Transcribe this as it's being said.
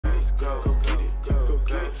go, go get it, go, go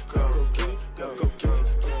get it, go get it, go, go get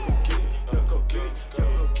it, go get it, go get it,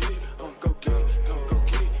 go get it, go get it, go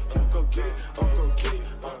get it, go get it, go get it,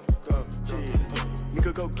 go get it.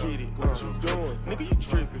 Nigga, go get it. What you doing? Nigga, you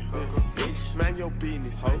tripping. Bitch, mind your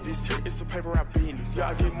business. This here is the paper route business.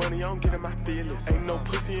 Y'all get money, I don't get in my feelings. Ain't no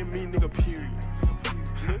pussy in me, nigga, period.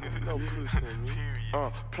 Nigga, no pussy in me.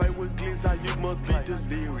 Play with glizzy, you must be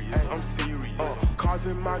delirious. I'm serious. Cars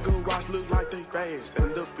in my garage look like they fast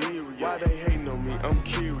and the furious. Why they hating on me? I'm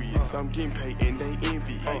curious. I'm getting paid and they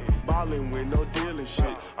envy it. Ballin' with no dealing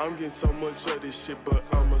shit. I'm getting so much of this shit, but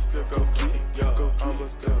I'ma still go get it. I'ma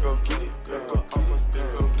still go get it. I'ma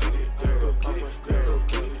still go get it. Go get it. Go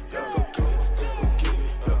get it. Go get it. Go get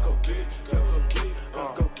it. Go get it. Go get it.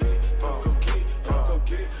 Go get it. Go get it. Go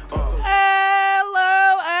get it.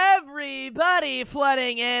 Hello, everybody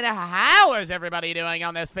flooding in. How is everybody doing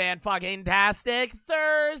on this fan-fucking-tastic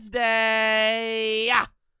Thursday?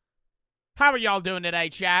 How are y'all doing today,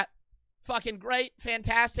 chat? Fucking great,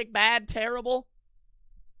 fantastic, bad, terrible?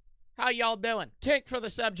 How y'all doing? Kink for the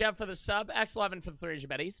sub, Jeff for the sub, X11 for the 3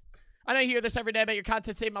 Jabetties. I know you hear this every day, but your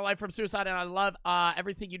content saved my life from suicide, and I love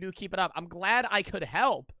everything you do. Keep it up. I'm glad I could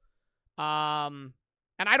help.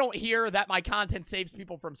 And I don't hear that my content saves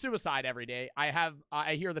people from suicide every day.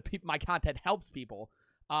 I hear that my content helps people.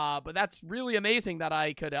 But that's really amazing that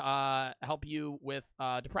I could help you with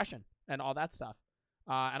depression and all that stuff.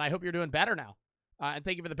 And I hope you're doing better now. And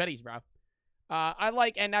thank you for the biddies, bro. I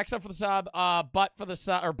like and Nexa for the sub, Butt for the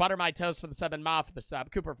sub, or Butter My Toast for the sub, and Ma for the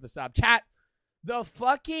sub, Cooper for the sub. Chat, the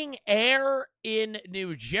fucking air in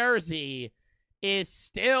New Jersey is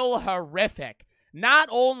still horrific. Not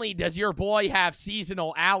only does your boy have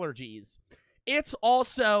seasonal allergies, it's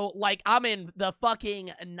also like I'm in the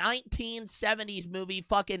fucking 1970s movie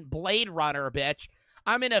fucking Blade Runner, bitch.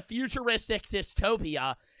 I'm in a futuristic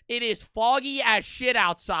dystopia. It is foggy as shit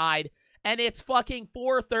outside, and it's fucking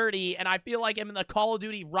 4:30, and I feel like I'm in the Call of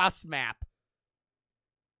Duty Rust map.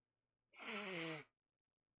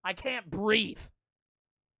 I can't breathe.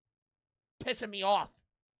 Pissing me off.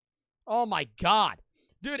 Oh my god.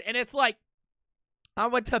 Dude, and it's like, I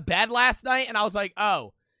went to bed last night, and I was like,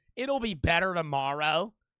 oh, it'll be better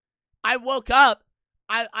tomorrow. I woke up,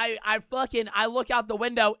 I look out the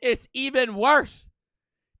window, it's even worse.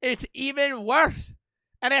 It's even worse.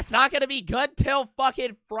 And it's not going to be good till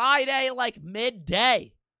fucking Friday, like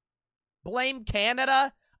midday. Blame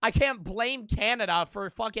Canada? I can't blame Canada for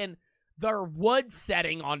fucking their wood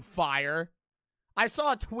setting on fire. I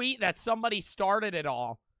saw a tweet that somebody started it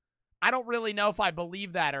all. I don't really know if I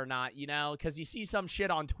believe that or not, you know, because you see some shit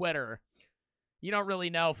on Twitter. You don't really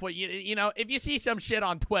know if you know, if you see some shit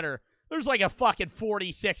on Twitter, there's like a fucking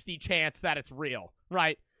 40-60 chance that it's real,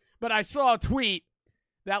 right? But I saw a tweet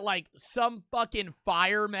that like some fucking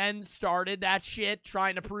firemen started that shit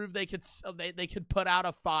trying to prove they could put out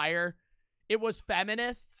a fire. It was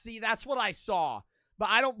feminists. See, that's what I saw. But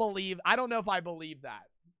I don't know if I believe that.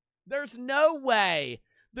 There's no way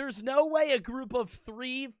a group of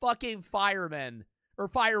 3 fucking firemen or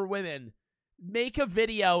firewomen make a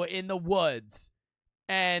video in the woods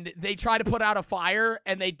and they try to put out a fire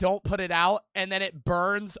and they don't put it out and then it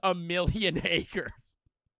burns 1,000,000 acres.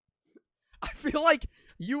 I feel like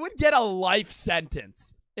you would get a life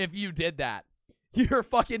sentence if you did that. You're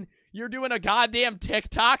doing a goddamn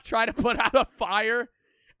TikTok trying to put out a fire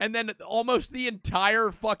and then almost the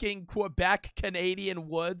entire fucking Quebec Canadian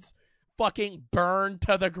woods fucking burn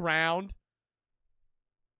to the ground.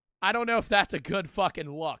 I don't know if that's a good fucking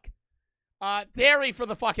look. Dairy for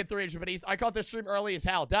the fucking 3 Jabitties. I caught this stream early as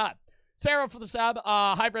hell. Duh. Sarah for the sub.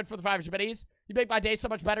 Hybrid for the 5 Jabitties. You make my day so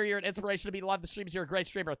much better. You're an inspiration to me. Love the streams. You're a great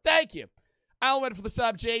streamer. Thank you. Alwyn for the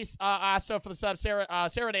sub. Jace. Asto for the sub.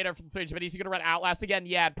 Serenator for the 3 Jabitties. You gonna run Outlast again?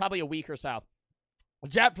 Yeah, probably a week or so.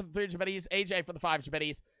 Jet for the 3 Jabitties. AJ for the 5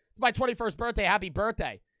 Jabitties. It's my 21st birthday. Happy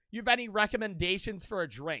birthday. You have any recommendations for a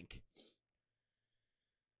drink?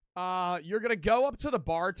 You're gonna go up to the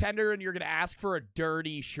bartender and you're gonna ask for a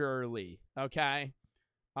Dirty Shirley, okay?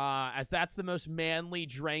 As that's the most manly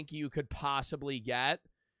drink you could possibly get.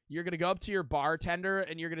 You're gonna go up to your bartender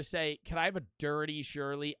and you're gonna say, "Can I have a Dirty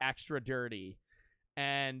Shirley, extra dirty?"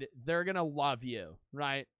 And they're gonna love you,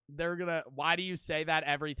 right? They're gonna. Why do you say that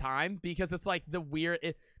every time? Because it's like the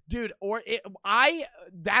weird, dude.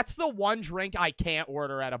 That's the one drink I can't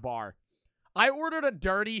order at a bar. I ordered a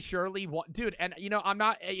Dirty Shirley, dude, and, you know,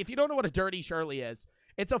 if you don't know what a Dirty Shirley is,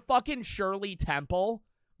 it's a fucking Shirley Temple,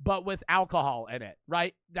 but with alcohol in it,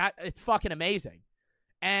 right? It's fucking amazing.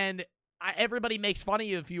 And everybody makes fun of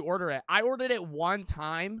you if you order it. I ordered it one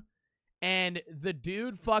time, and the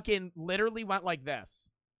dude fucking literally went like this.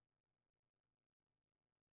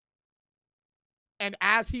 And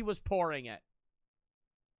as he was pouring it,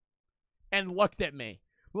 and looked at me.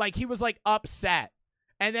 Like, he was, like, upset.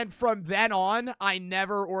 And then from then on, I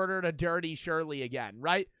never ordered a Dirty Shirley again,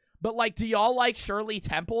 right? But, like, do y'all like Shirley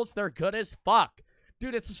Temples? They're good as fuck.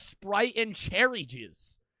 Dude, it's a Sprite and cherry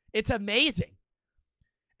juice. It's amazing.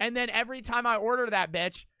 And then every time I order that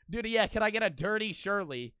bitch, dude, yeah, can I get a Dirty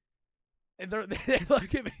Shirley? And they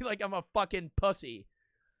look at me like I'm a fucking pussy.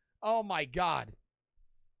 Oh, my God.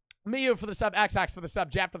 Miu for the sub, XX for the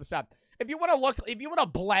sub, Jap for the sub. If you want to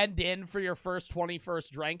blend in for your first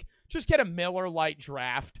 21st drink, just get a Miller Lite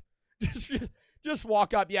Draft. Just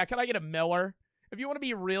walk up. Yeah, can I get a Miller? If you want to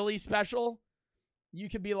be really special, you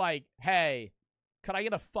could be like, hey, could I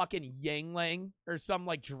get a fucking Yingling or some,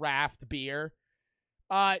 like, draft beer?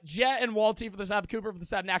 Jet and Walty for the sub, Cooper for the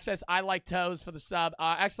sub, Nexus. I like Toes for the sub,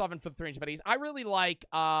 X11 for the 3 inch buddies. I really like,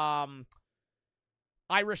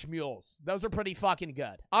 Irish Mules. Those are pretty fucking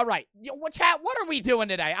good. All right. Chat, what are we doing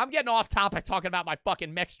today? I'm getting off topic talking about my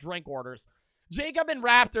fucking mixed drink orders. Jacob and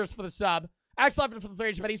Raptors for the sub. X11 for the 3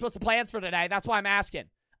 inch buddies. What's the plans for today? That's why I'm asking.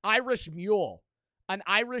 Irish Mule. An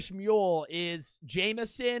Irish Mule is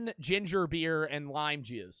Jameson, ginger beer, and lime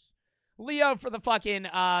juice. Leo for the fucking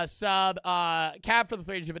sub. Cab for the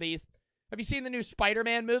 3 inch buddies. Have you seen the new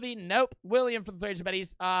Spider-Man movie? Nope. William for the 3 inch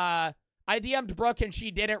buddies. I DM'd Brooke and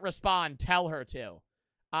she didn't respond. Tell her to.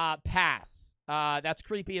 Pass. That's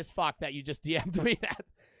creepy as fuck that you just DM'd me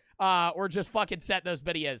that. Or just fucking set those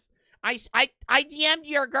videos. I DM'd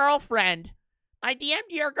your girlfriend. I DM'd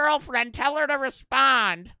your girlfriend. Tell her to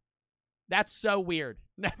respond. That's so weird.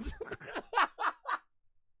 That's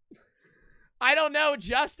I don't know.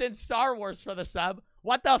 Justin Star Wars for the sub.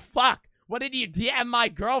 What the fuck? What did you DM my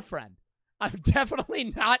girlfriend? I'm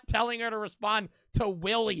definitely not telling her to respond to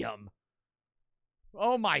William.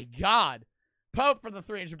 Oh my God. Pope for the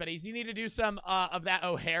 300 biddies. You need to do some of that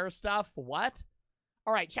O'Hare stuff. What?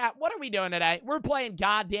 All right, chat, what are we doing today? We're playing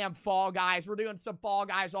goddamn Fall Guys. We're doing some Fall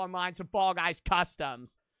Guys online, some Fall Guys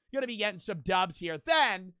customs. Gonna be getting some dubs here.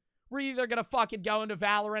 Then, we're either gonna fucking go into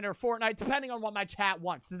Valorant or Fortnite, depending on what my chat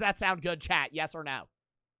wants. Does that sound good, chat? Yes or no?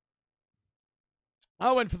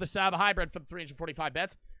 Owen for the sub. Hybrid for the 345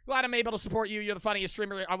 bits. Glad I'm able to support you. You're the funniest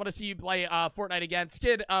streamer. I want to see you play Fortnite again.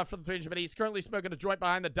 Skid for the 300 biddies. Currently smoking a joint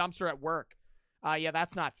behind the dumpster at work. Yeah,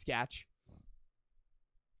 that's not sketch.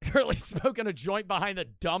 Currently smoking a joint behind the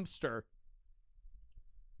dumpster.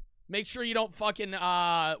 Make sure you don't fucking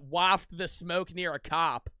waft the smoke near a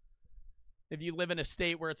cop. If you live in a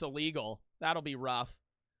state where it's illegal. That'll be rough.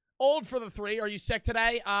 Old for the 3. Are you sick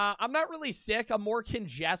today? I'm not really sick. I'm more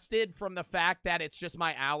congested from the fact that it's just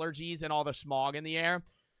my allergies and all the smog in the air.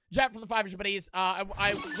 Jet for the 500 buddies.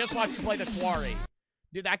 I just watched you play the Quarry.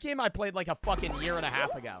 Dude, that game I played like a fucking year and a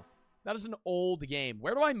half ago. That is an old game.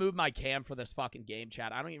 Where do I move my cam for this fucking game,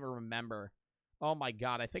 chat? I don't even remember. Oh, my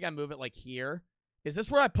God. I think I move it, like, here. Is this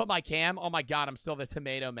where I put my cam? Oh, my God. I'm still the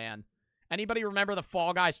tomato man. Anybody remember the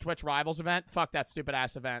Fall Guys Twitch Rivals event? Fuck that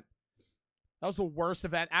stupid-ass event. That was the worst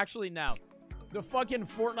event. Actually, no. The fucking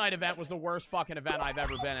Fortnite event was the worst fucking event I've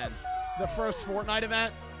ever been in. The first Fortnite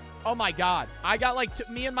event? Oh, my God. I got, like,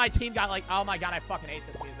 me and my team got, like, oh, my God, I fucking hate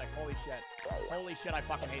this music. Holy shit. Holy shit, I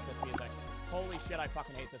fucking hate this music. Holy shit, I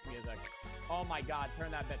fucking hate this music. Oh my God,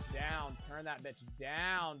 turn that bitch down. Turn that bitch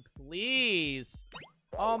down, please.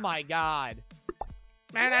 Oh my God.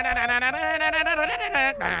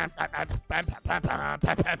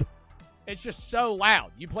 It's just so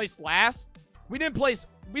loud. You placed last? We didn't place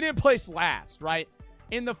last, right?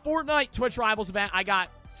 In the Fortnite Twitch Rivals event, I got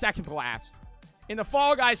second to last. In the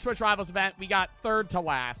Fall Guys Twitch Rivals event, we got third to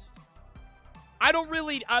last. I don't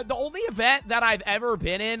really, the only event that I've ever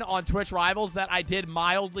been in on Twitch Rivals that I did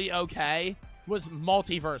mildly okay was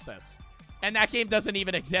Multiversus. And that game doesn't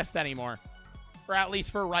even exist anymore. Or at least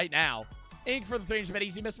for right now. Ink for the 300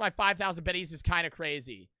 biddies. You missed my 5,000 biddies is kind of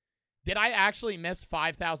crazy. Did I actually miss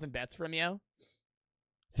 5,000 bits from you?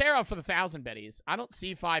 Sarah for the 1,000 biddies. I don't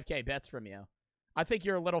see 5K bits from you. I think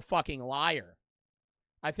you're a little fucking liar.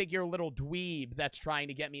 I think you're a little dweeb that's trying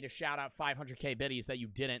to get me to shout out 500K biddies that you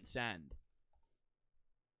didn't send.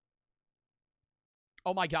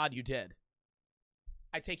 Oh my God, you did.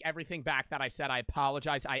 I take everything back that I said. I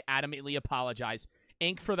apologize. I adamantly apologize.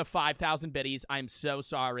 Ink for the 5,000 biddies. I'm so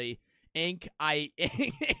sorry. Ink,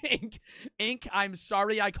 Ink, I'm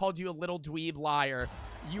sorry I called you a little dweeb liar.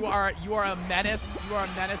 You are a menace. You are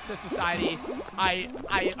a menace to society. I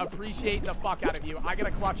appreciate the fuck out of you. I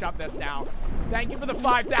gotta clutch up this now. Thank you for the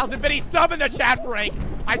 5,000 biddies. Sub in the chat for Ink.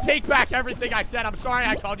 I take back everything I said. I'm sorry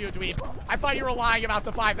I called you a dweeb. I thought you were lying about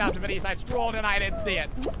the 5,000 biddies. I scrolled and I didn't see it.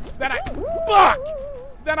 Then fuck!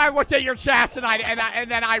 Then I looked at your chats and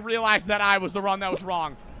then I realized that I was the one that was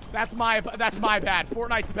wrong. That's my bad.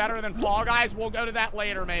 Fortnite's better than Fall Guys. We'll go to that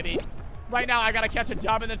later, maybe. Right now, I gotta catch a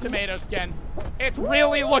dub in the tomato skin. It's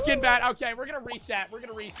really looking bad. Okay, we're gonna reset. We're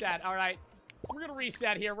gonna reset. All right. We're gonna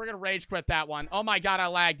reset here. We're gonna rage quit that one. Oh my god, I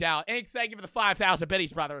lagged out. Ink, thank you for the 5,000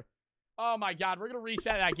 biddies, brother. Oh my god, we're gonna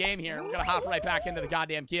reset that game here. We're gonna hop right back into the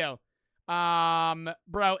goddamn queue.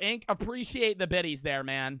 Bro, Ink, appreciate the biddies there,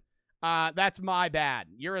 man. That's my bad.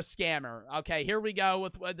 You're a scammer. Okay, here we go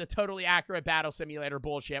with the totally accurate battle simulator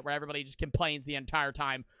bullshit where everybody just complains the entire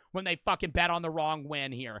time when they fucking bet on the wrong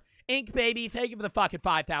win here. Ink, baby, thank you for the fucking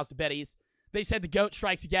 5,000 biddies. They said the GOAT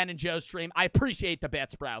strikes again in Joe's stream. I appreciate the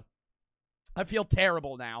bits, bro. I feel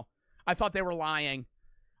terrible now. I thought they were lying.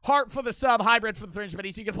 Heart for the sub, Hybrid for the 300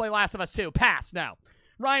 biddies. You can play Last of Us 2. Pass, no.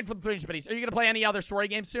 Ryan for the 300 biddies. Are you going to play any other story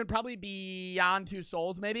games soon? Probably Beyond Two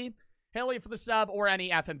Souls, maybe. Haley for the sub or any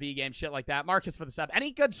FMV game, shit like that. Marcus for the sub.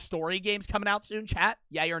 Any good story games coming out soon, chat?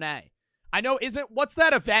 Yay or nay? I know, what's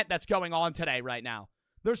that event that's going on today right now?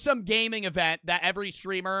 There's some gaming event that every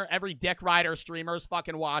streamer, every Dick Rider streamer is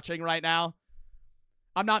fucking watching right now.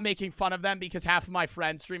 I'm not making fun of them because half of my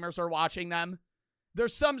friends streamers are watching them.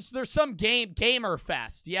 There's some gamer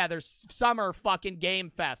fest. Yeah, there's summer fucking game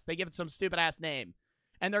fest. They give it some stupid ass name.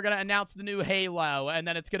 And they're going to announce the new Halo, and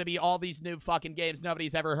then it's going to be all these new fucking games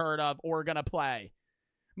nobody's ever heard of or going to play.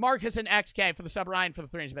 Marcus and XK for the sub, Ryan for the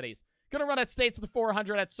 300 biddies. Going to run at States with the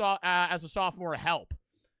 400 as a sophomore. Help.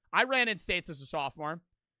 I ran in States as a sophomore.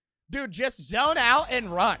 Dude, just zone out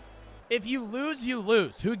and run. If you lose, you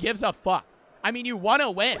lose. Who gives a fuck? I mean, you want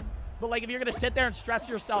to win. But, like, if you're going to sit there and stress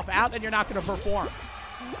yourself out, then you're not going to perform.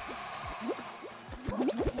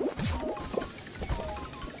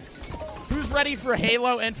 Who's ready for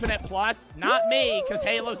Halo Infinite Plus? Not me, because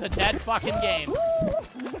Halo's a dead fucking game.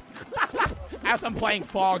 As I'm playing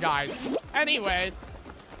Fall Guys. Anyways.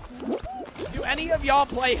 Do any of y'all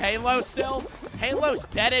play Halo still? Halo's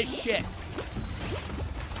dead as shit.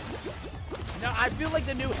 No, I feel like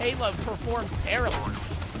the new Halo performed terribly.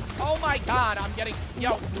 Oh my god, I'm getting...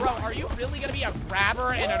 Yo, bro, are you really gonna be a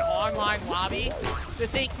grabber in an online lobby?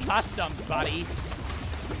 This ain't customs, buddy.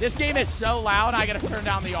 This game is so loud, I gotta turn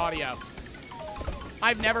down the audio.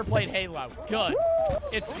 I've never played Halo. Good.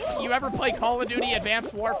 You ever play Call of Duty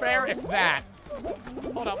Advanced Warfare? It's that.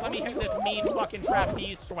 Hold up, let me hit this mean fucking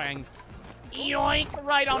trapeze swing. Yoink!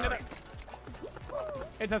 Right onto the...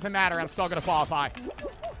 It doesn't matter, I'm still gonna qualify.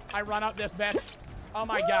 I run up this bitch. Oh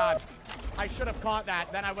my god. I should have caught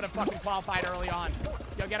that. Then I would have fucking qualified early on.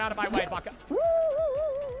 Yo, get out of my way, Bucka.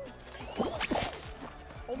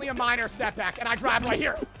 Only a minor setback, and I grab right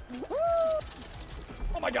here.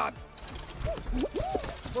 Oh my god.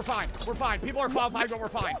 We're fine. We're fine. People are qualified, but we're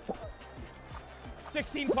fine.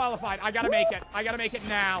 16 qualified. I gotta make it. I gotta make it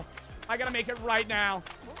now. I gotta make it right now.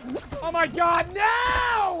 Oh my god,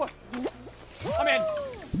 no! I'm in.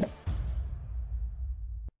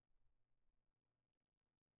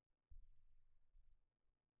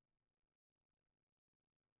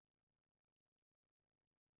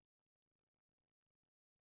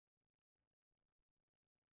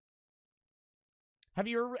 Have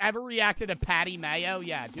you ever reacted to Patty Mayo?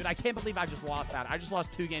 Yeah, dude, I can't believe I just lost that. I just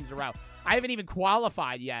lost 2 games in a row. I haven't even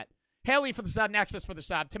qualified yet. Haley for the sub, Nexus for the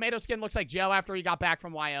sub. Tomato Skin looks like Joe after he got back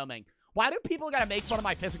from Wyoming. Why do people gotta make fun of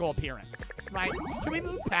my physical appearance? Right? Can we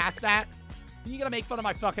move past that? You gotta make fun of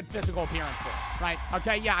my fucking physical appearance for, right?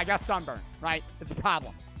 Okay, yeah, I got sunburn, right? It's a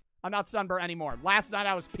problem. I'm not sunburned anymore. Last night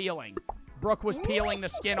I was peeling. Brooke was peeling the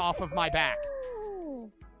skin off of my back.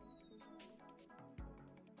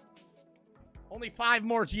 Only 5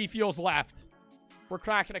 more G Fuels left. We're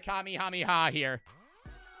cracking a Kamehameha here.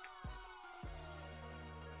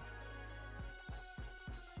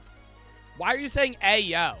 Why are you saying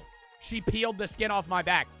Ayo? She peeled the skin off my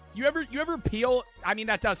back. You ever peel? I mean,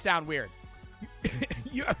 that does sound weird.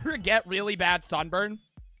 You ever get really bad sunburn?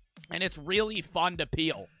 And it's really fun to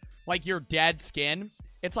peel. Like your dead skin.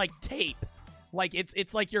 It's like tape. Like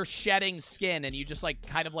it's like you're shedding skin and you just like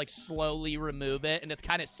kind of like slowly remove it, and it's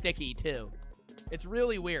kind of sticky too. It's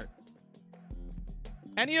really weird.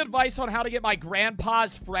 Any advice on how to get my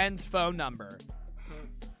grandpa's friend's phone number?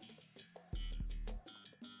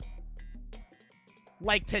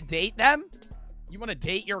 Like to date them? You want to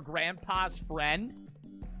date your grandpa's friend?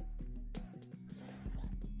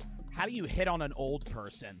 How do you hit on an old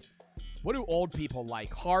person? What do old people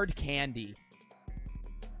like? Hard candy.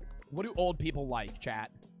 What do old people like,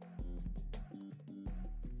 chat?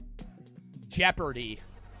 Jeopardy.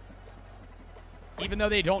 Even though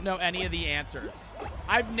they don't know any of the answers.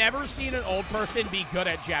 I've never seen an old person be good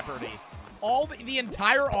at Jeopardy. The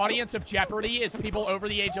entire audience of Jeopardy is people over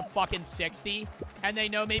the age of fucking 60, and they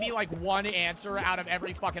know maybe like 1 answer out of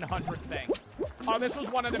every fucking 100 things. Oh, this was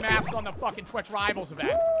one of the maps on the fucking Twitch Rivals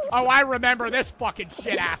event. Oh, I remember this fucking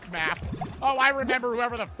shit-ass map. Oh, I remember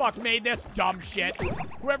whoever the fuck made this dumb shit.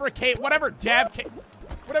 Whatever dev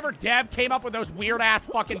came up with those weird-ass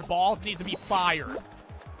fucking balls needs to be fired.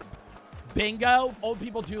 Bingo? Old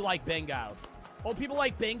people do like bingo. Old people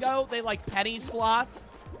like bingo. They like penny slots.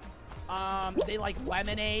 They like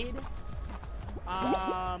lemonade.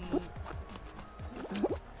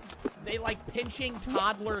 They like pinching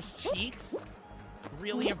toddlers' cheeks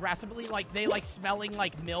really aggressively. Like, they like smelling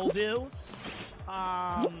like mildew.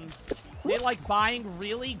 They like buying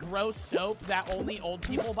really gross soap that only old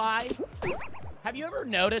people buy. Have you ever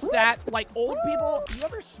noticed that? Like, old people, you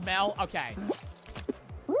ever smell? Okay.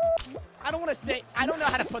 I don't want to say, I don't know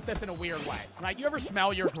how to put this in a weird way, right? You ever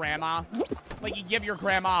smell your grandma? Like, you give your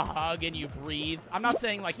grandma a hug and you breathe. I'm not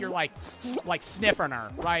saying, like, you're, like sniffing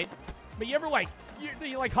her, right? But you ever, like,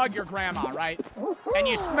 you like, hug your grandma, right? And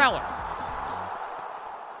you smell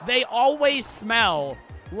her. They always smell,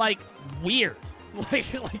 like, weird.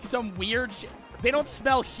 Like some weird shit. They don't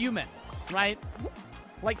smell human, right?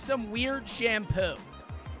 Like some weird shampoo.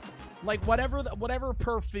 Like whatever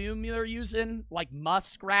perfume you're using, like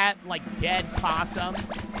muskrat, like dead possum,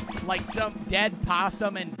 like some dead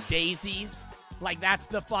possum and daisies. Like that's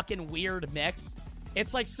the fucking weird mix.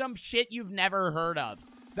 It's like some shit you've never heard of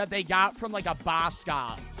that they got from like a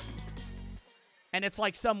Boscov's. And it's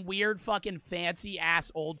like some weird fucking fancy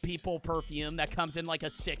ass old people perfume that comes in like a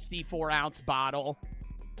 64-ounce bottle.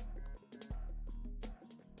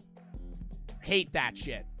 Hate that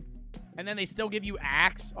shit. And then they still give you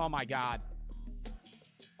Axe. Oh my god.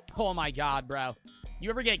 Oh my god, bro. You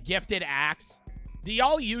ever get gifted Axe? Do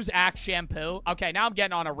y'all use Axe shampoo? Okay, now I'm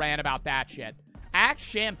getting on a rant about that shit. Axe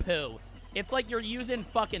shampoo. It's like you're using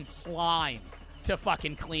fucking slime to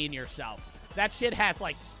fucking clean yourself. That shit has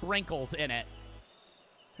like sprinkles in it.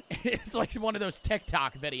 It's like one of those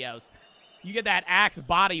TikTok videos. You get that Axe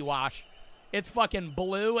body wash. It's fucking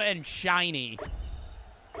blue and shiny.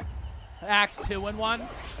 Axe 2-in-1.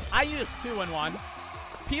 I use 2-in-1.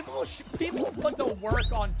 People put the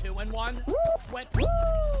work on 2-in-1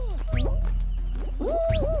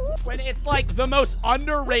 when it's like the most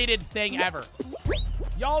underrated thing ever.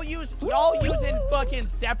 Y'all using fucking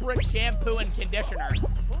separate shampoo and conditioner.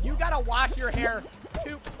 You gotta wash your hair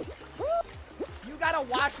two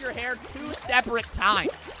separate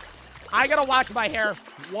times. I gotta wash my hair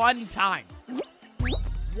one time.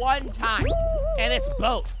 One time. And it's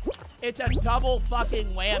both. It's a double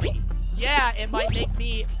fucking whammy. Yeah, it might make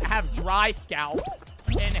me have dry scalp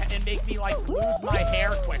and make me like lose my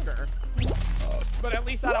hair quicker. But at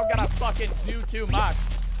least I don't gotta fucking do too much.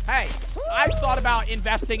 Hey, I've thought about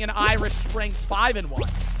investing in Irish Springs 5-in-1.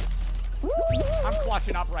 I'm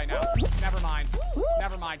clutching up right now. Never mind.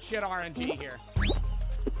 Never mind. Shit RNG here.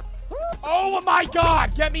 Oh my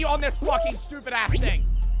god! Get me on this fucking stupid ass thing.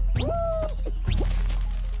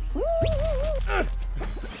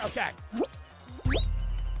 Okay.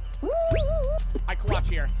 I clutch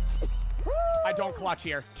here. I don't clutch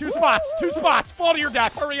here. Two spots. Fall to your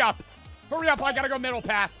death. Hurry up. Hurry up. I gotta go middle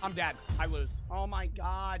path. I'm dead. I lose. Oh my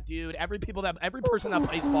god, dude. Every person that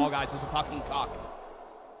plays Fall Guys is a fucking cock.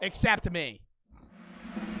 Except me.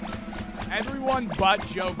 Everyone but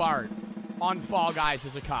Joe Bart on Fall Guys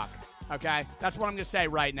is a cock. Okay? That's what I'm gonna say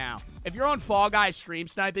right now. If you're on Fall Guys stream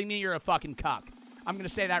sniping me, you're a fucking cuck. I'm gonna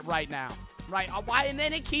say that right now. Right? Why? And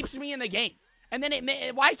then it keeps me in the game. And then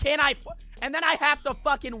why can't I? And then I have to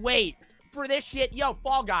fucking wait for this shit. Yo,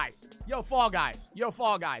 Fall Guys. Yo, Fall Guys. Yo,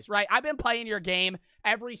 Fall Guys. Right? I've been playing your game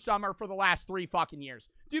every summer for the last 3 fucking years.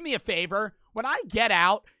 Do me a favor. When I get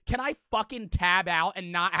out, can I fucking tab out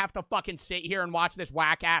and not have to fucking sit here and watch this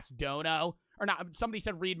whack-ass dono? Or not, somebody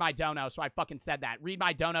said read my dono, so I fucking said that. Read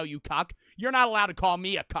my dono, you cuck. You're not allowed to call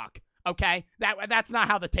me a cuck, okay? That's not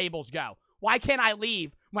how the tables go. Why can't I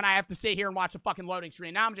leave when I have to sit here and watch a fucking loading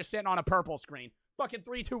screen? Now I'm just sitting on a purple screen. Fucking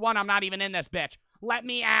 3, 2, 1, I'm not even in this bitch. Let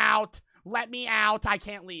me out. Let me out. I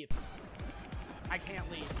can't leave. I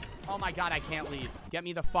can't leave. Oh my god, I can't leave. Get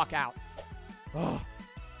me the fuck out. Ugh.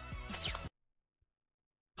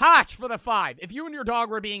 Hotch for the 5. If you and your dog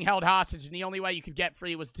were being held hostage and the only way you could get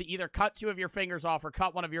free was to either cut 2 of your fingers off or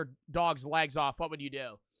cut one of your dog's legs off, what would you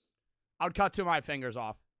do? I would cut 2 of my fingers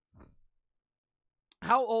off.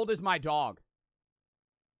 How old is my dog?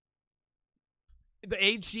 The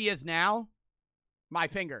age she is now? My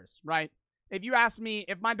fingers, right? If you asked me,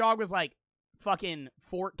 if my dog was like fucking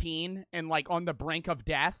 14 and like on the brink of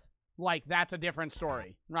death, like that's a different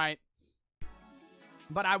story, right?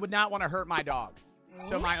 But I would not want to hurt my dog.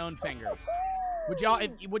 So my own fingers.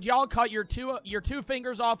 Would y'all cut your two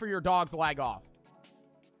fingers off or your dog's leg off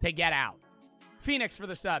to get out? Phoenix for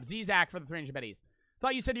the sub. Zach for the 300 biddies.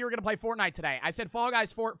 Thought you said you were going to play Fortnite today. I said Fall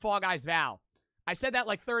Guys Fort, Fall Guys Val. I said that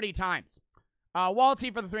like 30 times.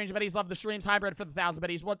 Walty for the 300 biddies. Love the streams. Hybrid for the 1,000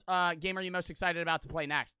 biddies. What game are you most excited about to play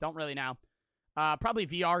next? Don't really know. Probably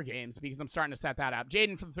VR games because I'm starting to set that up.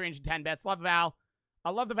 Jaden for the 310 bits. Love Val. I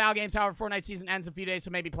love the Val games. However, Fortnite season ends in a few days, so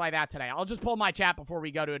maybe play that today. I'll just pull my chat before we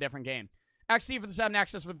go to a different game. XT for the sub.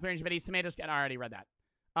 Nexus for the 300 biddies. Tomatoes. I already read that.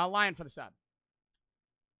 Lion for the sub.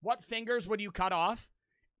 What fingers would you cut off?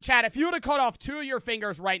 Chad, if you would have cut off 2 of your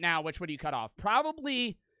fingers right now, which would you cut off?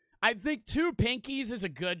 Probably, I think 2 pinkies is a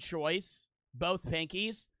good choice. Both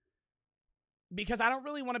pinkies. Because I don't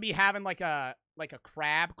really want to be having like a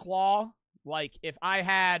crab claw. Like, if I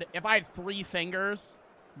had 3 fingers,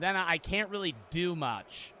 then I can't really do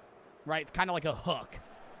much. Right? It's kind of like a hook.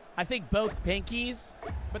 I think both pinkies,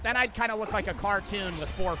 but then I'd kind of look like a cartoon with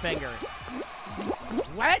 4 fingers.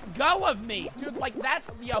 Let go of me! Dude, like, that's...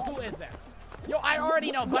 Yo, who is this? Yo, I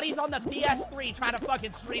already know. Buddy's on the PS3 trying to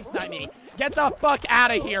fucking stream snipe me. Get the fuck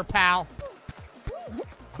out of here, pal.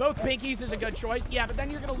 Both pinkies is a good choice. Yeah, but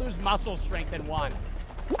then you're going to lose muscle strength in one.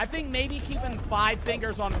 I think maybe keeping 5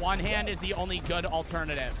 fingers on one hand is the only good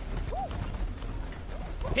alternative.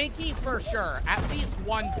 Pinky for sure. At least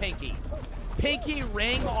 1 pinky. Pinky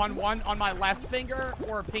ring on my left finger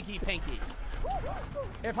or pinky.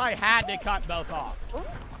 If I had to cut both off.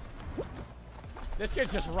 This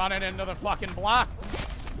kid's just running into the fucking block.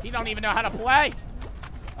 He don't even know how to play.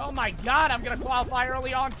 Oh my god, I'm gonna qualify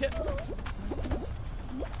early on too.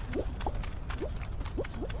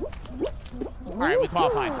 Alright, we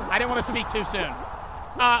qualified. I didn't want to speak too soon.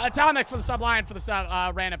 Atomic for the sub, Lion for the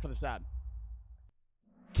sub, Random for the sub.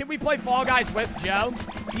 Can we play Fall Guys with Joe?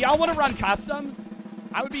 Do y'all want to run customs?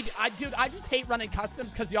 Dude, I just hate running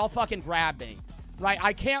customs because y'all fucking grab me. Right?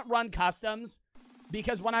 I can't run customs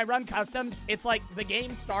because when I run customs, it's like the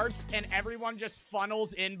game starts and everyone just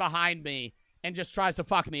funnels in behind me and just tries to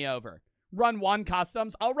fuck me over. Run 1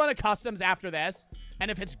 customs. I'll run a customs after this,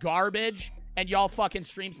 and if it's garbage and y'all fucking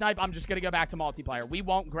stream snipe, I'm just gonna go back to multiplayer. We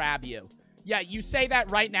won't grab you. Yeah, you say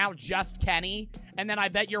that right now, just Kenny, and then I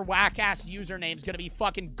bet your whack-ass username's gonna be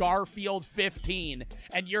fucking Garfield15,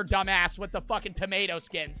 and your dumbass with the fucking tomato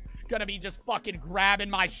skins gonna be just fucking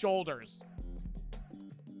grabbing my shoulders.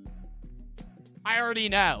 I already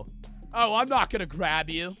know. Oh, I'm not gonna grab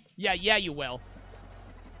you. Yeah, you will.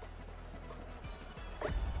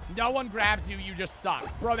 No one grabs you, you just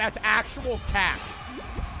suck. Bro, that's actual cap.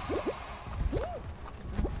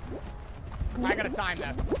 I gotta time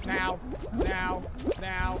this. Now.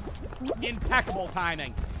 Impeccable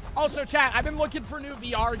timing. Also, chat, I've been looking for new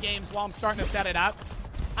VR games while I'm starting to set it up.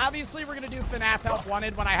 Obviously, we're gonna do FNAF Help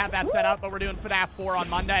Wanted when I have that set up, but we're doing FNAF 4 on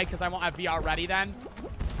Monday because I won't have VR ready then.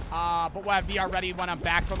 But we'll have VR ready when I'm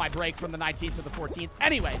back from my break from the 19th to the 14th.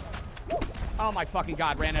 Anyways. Oh my fucking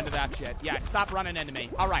god, ran into that shit. Yeah, stop running into me.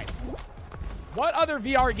 Alright. What other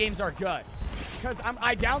VR games are good? Because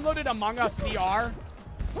I downloaded Among Us VR.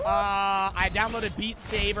 I downloaded Beat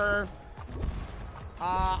Saber.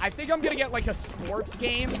 I think I'm gonna get like a sports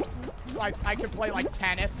game. So I could play like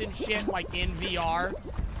tennis and shit like in VR.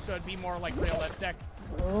 So it'd be more like realistic.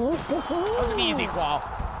 That was an easy qual.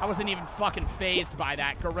 I wasn't even fucking phased by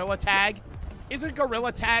that. Gorilla Tag? Isn't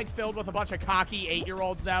Gorilla Tag filled with a bunch of cocky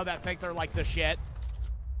 8-year-olds now that think they're like the shit?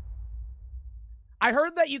 I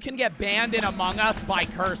heard that you can get banned in Among Us by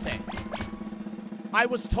cursing. I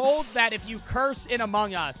was told that if you curse in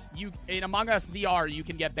Among Us, in Among Us VR, you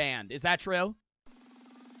can get banned. Is that true?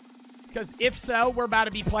 Because if so, we're about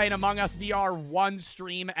to be playing Among Us VR 1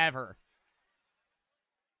 stream ever.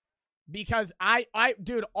 Because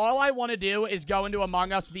dude, all I want to do is go into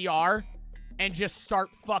Among Us VR and just start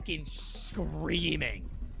fucking screaming.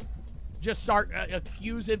 Just start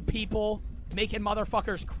accusing people, making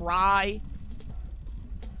motherfuckers cry.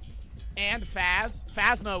 And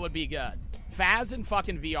Phasmo would be good. Phaz in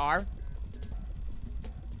fucking VR.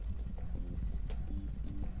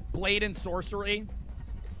 Blade and Sorcery.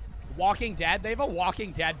 Walking Dead. They have a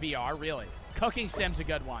Walking Dead VR, really. Cooking Sim's a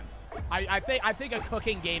good one. I think a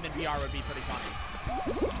cooking game in VR would be pretty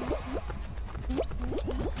funny.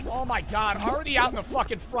 Oh my god, I'm already out in the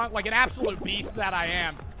fucking front like an absolute beast that I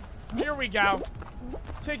am. Here we go.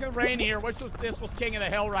 Taking the rain here. Wish this was King of the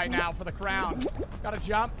Hill right now for the crown. Gotta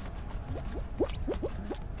jump.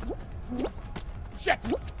 Shit!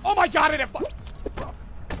 Oh my god,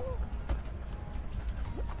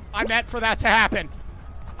 I meant for that to happen.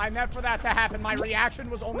 I meant for that to happen. My reaction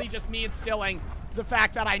was only just me instilling the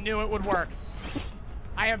fact that I knew it would work.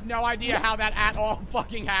 I have no idea how that at all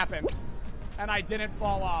fucking happened. And I didn't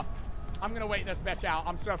fall off. I'm gonna wait this bitch out.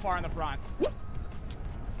 I'm so far in the front.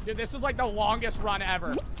 Dude, this is like the longest run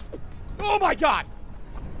ever. Oh my god!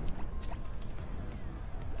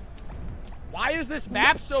 Why is this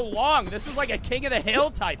map so long? This is like a King of the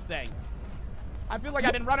Hill type thing. I feel like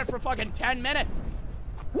I've been running for fucking 10 minutes.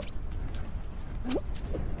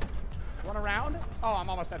 Run around? Oh, I'm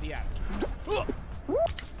almost at the end.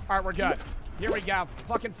 Alright, we're good. Here we go.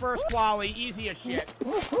 Fucking first quality. Easy as shit.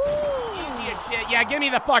 Easy as shit. Yeah, give me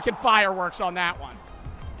the fucking fireworks on that one.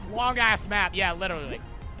 Long-ass map. Yeah, literally.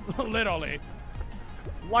 Literally.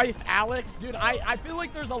 Life Alex. Dude, I feel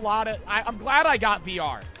like there's a lot of... I'm glad I got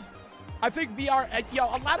VR. I think VR... Yo,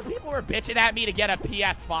 a lot of people were bitching at me to get a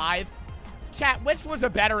PS5. Chat, which was a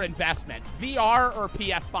better investment? VR or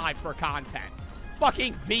PS5 for content?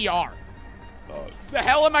 Fucking VR. The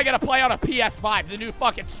hell am I gonna play on a PS5? The new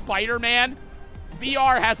fucking Spider-Man?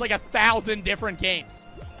 VR has like 1,000 different games.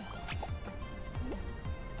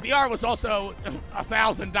 VR was also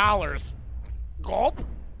 $1,000. Gulp.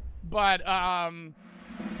 But, I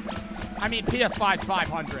mean, PS5's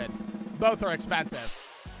 $500. Both are expensive.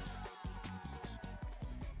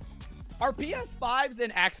 Are PS5s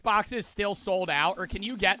and Xboxes still sold out, or can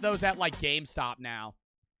you get those at, like, GameStop now?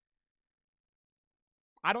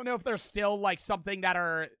 I don't know if there's still, like, something that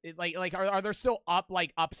are, are there still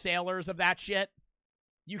upsellers of that shit?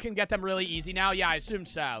 You can get them really easy now? Yeah, I assume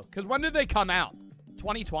so. Because when did they come out?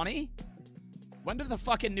 2020? When did the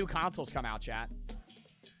fucking new consoles come out, chat?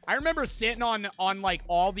 I remember sitting on like,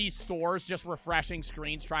 all these stores just refreshing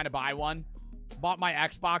screens trying to buy one. Bought my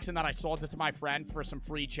Xbox, and then I sold it to my friend for some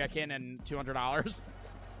free chicken and $200.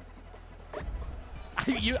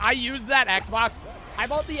 I used that Xbox. I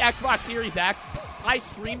bought the Xbox Series X. I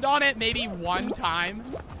streamed on it maybe one time,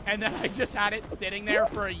 and then I just had it sitting there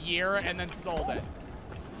for a year and then sold it.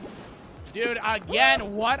 Dude,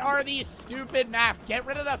 again, what are these stupid maps? Get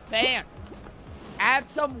rid of the fans. Add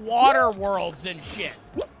some water worlds and shit.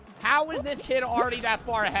 How is this kid already that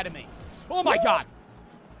far ahead of me? Oh my god.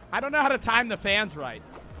 I don't know how to time the fans right.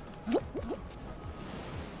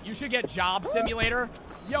 You should get Job Simulator.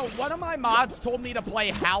 Yo, one of my mods told me to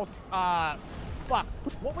play House, fuck.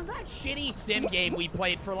 What was that shitty sim game we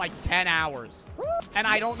played for like 10 hours? And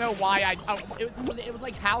I don't know why it was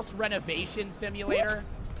like House Renovation Simulator.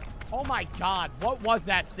 Oh my god, what was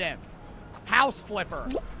that sim? House Flipper.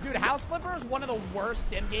 Dude, House Flipper is one of the worst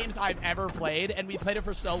sim games I've ever played, and we played it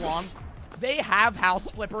for so long. They have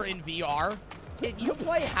House Flipper in VR. If you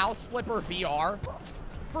play House Flipper VR,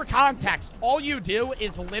 for context, all you do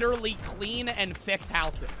is literally clean and fix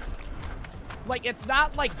houses. Like, it's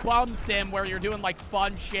not like Bum Sim where you're doing, like,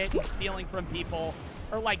 fun shit and stealing from people,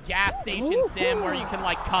 or, like, Gas Station Sim where you can,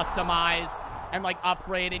 like, customize and, like,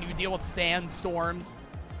 upgrade and you deal with sandstorms.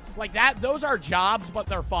 Like, those are jobs, but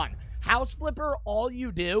they're fun. House Flipper, all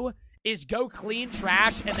you do is go clean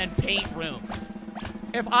trash and then paint rooms.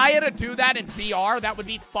 If I had to do that in VR, that would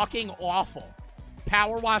be fucking awful.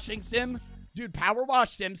 Power washing sim? Dude, Power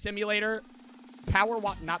Wash Sim Simulator.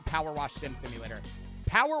 Not Power Wash Sim Simulator.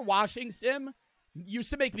 Power Washing Sim used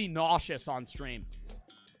to make me nauseous on stream.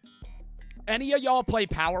 Any of y'all play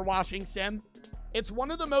Power Washing Sim? It's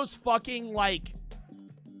one of the most fucking, like,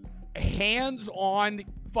 hands-on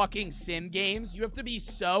fucking sim games. You have to be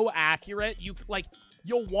so accurate.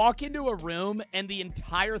 You'll walk into a room and the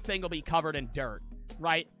entire thing will be covered in dirt,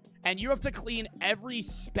 right? And you have to clean every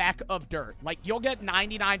speck of dirt. Like, you'll get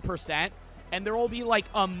 99%, and there will be like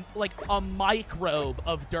a microbe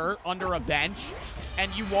of dirt under a bench,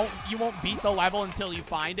 and you won't beat the level until you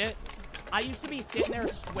find it. I used to be sitting there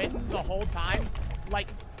squinting the whole time, like,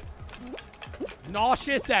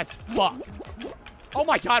 nauseous as fuck. Oh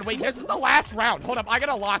my god, wait, this is the last round. Hold up, I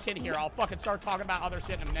gotta lock in here. I'll fucking start talking about other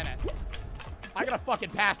shit in a minute. I gotta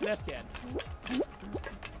fucking pass this kid.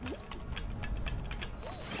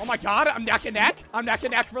 Oh my god, I'm neck and neck. I'm neck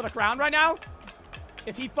and neck for the crown right now.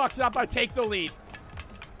 If he fucks up, I take the lead.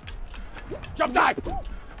 Jump dive!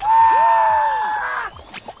 Ah!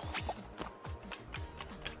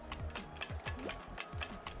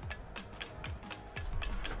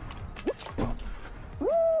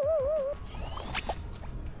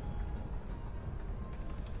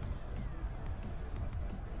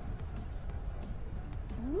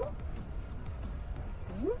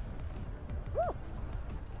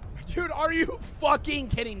 Dude, are you fucking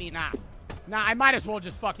kidding me? Nah, I might as well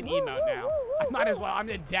just fucking emote now. I might as well. I'm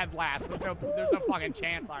in dead last. There's no fucking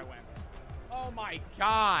chance I win. Oh my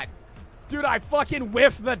god. Dude, I fucking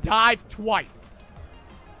whiffed the dive twice.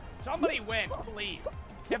 Somebody win, please.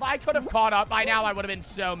 If I could have caught up by now, I would have been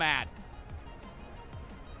so mad.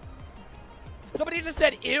 Somebody just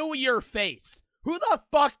said, ew, your face. Who the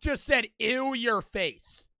fuck just said, ew, your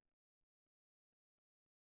face?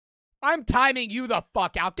 I'm timing you the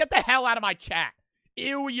fuck out. Get the hell out of my chat.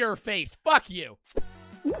 Ew, your face. Fuck you.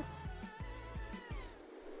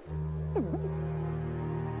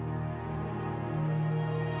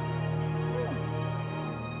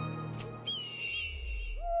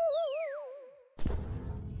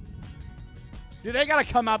 Dude, they gotta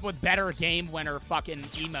come up with better game winner fucking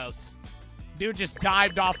emotes. Dude just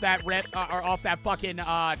dived off that or off that fucking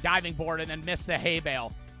diving board and then missed the hay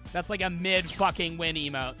bale. That's like a mid fucking win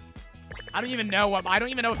emote. I don't even know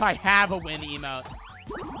if I have a win emote.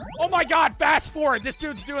 Oh my god, fast forward. This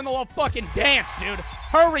dude's doing the little fucking dance, dude.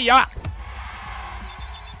 Hurry up.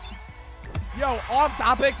 Yo, off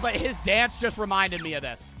topic, but his dance just reminded me of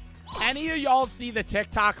this. Any of y'all see the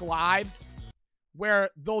TikTok lives where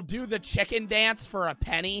they'll do the chicken dance for a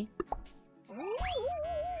penny?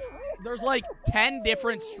 There's like 10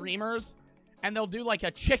 different streamers, and they'll do like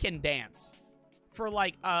a chicken dance for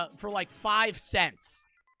like 5 cents.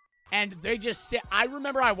 And they just sit. I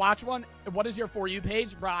remember I watched one. What is your For You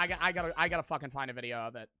page? Bro, I gotta fucking find a video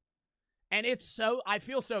of it. And it's so, I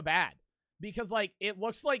feel so bad. Because, like, it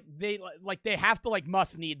looks like they have to, like,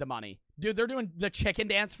 must need the money. Dude, they're doing the chicken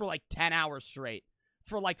dance for, like, 10 hours straight.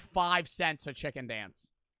 For, like, 5 cents a chicken dance.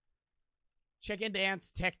 Chicken dance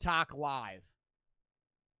TikTok live.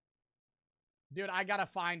 Dude, I gotta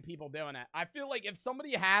find people doing it. I feel like if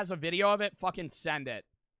somebody has a video of it, fucking send it.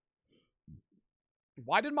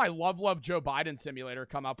 Why did my Love Joe Biden simulator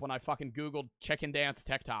come up when I fucking Googled chicken dance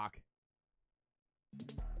TikTok?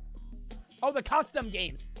 Oh, the custom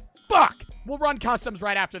games. Fuck! We'll run customs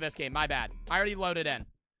right after this game. My bad. I already loaded in.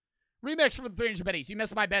 Remix for the 300 biddies. You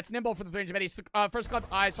missed my bets. Nimble for the 300 biddies. First clip,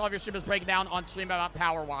 I saw your streamers break down on stream about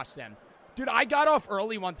Power Wash Sim. Dude, I got off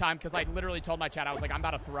early one time because I literally told my chat, I was like, I'm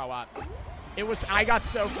about to throw up. I got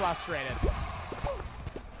so frustrated.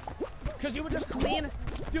 Because you would just clean,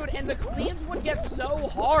 dude, and the cleans would get so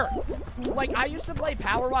hard. Like, I used to play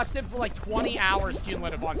Power Wash Sim for like 20 hours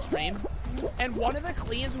cumulative on stream. And one of the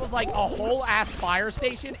cleans was like a whole ass fire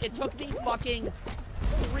station. It took me fucking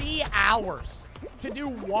 3 hours to do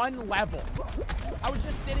one level. I was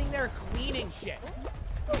just sitting there cleaning shit.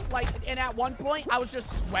 Like, and at one point, I was just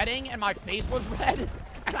sweating and my face was red.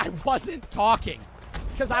 And I wasn't talking.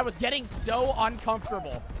 Because I was getting so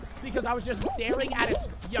uncomfortable. Because I was just staring at his...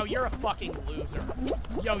 Yo, you're a fucking loser.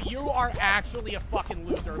 Yo, you are actually a fucking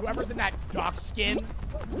loser. Whoever's in that duck skin...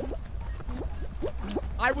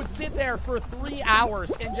 I would sit there for 3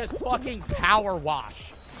 hours and just fucking power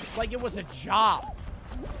wash. Like it was a job.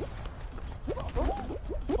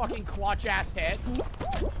 Fucking clutch ass hit.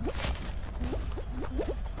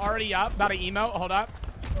 Already up. About to emote. Hold up.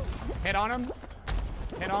 Hit on him.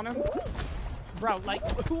 Hit on him. Bro,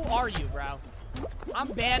 like, who are you, bro? I'm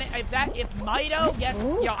banning. If Mido gets...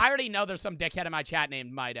 Yo, I already know there's some dickhead in my chat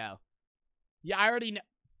named Mido. Yeah, I already know.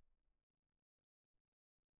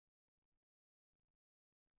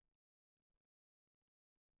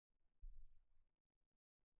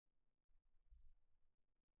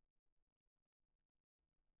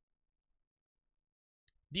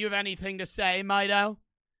 Do you have anything to say, Mido?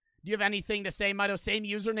 Do you have anything to say, Mido? Same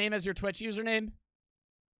username as your Twitch username?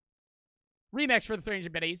 Remix for the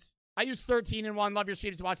 300 biddies. I use 13 and 1. Love your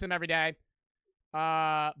streams. Watch them every day.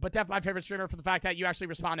 But definitely my favorite streamer for the fact that you actually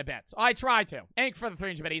respond to bits. I try to. Ink for the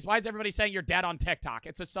 300 biddies. Why is everybody saying you're dead on TikTok?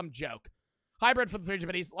 It's just some joke. Hybrid for the 300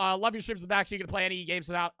 biddies. Love your streams in the back so you can play any games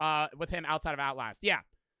with him outside of Outlast. Yeah.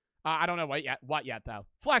 I don't know what yet, though.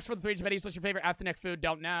 Flex for the 300 biddies. What's your favorite ethnic food?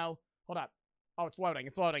 Don't know. Hold up. Oh, it's loading.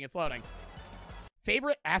 It's loading. It's loading.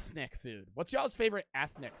 Favorite ethnic food. What's y'all's favorite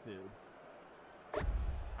ethnic food?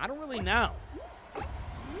 I don't really know.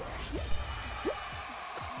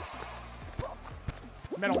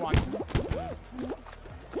 Middle one.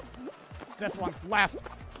 This one. Left.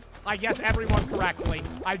 I guess everyone correctly.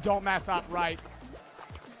 I don't mess up right.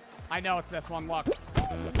 I know it's this one. Look.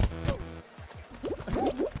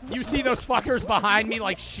 You see those fuckers behind me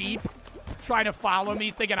like sheep? Trying to follow me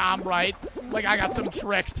thinking I'm right. Like I got some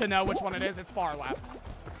trick to know which one it is. It's far left.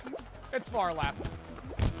 It's far left.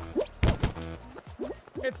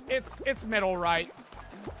 It's middle right.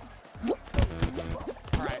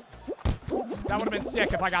 Alright. That would have been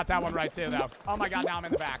sick if I got that one right too, though. Oh my god, now I'm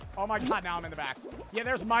in the back. Oh my god, now I'm in the back. Yeah,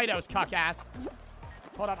 there's Mido's cuck ass.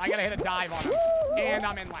 Hold up, I gotta hit a dive on him. And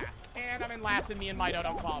I'm in last. And I'm in last, and me and Mido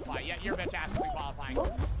don't qualify. Yeah, your bitch ass isn't qualifying.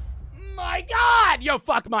 My god! Yo,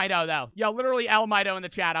 fuck Mido, though. Yo, literally L Mido in the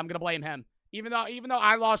chat. I'm gonna blame him. Even though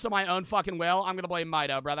I lost on my own fucking will, I'm gonna blame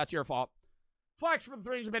Mido, bro. That's your fault. Flex for the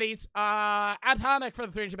 300 biddies. Atomic for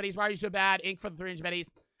the 300 biddies. Why are you so bad? Ink for the 300 biddies.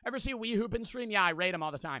 Ever see Wii Hoopin stream? Yeah, I rate him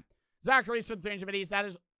all the time. Zachary's for the 300 biddies.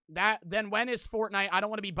 Then when is Fortnite? I don't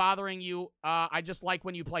want to be bothering you. I just like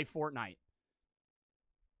when you play Fortnite.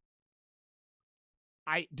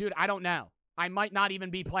 Dude, I don't know. I might not even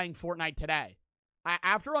be playing Fortnite today.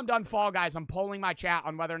 After I'm done Fall Guys, I'm polling my chat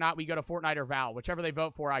on whether or not we go to Fortnite or Val. Whichever they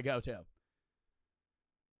vote for, I go to.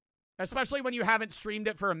 Especially when you haven't streamed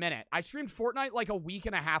it for a minute. I streamed Fortnite like a week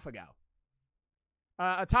and a half ago.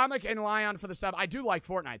 Atomic and Lion for the sub. I do like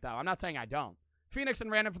Fortnite, though. I'm not saying I don't. Phoenix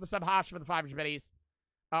and Random for the sub. Hosh for the 500 biddies.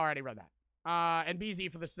 Oh, I already read that. And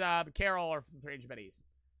BZ for the sub. Carol or for the 300 biddies.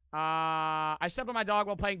 I stepped on my dog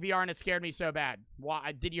while playing VR and it scared me so bad.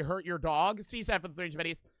 Why? Did you hurt your dog? CSAT for the 300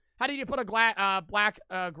 biddies. How did you put a black,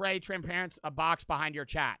 gray, transparent box behind your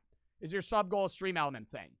chat? Is your sub goal a stream element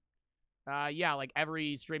thing? Yeah, like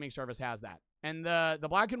every streaming service has that. And the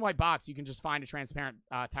black and white box, you can just find a transparent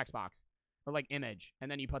text box or like image,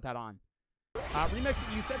 and then you put that on.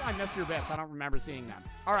 Remix, you said I missed your bits. I don't remember seeing them.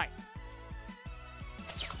 All right.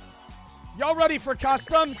 Y'all ready for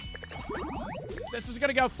customs? This is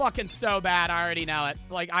gonna go fucking so bad. I already know it.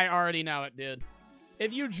 Like, I already know it, dude.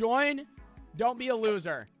 If you join, don't be a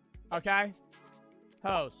loser. Okay?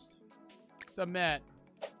 Host. Submit.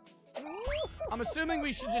 I'm assuming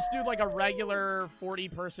we should just do like a regular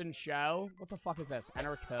 40-person show. What the fuck is this?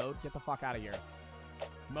 Enter code? Get the fuck out of here.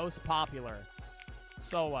 Most popular.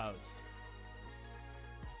 Solos.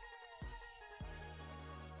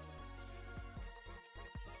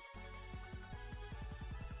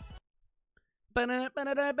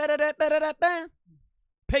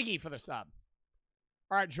 Piggy for the sub.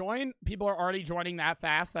 All right, join. People are already joining that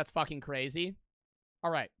fast. That's fucking crazy.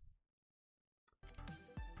 All right.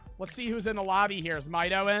 Let's see who's in the lobby here. Is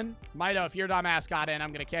Mido in? Mido, if your dumbass got in, I'm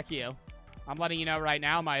going to kick you. I'm letting you know right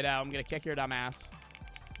now, Mido. I'm going to kick your dumbass.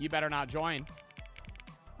 You better not join.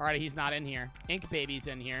 All right, he's not in here. Ink Baby's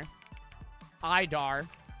in here. Idar.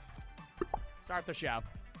 Start the show.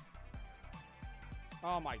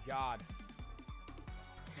 Oh, my God.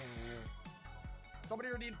 Somebody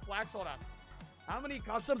redeemed flax. Hold on. How many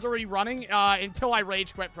customs are we running until I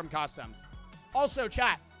rage quit from customs? Also,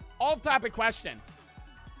 chat, off-topic question.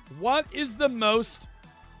 What is the most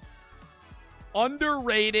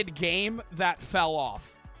underrated game that fell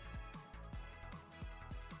off?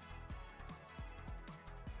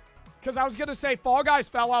 Because I was going to say Fall Guys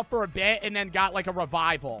fell off for a bit and then got like a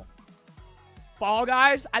revival. Fall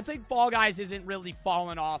Guys? I think Fall Guys isn't really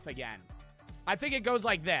falling off again. I think it goes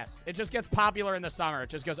like this. It just gets popular in the summer. It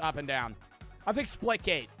just goes up and down. I think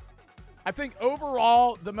Splitgate. I think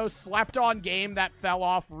overall, the most slept-on game that fell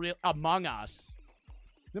off Among Us.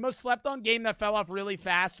 The most slept-on game that fell off really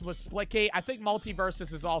fast was Splitgate. I think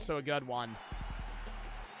Multiversus is also a good one.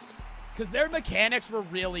 Because their mechanics were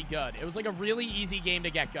really good. It was like a really easy game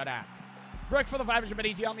to get good at. Brick for the 500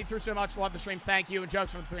 biddies. You helped me through so much. Love the streams. Thank you. And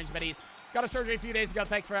Jokes for the 300 biddies. Got a surgery a few days ago.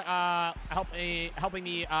 Thanks for helping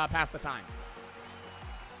me pass the time.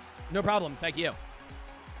 No problem. Thank you.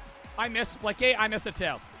 I miss Splitgate. I miss it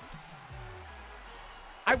too.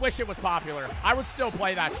 I wish it was popular. I would still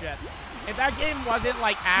play that shit. If that game wasn't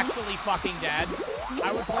like actually fucking dead,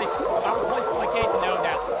 I would play Splitgate, no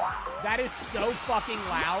doubt. That is so fucking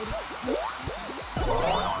loud.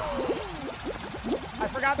 I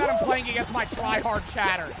forgot that I'm playing against my try-hard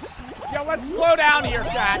chatters. Yo, let's slow down here,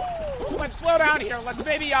 chat. Let's slow down here. Let's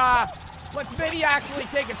maybe actually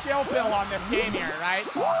take a chill pill on this game here, right?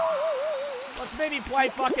 Let's maybe play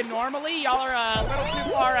fucking normally. Y'all are a little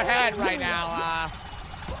too far ahead right now.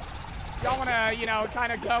 Y'all want to, you know,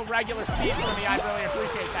 kind of go regular speed for me. I'd really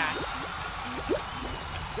appreciate that.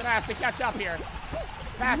 Gonna have to catch up here.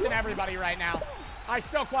 Passing everybody right now. I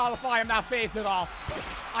still qualify. I'm not phased at all.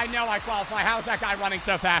 I know I qualify. How's that guy running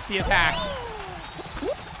so fast? He is hacked.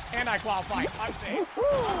 And I qualify. I'm phased.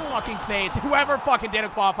 I'm fucking phased. Whoever fucking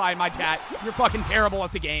didn't qualify in my chat, you're fucking terrible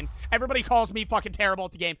at the game. Everybody calls me fucking terrible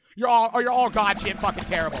at the game. You're all god shit fucking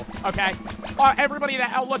terrible. Okay? Everybody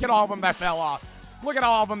that, look at all of them that fell off. Look at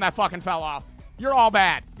all of them that fucking fell off. You're all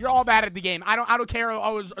bad. You're all bad at the game. I don't care.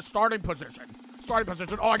 Oh, it was a starting position. Starting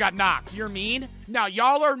position. Oh, I got knocked. You're mean? No,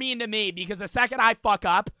 y'all are mean to me because the second I fuck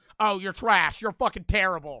up, oh, you're trash. You're fucking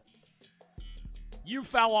terrible. You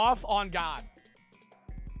fell off on God.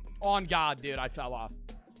 On God, dude, I fell off.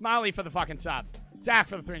 Smiley for the fucking sub. Zach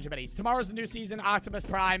for the 300 biddies. Tomorrow's the new season. Optimus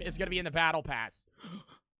Prime is going to be in the Battle Pass.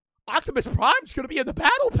 Optimus Prime's going to be in the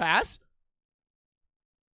Battle Pass?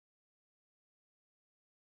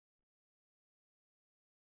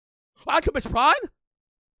 Optimus Prime?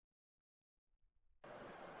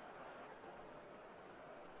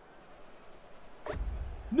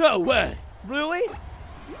 No way. Really?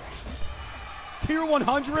 Tier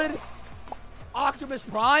 100? Optimus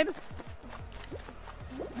Prime?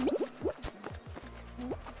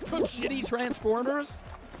 From shitty Transformers?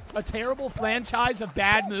 A terrible franchise of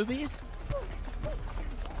bad movies?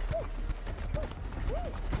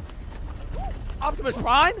 Optimus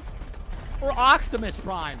Prime? Or Optimus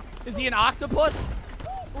Prime? Is he an octopus?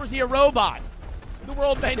 Or is he a robot? The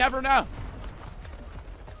world may never know.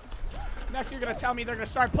 Next, you're gonna tell me they're gonna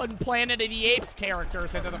start putting Planet of the Apes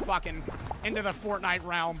characters into the Fortnite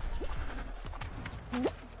realm.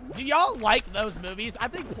 Do y'all like those movies? I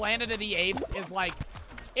think Planet of the Apes is like,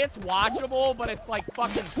 it's watchable, but it's like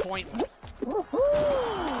fucking pointless.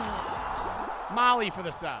 Molly for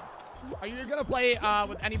the sub. Are you gonna play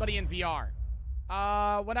with anybody in VR?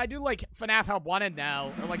 When I do like FNAF Help Wanted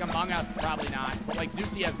now, or like Among Us, probably not. But like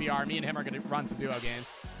Zeusy has VR, me and him are gonna run some duo games.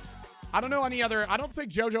 I don't know any other, I don't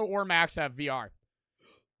think JoJo or Max have VR.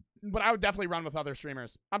 But I would definitely run with other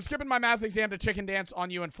streamers. I'm skipping my math exam to chicken dance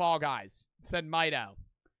on you and Fall Guys, said Mito.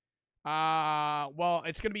 Well,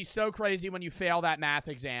 it's gonna be so crazy when you fail that math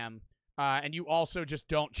exam, and you also just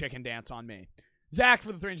don't chicken dance on me. Zach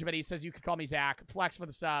for the 300 biddies says you could call me Zach. Flex for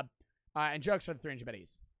the sub, and Jokes for the 300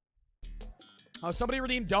 biddies. Oh, somebody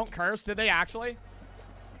redeemed Don't Curse. Did they actually?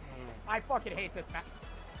 I fucking hate this map.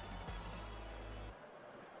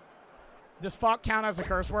 Does fuck count as a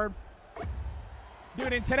curse word?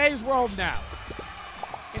 Dude, in today's world, no.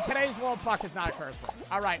 In today's world, fuck is not a curse word.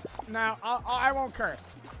 All right. No, I won't curse.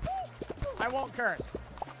 I won't curse.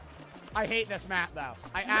 I hate this map, though.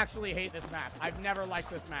 I actually hate this map. I've never liked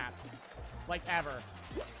this map. Like, ever.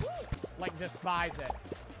 Like, despise it.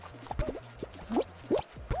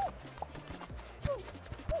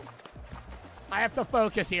 I have to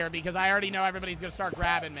focus here because I already know everybody's gonna start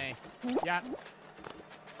grabbing me. Yep.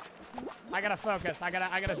 I gotta focus. I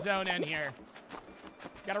gotta zone in here.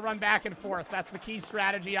 Gotta run back and forth. That's the key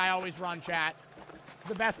strategy I always run, chat.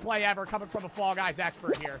 The best play ever coming from a Fall Guys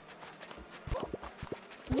expert here.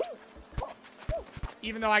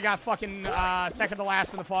 Even though I got fucking second to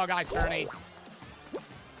last in the Fall Guys tourney.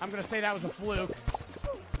 I'm gonna say that was a fluke.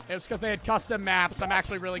 It was because they had custom maps. I'm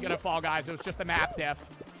actually really good at Fall Guys. It was just a map diff.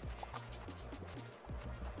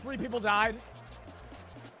 3 people died.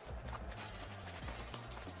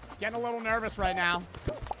 Getting a little nervous right now.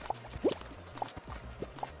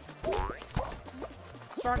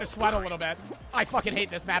 Starting to sweat a little bit. I fucking hate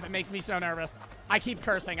this map. It makes me so nervous. I keep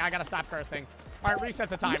cursing. I gotta stop cursing. All right, reset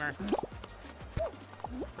the timer.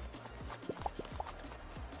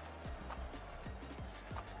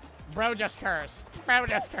 Bro just cursed. Bro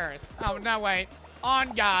just cursed. Oh, no way.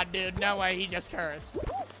 On God, dude. No way. He just cursed.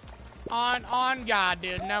 On God,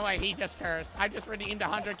 dude. No way. He just cursed. I just redeemed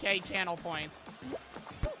 100K channel points.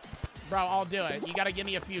 Bro, I'll do it. You gotta give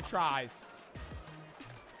me a few tries.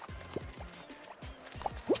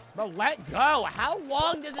 Bro, let go. How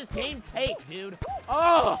long does this game take, dude?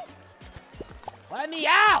 Oh! Let me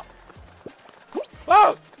out!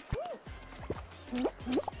 Oh!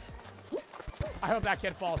 I hope that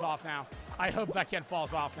kid falls off now. I hope that kid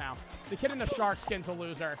falls off now. The kid in the shark skin's a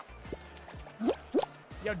loser.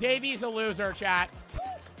 Yo, Davey's a loser, chat.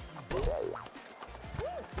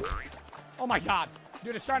 Oh my God.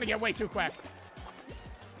 Dude, it's starting to get way too quick.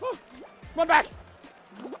 Run back!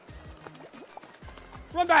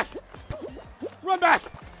 Run back! Run back!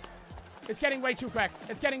 It's getting way too quick.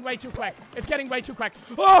 It's getting way too quick. It's getting way too quick.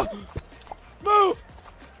 Oh! Move!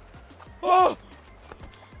 Oh!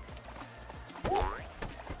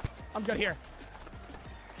 I'm good here.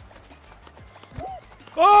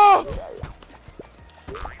 Oh!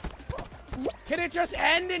 Can it just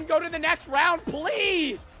end and go to the next round,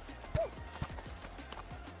 please?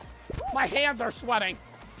 My hands are sweating.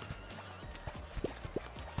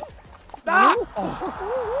 Stop!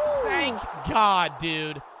 Oh. Thank God,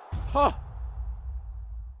 dude. Huh.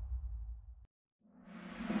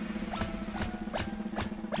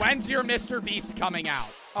 When's your Mr. Beast coming out?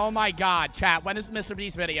 Oh my God, chat. When is the Mr.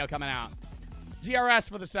 Beast video coming out? GRS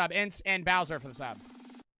for the sub. Ince and Bowser for the sub.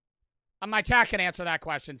 My chat can answer that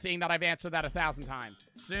question, seeing that I've answered that 1,000 times.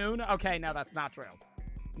 Soon? Okay, no, that's not true.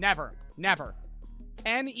 Never. Never.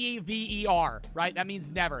 Never, right? That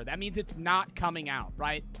means never. That means it's not coming out,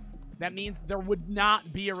 right? That means there would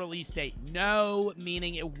not be a release date. No,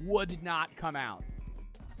 meaning it would not come out.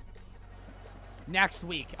 Next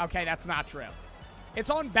week. Okay, that's not true. It's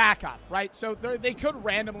on backup, right? So they could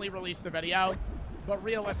randomly release the video, but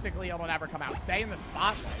realistically, it'll never come out. Stay in the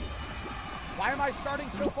spotlight. Why am I starting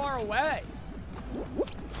so far away?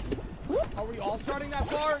 Are we all starting that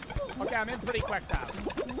far? Okay, I'm in pretty quick now.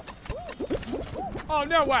 Oh,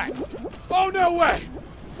 no way. Oh, no way.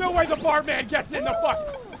 No way the barman gets in the fuck.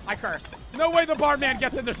 I cursed. No way the barman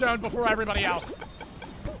gets in the zone before everybody else.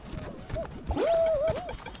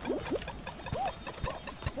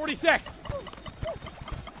 46.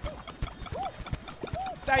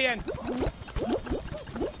 Stay in.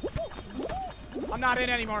 I'm not in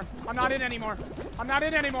anymore. I'm not in anymore. I'm not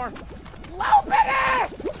in anymore. Open it!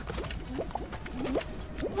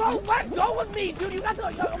 Bro, let go of me, dude. You got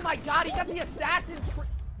the... Oh, my God. He got the Assassin's Creed...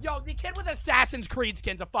 Yo, the kid with Assassin's Creed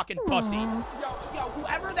skin's a fucking pussy. Yo,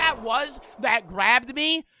 whoever that was that grabbed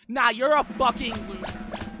me, nah, you're a fucking loser.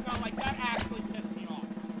 No, like, that actually pissed me off.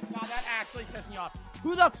 Nah, that actually pissed me off.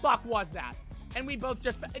 Who the fuck was that? And we both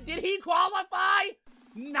just... Did he qualify?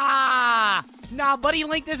 Nah, but he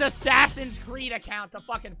linked his Assassin's Creed account to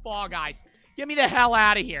fucking Fall Guys. Get me the hell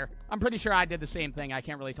out of here. I'm pretty sure I did the same thing. I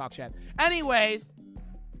can't really talk shit. Anyways,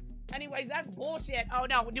 that's bullshit. Oh,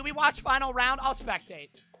 no. Do we watch Final Round? I'll spectate.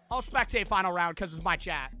 I'll spectate Final Round because it's my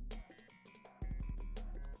chat.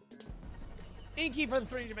 Inky for the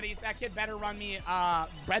 300 biddies. That kid better run me,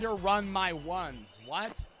 better run my ones.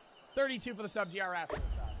 What? 32 for the sub, GRS for the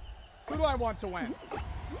sub. Who do I want to win?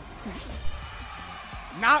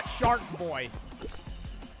 Not Shark Boy.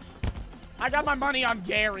 I got my money on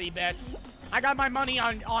Gary, bitch. I got my money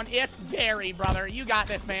on It's Gary, brother. You got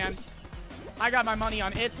this, man. I got my money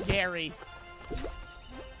on It's Gary.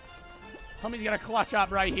 Homie's gonna clutch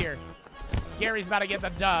up right here. Gary's about to get the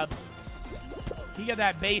dub. He got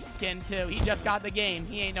that base skin, too. He just got the game.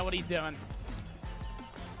 He ain't know what he's doing.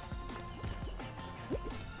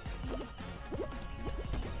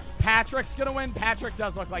 Patrick's gonna win. Patrick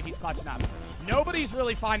does look like he's clutching up. Nobody's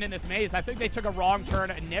really finding this maze. I think they took a wrong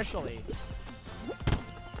turn initially.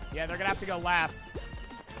 Yeah, they're gonna have to go left.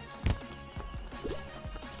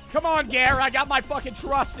 Come on, Gare. I got my fucking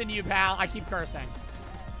trust in you, pal. I keep cursing.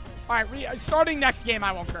 All right, starting next game,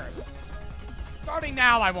 I won't curse. Starting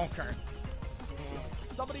now, I won't curse.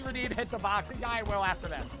 Somebody redeem hit the boxing guy. I will after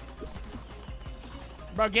this.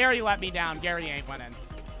 Bro, Gary let me down. Gary ain't winning.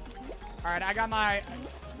 All right, I got my...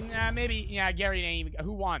 maybe... Yeah, Gary ain't even...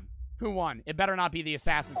 Who won? Who won? It better not be the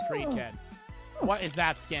Assassin's Creed kid. What is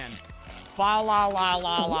that skin?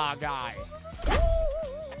 Fa-la-la-la-la guy.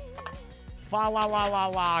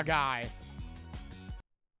 Fa-la-la-la-la guy.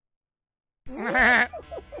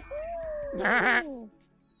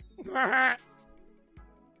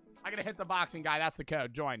 I gotta hit the boxing guy. That's the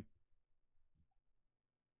code. Join.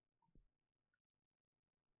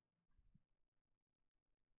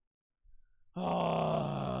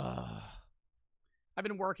 Oh. I've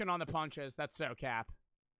been working on the punches. That's so cap.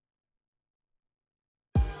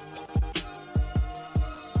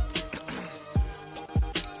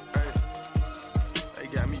 They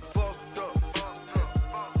got me fucked up.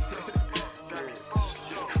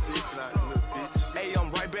 Hey,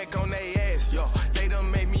 I'm right back on they ass, yo. They done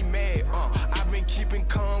made me mad, I've been keeping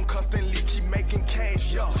calm, constantly keep making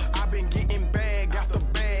cash, yo. I've been getting bag after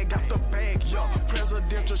bag after bag, yo.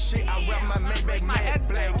 Presidential shit, I wrap my Maybach mad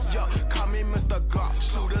black, yo. Call me Mr. Glock,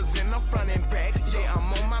 shooters in the front and back. Yeah,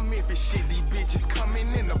 I'm on my Memphis shit, these bitches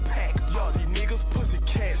coming in the pack. Yo, these niggas pussy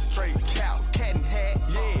cat, straight cow, cat and hat.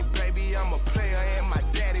 Yeah, baby, I'm a player and my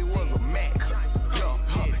daddy was a Mac. Yo,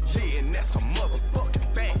 yeah, and that's a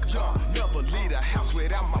motherfucking fact. Yo, never leave the house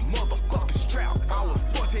without my motherfucking strap. I was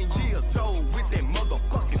 14 years old with that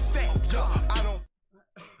motherfucking sack. Yo, I don't...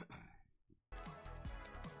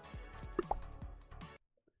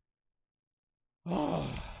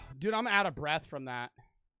 Oh, dude, I'm out of breath from that.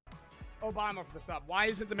 Obama for the sub. Why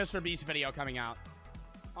isn't the Mr. Beast video coming out?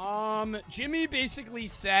 Jimmy basically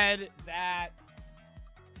said that,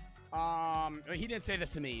 he didn't say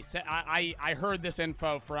this to me. I heard this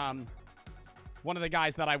info from one of the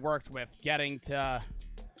guys that I worked with getting to,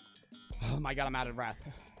 oh my God, I'm out of breath.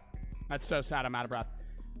 That's so sad, I'm out of breath.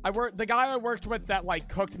 The guy I worked with that, like,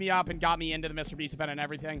 cooked me up and got me into the Mr. Beast event and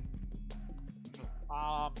everything,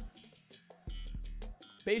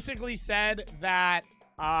 basically said that,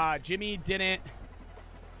 Jimmy didn't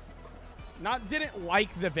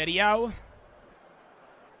like the video,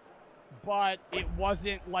 but it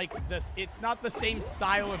wasn't like this. It's not the same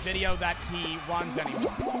style of video that he runs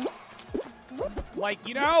anymore. Like,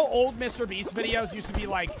 you know how old Mr. Beast videos used to be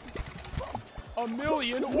like, 1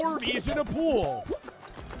 million Orbeez in a pool.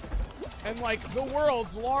 And like, the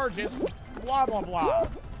world's largest blah, blah, blah.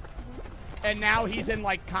 And now he's in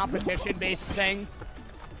like competition-based things.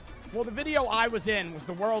 Well, the video I was in was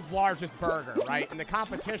the world's largest burger, right? And the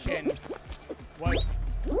competition was...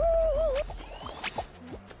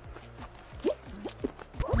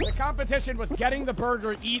 The competition was getting the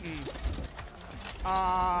burger eaten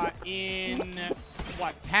in,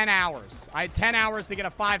 what, 10 hours. I had 10 hours to get a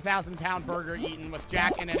 5,000-pound burger eaten with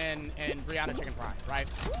Jack in it and Brianna chicken fry, right?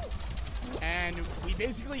 And we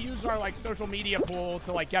basically used our, like, social media pool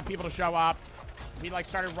to, like, get people to show up. We, like,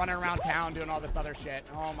 started running around town doing all this other shit.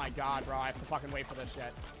 Oh, my God, bro. I have to fucking wait for this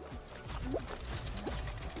shit.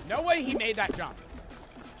 No way he made that jump.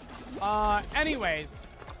 Anyways.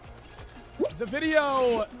 The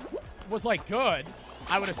video was like good,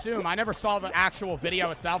 I would assume. I never saw the actual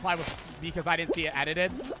video itself. Because I didn't see it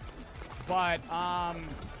edited. But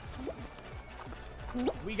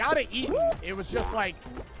we got it eaten. It was just like,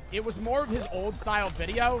 it was more of his old style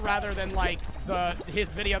video rather than like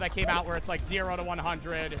his video that came out where it's like 0 to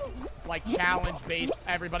 100, like challenge based.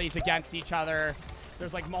 Everybody's against each other.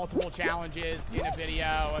 There's like multiple challenges in a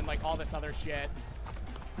video and like all this other shit.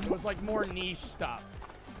 It was like more niche stuff.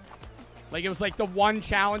 Like it was like the one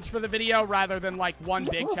challenge for the video rather than like one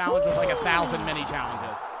big challenge with like 1,000 mini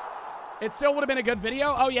challenges. It still would have been a good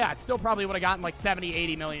video. Oh yeah, it still probably would have gotten like 70,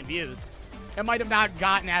 80 million views. It might have not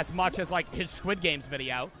gotten as much as like his Squid Games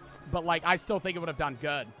video, but like I still think it would have done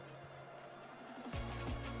good.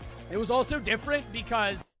 It was also different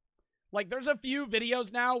because like there's a few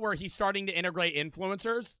videos now where he's starting to integrate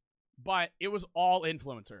influencers, but it was all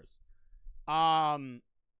influencers.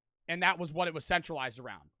 And that was what it was centralized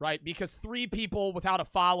around, right? Because 3 people without a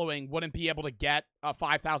following wouldn't be able to get a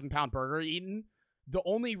 5,000-pound burger eaten. The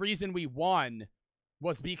only reason we won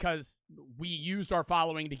was because we used our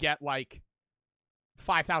following to get like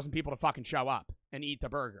 5,000 people to fucking show up and eat the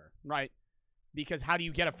burger, right? Because how do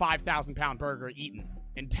you get a 5,000-pound burger eaten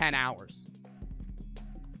in 10 hours?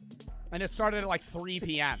 And it started at like 3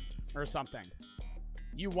 p.m. or something.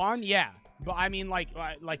 You won? Yeah. But I mean, like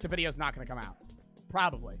the video's not going to come out.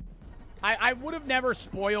 Probably. I would have never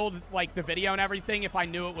spoiled, like, the video and everything if I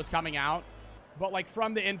knew it was coming out. But, like,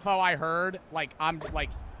 from the info I heard, like, I'm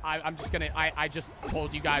just gonna, I just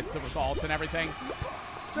told you guys the results and everything.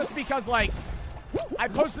 Just because, like, I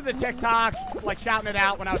posted the TikTok, like, shouting it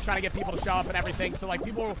out when I was trying to get people to show up and everything. So, like,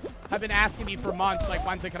 people have been asking me for months, like,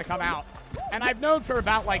 when's it gonna come out? And I've known for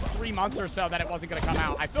about, like, 3 months or so that it wasn't gonna come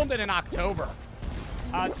out. I filmed it in October.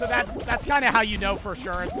 So that's kind of how you know for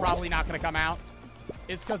sure it's probably not gonna come out.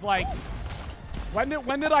 It's because, like,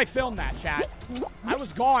 when did I film that, chat? I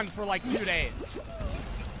was gone for, like, 2 days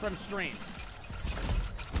from stream.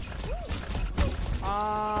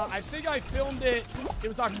 I think I filmed it, it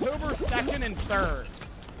was October 2nd and 3rd.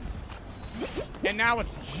 And now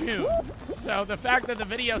it's June. So the fact that the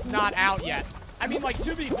video's not out yet. I mean, like,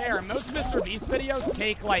 to be fair, most Mr. Beast videos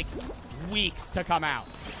take, like, weeks to come out.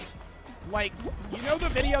 Like, you know the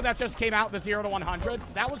video that just came out, the 0 to 100?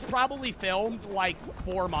 That was probably filmed, like,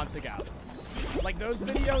 4 months ago. Like, those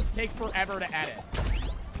videos take forever to edit.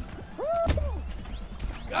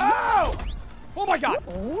 Oh! Oh my god!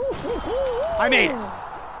 I made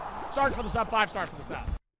it. Start for the sub, 5 stars for the sub.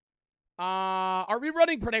 Are we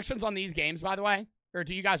running predictions on these games, by the way? Or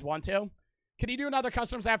do you guys want to? Can you do another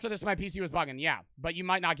customs after this? My PC was bugging. Yeah, but you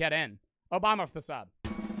might not get in. Obama for the sub.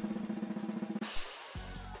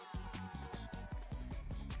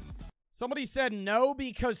 Somebody said no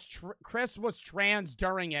because Chris was trans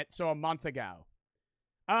during it, so a month ago.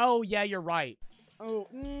 Oh, yeah, you're right. Oh,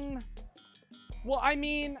 well, I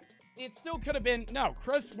mean, it still could have been... No,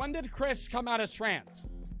 Chris... When did Chris come out as trans?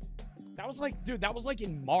 That was like... Dude, that was like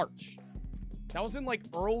in March. That was in like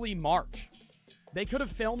early March. They could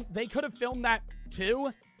have filmed that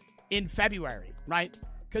too in February, right?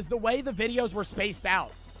 Because the way the videos were spaced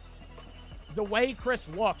out, the way Chris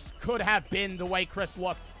looks could have been the way Chris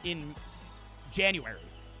looked in January.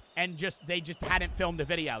 And they just hadn't filmed a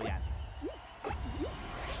video yet.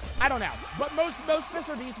 I don't know. But most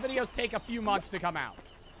Mr. Beast videos take a few months to come out.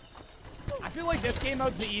 I feel like this game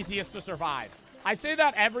mode's the easiest to survive. I say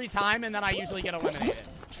that every time, and then I usually get eliminated.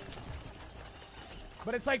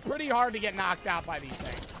 But it's, like, pretty hard to get knocked out by these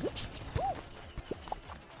things.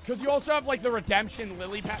 Because you also have, like, the Redemption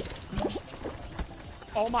Lily Pad.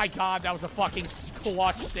 Oh, my God. That was a fucking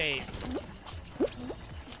clutch save.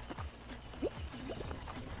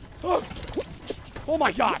 Oh,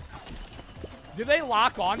 my God. Do they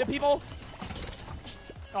lock on to people?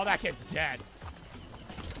 Oh, that kid's dead.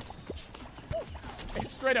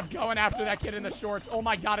 It's straight up going after that kid in the shorts. Oh,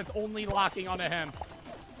 my God. It's only locking onto him.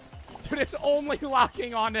 Dude, it's only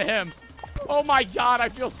locking onto him. Oh my god, I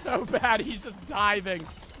feel so bad. He's just diving.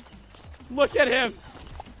 Look at him.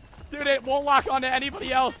 Dude, it won't lock onto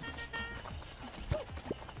anybody else.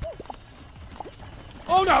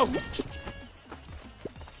 Oh no!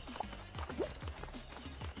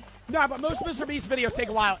 Nah, but most Mr. Beast videos take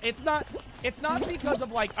a while. It's not because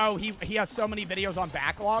of like, oh, he has so many videos on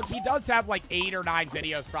backlog. He does have like 8 or 9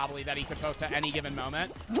 videos probably that he could post at any given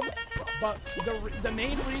moment. But the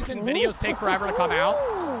main reason videos take forever to come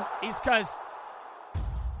out is because,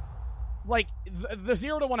 like, the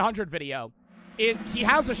 0 to 100 video, he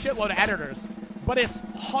has a shitload of editors, but it's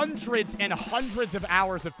hundreds and hundreds of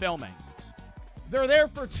hours of filming. They're there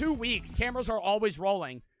for 2 weeks. Cameras are always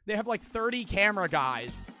rolling. They have like 30 camera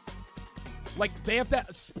guys. Like, they have to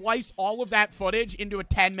splice all of that footage into a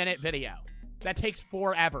 10-minute video. That takes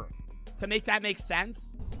forever. To make that make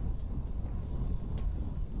sense?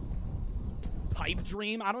 Pipe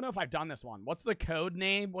Dream? I don't know if I've done this one. What's the code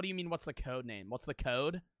name? What do you mean, what's the code name? What's the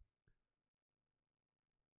code?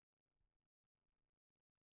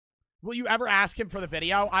 Will you ever ask him for the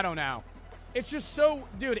video? I don't know. It's just so...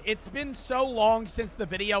 Dude, it's been so long since the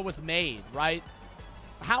video was made, right?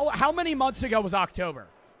 How many months ago was October?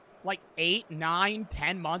 Like 8, 9,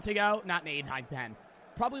 10 months ago? Not 8, 9, 10.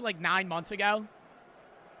 Probably like 9 months ago.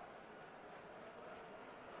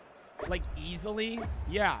 Like, easily.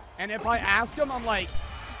 Yeah. And if I ask him, I'm like...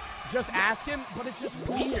 Just ask him, but it's just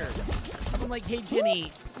weird. I'm like, hey,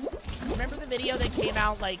 Jimmy. Remember the video that came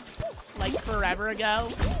out, like forever ago?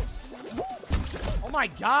 Oh my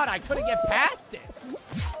god, I couldn't get past it.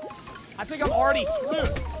 I think I'm already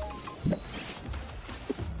screwed.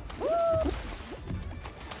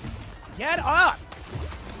 Get up!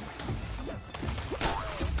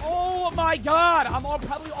 Oh my god, I'm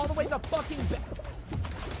probably all the way in the fucking back.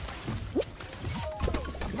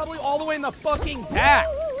 I'm probably all the way in the fucking back.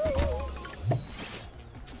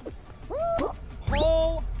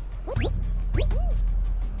 Oh.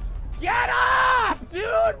 Get up! Dude,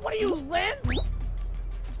 what are you, limp?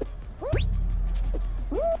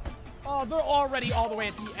 Oh, they're already all the way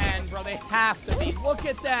at the end, bro. They have to be. Look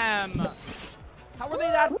at them. How are they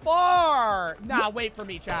that far? Nah, wait for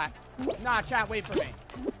me, chat. Nah, chat, wait for me.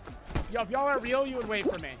 Yo, if y'all are real, you would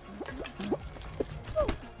wait for me.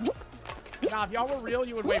 Nah, if y'all were real,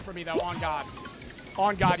 you would wait for me, though. On God.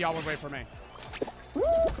 On God, y'all would wait for me.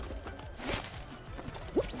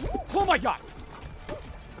 Oh, my God.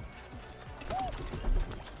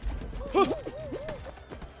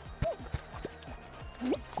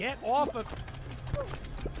 Get off of...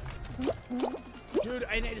 Dude,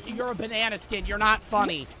 you're a banana skin. You're not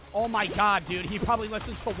funny. Oh my god, dude. He probably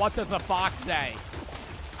listens to What Does the Fox Say?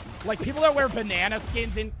 Like, people that wear banana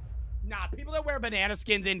skins in... Nah, people that wear banana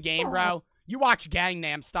skins in game, bro. You watch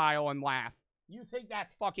Gangnam Style and laugh. You think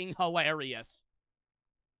that's fucking hilarious.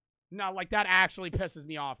 No, like, that actually pisses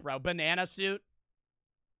me off, bro. Banana suit?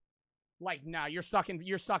 Like, nah, you're stuck in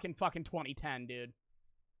fucking 2010, dude.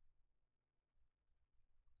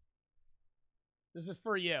 This is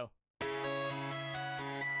for you.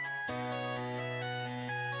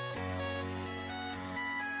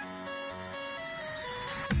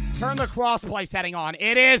 Turn the crossplay setting on.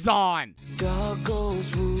 It is on. Dog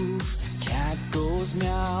goes woof, cat goes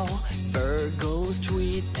meow, bird goes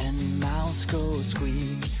tweet, and mouse goes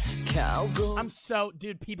squeak. Cow goes... I'm so...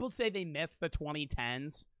 Dude, people say they miss the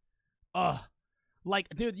 2010s. Ugh. Like,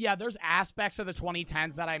 dude, yeah, there's aspects of the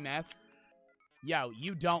 2010s that I miss. Yo,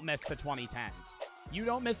 you don't miss the 2010s. You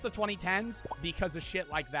don't miss the 2010s because of shit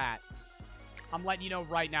like that. I'm letting you know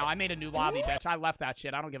right now. I made a new lobby, bitch. I left that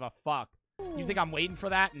shit. I don't give a fuck. You think I'm waiting for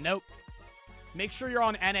that? Nope. Make sure you're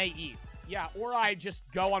on NA East. Yeah, or I just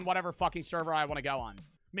go on whatever fucking server I want to go on.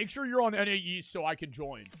 Make sure you're on NA East so I can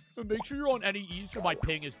join. Make sure you're on NA East so my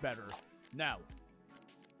ping is better. No.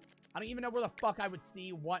 I don't even know where the fuck I would see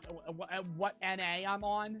what NA I'm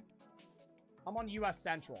on. I'm on US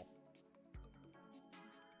Central.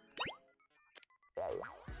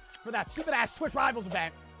 For that stupid-ass Twitch Rivals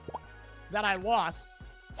event that I lost.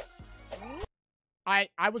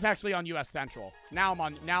 I was actually on US Central. Now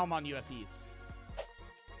I'm on US East.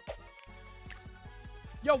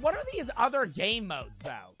 Yo, what are these other game modes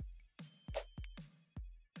though?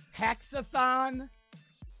 Hexathon,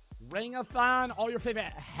 Ringathon, all your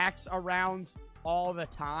favorite hex rounds all the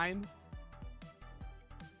time.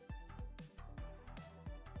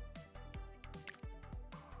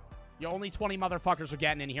 Yo, only 20 motherfuckers are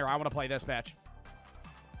getting in here. I want to play this bitch.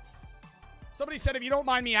 Somebody said, if you don't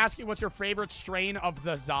mind me asking, what's your favorite strain of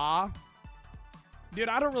the za? Dude,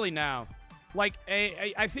 I don't really know. Like,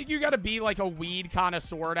 I think you gotta be, like, a weed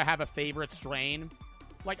connoisseur to have a favorite strain.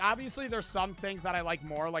 Like, obviously, there's some things that I like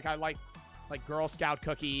more. Like, I like Girl Scout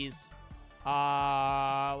cookies.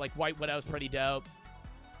 Like, White Widow's pretty dope.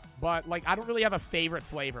 But, like, I don't really have a favorite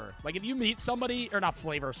flavor. Like, if you meet somebody, or not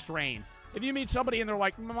flavor, strain. If you meet somebody and they're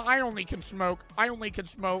like, I only can smoke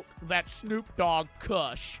that Snoop Dogg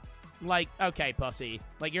Kush. Like, okay, pussy.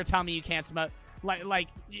 Like, you're telling me you can't smoke. Like,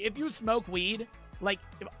 if you smoke weed, like,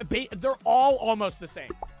 they're all almost the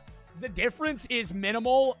same. The difference is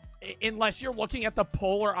minimal unless you're looking at the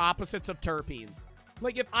polar opposites of terpenes.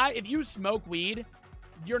 Like, if you smoke weed,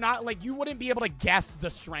 you're not, like, you wouldn't be able to guess the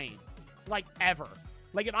strain. Like, ever.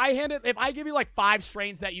 Like, if I give you, like, 5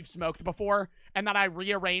 strains that you've smoked before, and then I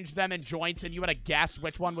rearranged them in joints and you had to guess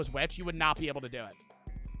which one was which, you would not be able to do it.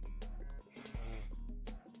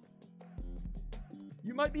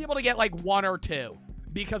 You might be able to get like 1 or 2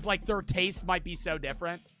 because like their taste might be so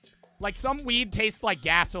different. Like some weed tastes like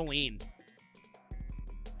gasoline.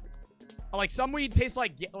 Like some weed tastes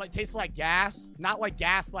like gas, not like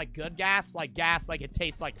gas like good gas, like gas like it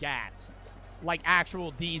tastes like gas, like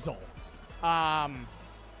actual diesel. And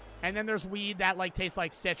then there's weed that like tastes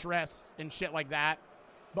like citrus and shit like that.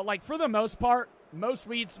 But like for the most part, most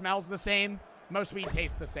weed smells the same. Most weed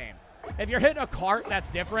tastes the same. If you're hitting a cart, that's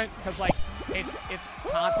different because like it's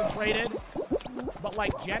concentrated. But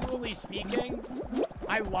like generally speaking,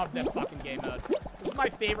 I love this fucking game mode. This is my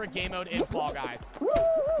favorite game mode in Fall Guys.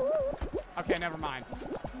 Okay, never mind.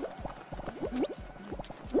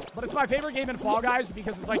 But it's my favorite game in Fall Guys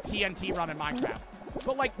because it's like TNT run in Minecraft.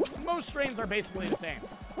 But like most strains are basically the same.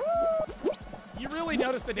 You really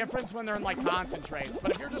notice the difference when they're in like concentrates.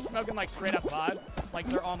 But if you're just smoking like straight up bud, like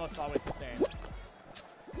they're almost always the same.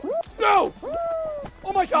 No!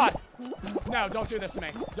 Oh my god! No, don't do this to me.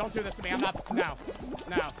 Don't do this to me. I'm not. No.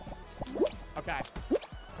 No. Okay.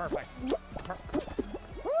 Perfect.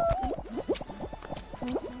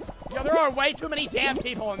 Yo, there are way too many damn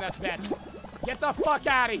people in this bitch. Get the fuck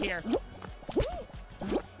out of here.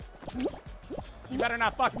 You better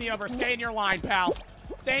not fuck me over. Stay in your line, pal.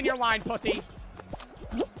 Stay in your line, pussy.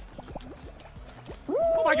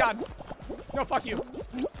 Oh my god. No, fuck you.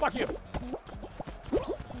 Fuck you.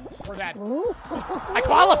 We're dead. I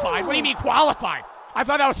qualified? What do you mean qualified? I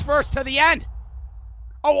thought that was first to the end.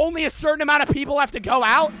 Oh, only a certain amount of people have to go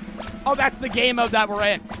out? Oh, that's the game mode that we're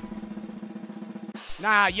in.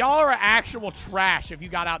 Nah, y'all are actual trash if you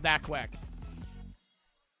got out that quick.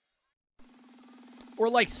 Or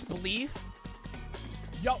like Spleef.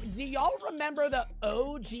 Yo, do y'all remember the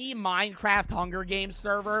OG Minecraft Hunger Games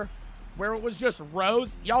server? Where it was just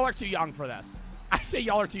rows? Y'all are too young for this. I say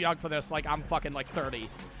y'all are too young for this like I'm fucking like 30.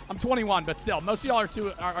 I'm 21, but still, most of y'all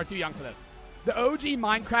are too young for this. The OG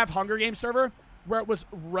Minecraft Hunger Games server, where it was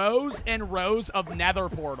rows and rows of nether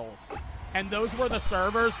portals. And those were the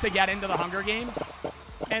servers to get into the Hunger Games.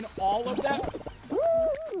 And all of them,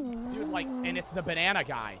 dude, like, and it's the banana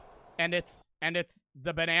guy. And it's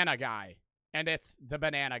the banana guy. And it's the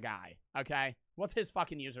banana guy, okay? What's his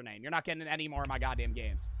fucking username? You're not getting any more of my goddamn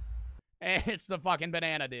games. It's the fucking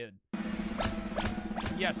banana dude.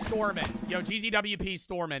 Yeah, Stormin. Yo, GGWP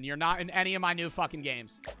Stormin. You're not in any of my new fucking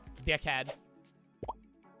games, dickhead.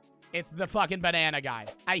 It's the fucking banana guy.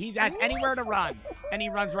 He has anywhere to run, and he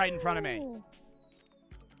runs right in front of me.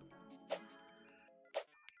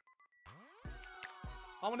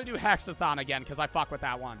 I want to do Hexathon again, because I fuck with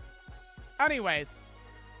that one. Anyways.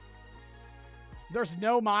 There's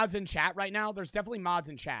no mods in chat right now. There's definitely mods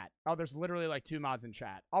in chat. Oh, there's literally like 2 mods in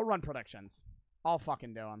chat. I'll run predictions. I'll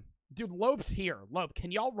fucking do them. Dude, Lope's here. Lope,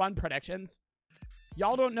 can y'all run predictions?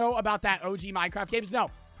 Y'all don't know about that OG Minecraft games?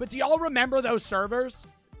 No. But do y'all remember those servers?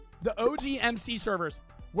 The OG MC servers,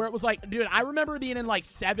 where it was like, dude, I remember being in like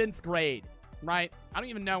 7th grade, right? I don't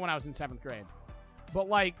even know when I was in 7th grade. But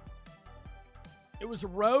like, it was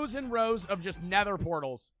rows and rows of just nether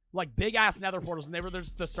portals. Like big-ass nether portals, and they were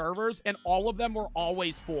just the servers, and all of them were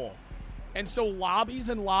always full. And so lobbies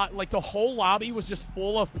and like the whole lobby was just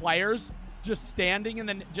full of players just standing and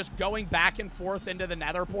then just going back and forth into the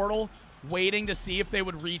nether portal, waiting to see if they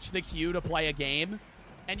would reach the queue to play a game.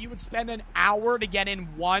 And you would spend an hour to get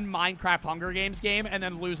in one Minecraft Hunger Games game and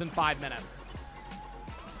then lose in 5 minutes.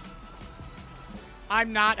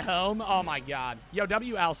 I'm not home. Oh, my God. Yo,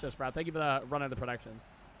 WLSys, bro. Thank you for the run of the production.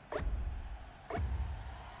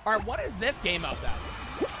 All right, what is this game mode, though?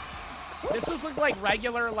 This just looks like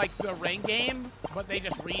regular, like, the ring game, but they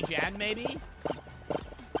just regen, maybe?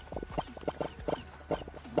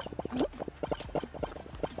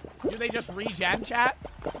 Do they just regen, chat?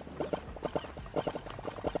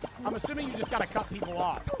 I'm assuming you just gotta cut people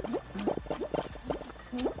off.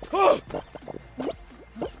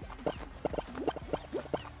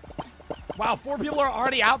 Wow, 4 people are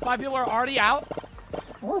already out, 5 people are already out.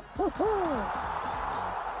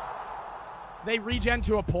 They regen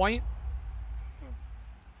to a point.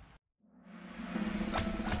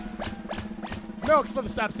 Milk for the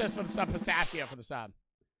sub, sis for the sub, pistachio for the sub.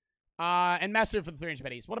 And Messer for the 3-inch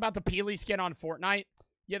biddies. What about the Peely skin on Fortnite?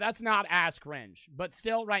 Yeah, that's not as cringe. But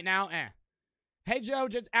still, right now, eh. Hey, Joe,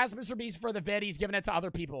 just ask Mr. Beast for the vid. He's giving it to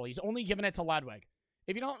other people. He's only giving it to Ludwig.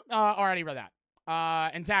 If you don't already read that.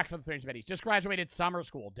 And Zach for the 3-inch biddies. Just graduated summer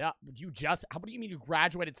school. Duh, you just... How do you mean you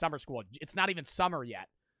graduated summer school? It's not even summer yet.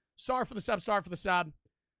 Sorry for the sub, sorry for the sub.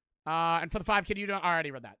 And for the 5 kid, you don't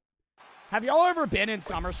already read that. Have y'all ever been in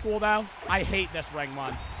summer school, though? I hate this ring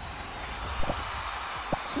one.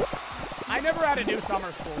 I never had to do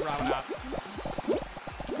summer school growing up.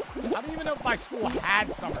 I don't even know if my school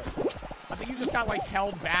had summer school. I think you just got, like,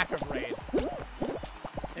 held back a grade.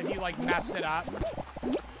 If you, like, messed it up.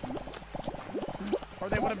 Or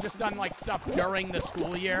they would have just done, like, stuff during the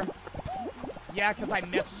school year. Yeah, because I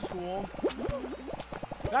missed school.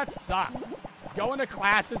 That sucks. Going to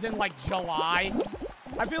classes in, like, July.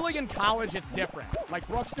 I feel like in college it's different. Like,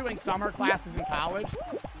 Brooke's doing summer classes in college.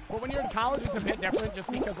 But when you're in college, it's a bit different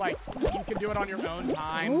just because, like, you can do it on your own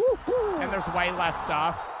time. And there's way less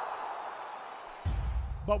stuff.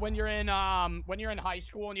 But when you're in high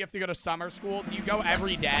school and you have to go to summer school, do you go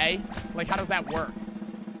every day? Like, how does that work?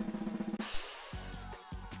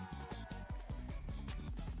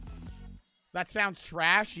 That sounds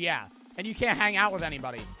trash? Yeah. And you can't hang out with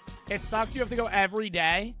anybody. It sucks. You have to go every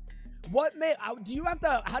day. What do you have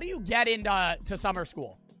to, how do you get into summer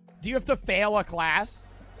school? Do you have to fail a class?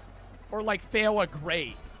 Or, like, fail a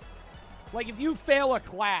grade? Like, if you fail a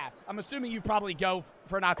class, I'm assuming you probably go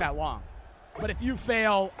for not that long. But if you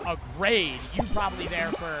fail a grade, you're probably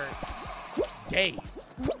there for days.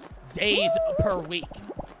 Days per week.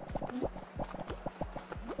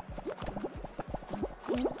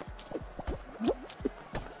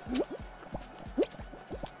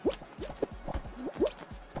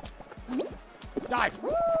 Dive.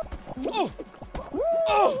 Oh!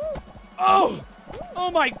 Oh! Oh!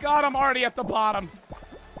 Oh my god, I'm already at the bottom.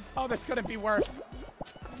 Oh, this couldn't be worse.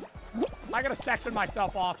 I gotta section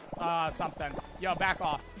myself off something. Yo, back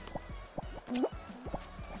off.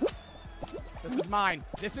 This is mine.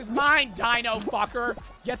 This is mine, dino fucker.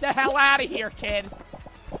 Get the hell out of here, kid.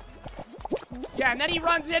 Yeah, and then he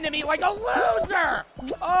runs into me like a loser.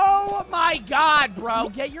 Oh my god, bro.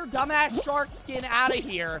 Get your dumbass shark skin out of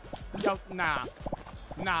here. Yo, nah.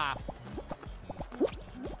 Nah.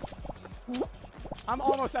 I'm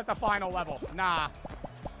almost at the final level. Nah.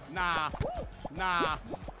 Nah. Nah.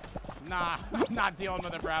 Nah. I'm not dealing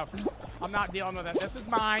with it, bro. I'm not dealing with it. This is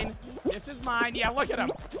mine. This is mine. Yeah, look at him.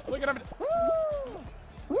 Look at him.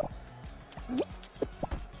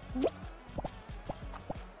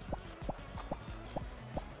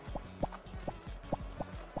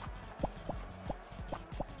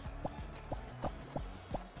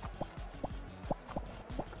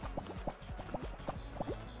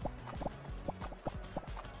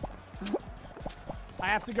 I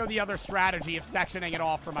have to go the other strategy of sectioning it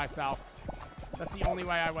off for myself. That's the only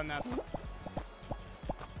way I win this.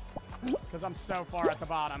 Because I'm so far at the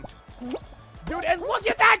bottom. Dude, and look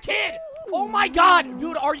at that kid! Oh my god!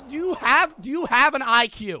 Dude, do you have an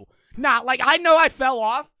IQ? Nah, like, I know I fell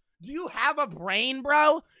off. Do you have a brain,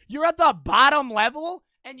 bro? You're at the bottom level,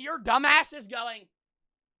 and your dumbass is going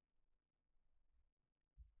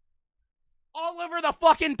all over the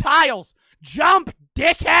fucking tiles. Jump,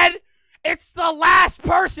 dickhead! It's the last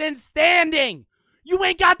person standing. You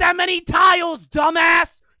ain't got that many tiles,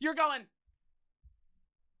 dumbass. You're going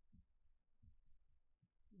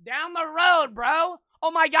down the road, bro.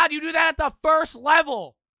 Oh my god, you do that at the first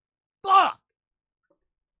level. Fuck.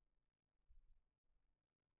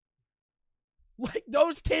 Like,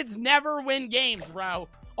 those kids never win games, bro.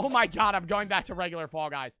 Oh my god, I'm going back to regular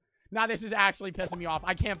Fall Guys. Now this is actually pissing me off.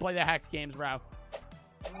 I can't play the Hex games, bro.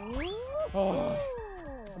 Oh.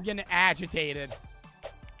 I'm getting agitated.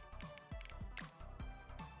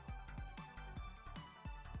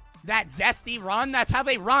 That zesty run, that's how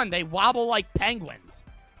they run. They wobble like penguins.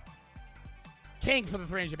 King for the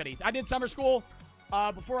 300 biddies. I did summer school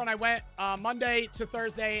before when I went Monday to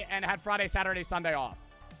Thursday and had Friday, Saturday, Sunday off.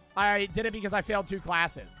 I did it because I failed 2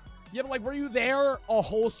 classes. Yeah, but like, were you there a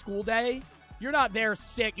whole school day? You're not there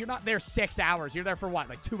You're not there 6 hours. You're there for what,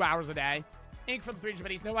 like 2 hours a day? Ink for the 300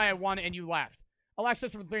 biddies. No way I won and you left.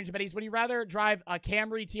 Alexis from 300 biddies. Would you rather drive a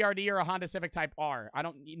Camry TRD or a Honda Civic Type R? I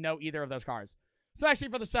don't know either of those cars. So actually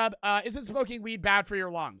for the sub, isn't smoking weed bad for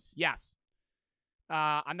your lungs? Yes.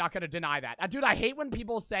 I'm not going to deny that. Dude, I hate when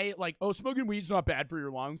people say, like, oh, smoking weed's not bad for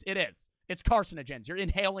your lungs. It is. It's carcinogens. You're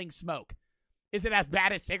inhaling smoke. Is it as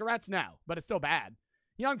bad as cigarettes? No, but it's still bad.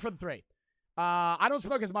 Young for the 3. I don't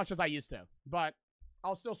smoke as much as I used to, but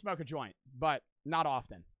I'll still smoke a joint, but not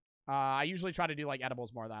often. I usually try to do, like,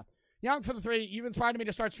 edibles more of that. Young for the 3, you've inspired me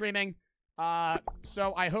to start streaming,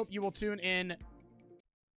 so I hope you will tune in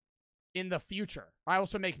the future. I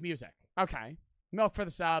also make music. Okay. Milk for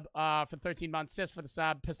the sub, for 13 months. Sis for the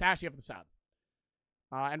sub. Pistachio for the sub.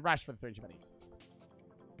 And Resh for the 300 pennies.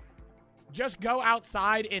 Just go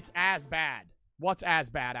outside. It's as bad. What's as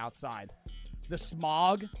bad outside? The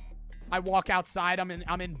smog. I walk outside. I'm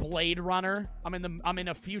in Blade Runner. I'm in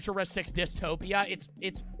a futuristic dystopia.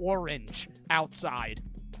 It's orange outside.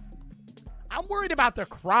 I'm worried about the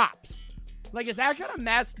crops. Like, is that gonna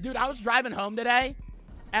mess? Dude, I was driving home today,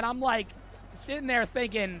 and I'm like sitting there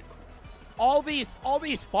thinking, all these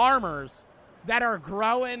farmers that are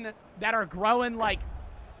growing like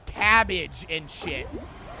cabbage and shit.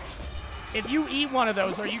 If you eat one of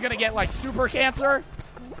those, are you gonna get like super cancer?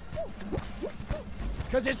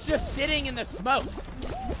 Because it's just sitting in the smoke.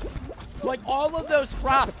 Like all of those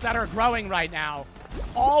crops that are growing right now,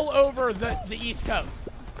 all over the East Coast,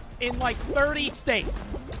 in like 30 states,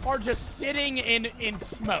 are just sitting in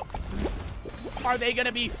smoke. Are they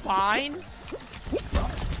gonna be fine?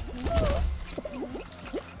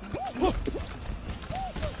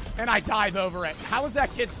 And I dive over it. How is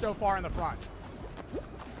that kid so far in the front?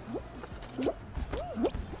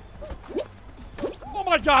 Oh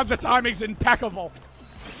my god, the timing's impeccable.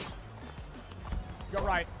 Go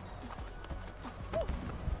right.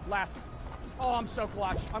 Left. Oh, I'm so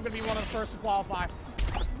clutch. I'm gonna be one of the first to qualify.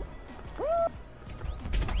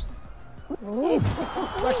 Ooh.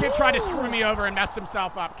 That kid tried to screw me over and messed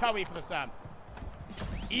himself up. Coey for the sub.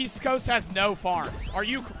 East Coast has no farms. Are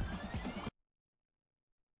you...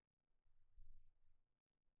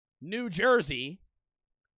 New Jersey,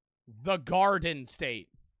 the Garden State,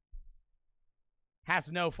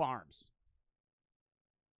 has no farms.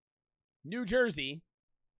 New Jersey,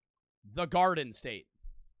 the Garden State,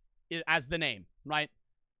 as the name, right?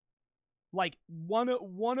 Like one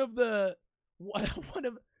of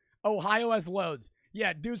Ohio has loads.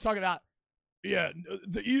 Yeah, dude's talking about, yeah,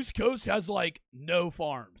 the East Coast has like no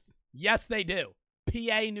farms. Yes, they do.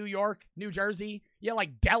 PA, New York, New Jersey, yeah,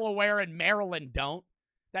 like Delaware and Maryland don't.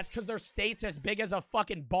 That's because their state's as big as a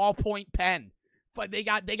fucking ballpoint pen. But they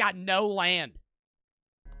got no land.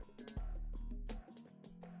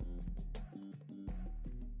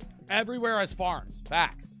 Everywhere has farms.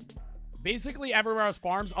 Facts. Basically everywhere has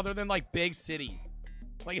farms other than like big cities.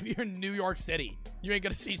 Like if you're in New York City, you ain't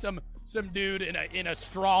gonna see some dude in a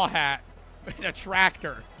straw hat in a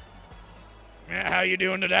tractor. Yeah, how you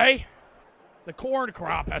doing today? The corn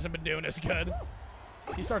crop hasn't been doing as good.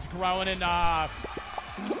 He starts growing in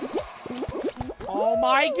oh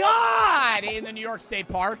my god! In the New York State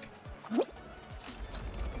Park.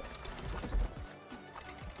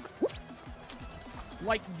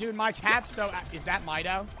 Like, dude, my chat's so... Is that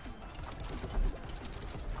Mido?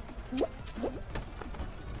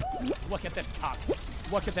 Look at this cup.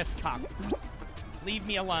 Look at this cup. Leave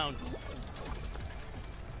me alone.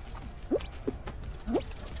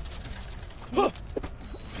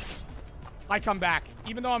 I come back.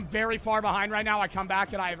 Even though I'm very far behind right now, I come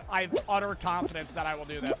back and I have utter confidence that I will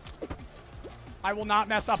do this. I will not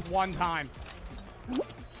mess up one time.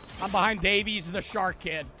 I'm behind Davies, the shark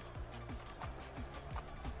kid.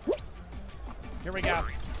 Here we go.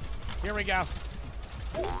 Here we go.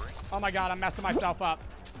 Oh my god, I'm messing myself up.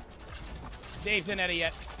 Dave's an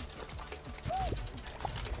idiot.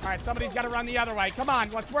 Alright, somebody's got to run the other way. Come on,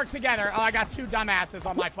 let's work together. Oh, I got two dumbasses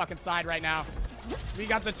on my fucking side right now. We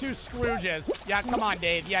got the two Scrooges. Yeah, come on,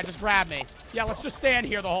 Dave. Yeah, just grab me. Yeah, let's just stand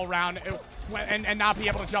here the whole round and not be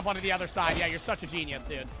able to jump onto the other side. Yeah, you're such a genius,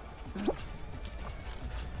 dude.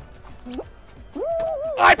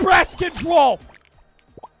 I pressed control!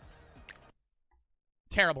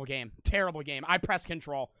 Terrible game. Terrible game. I pressed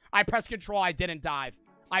control. I pressed control. I didn't dive.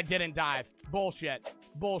 I didn't dive. Bullshit.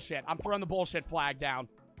 Bullshit. I'm throwing the bullshit flag down.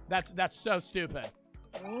 That's so stupid.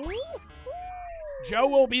 Joe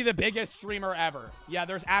will be the biggest streamer ever. Yeah,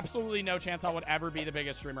 there's absolutely no chance I would ever be the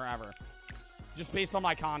biggest streamer ever. Just based on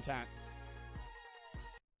my content.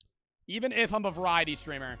 Even if I'm a variety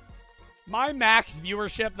streamer. My max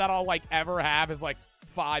viewership that I'll, like, ever have is, like,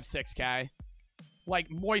 5, 6K.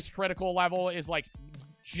 Like, Moist Critical level is, like,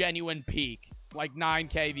 genuine peak. Like,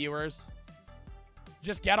 9K viewers.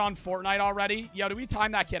 Just get on Fortnite already. Yo, do we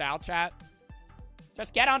time that kid out, chat?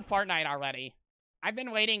 Just get on Fortnite already. I've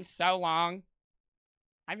been waiting so long.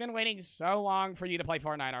 I've been waiting so long for you to play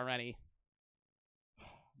Fortnite already.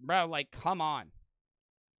 Bro, like, come on.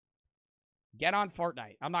 Get on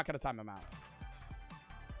Fortnite. I'm not going to time him out.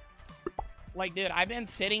 Like, dude, I've been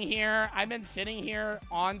sitting here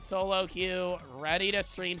on solo queue, ready to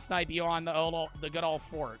stream snipe you on the good old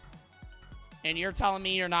fort. And you're telling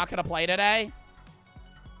me you're not going to play today?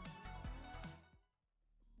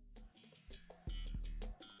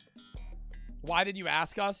 Why did you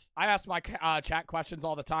ask us? I ask my chat questions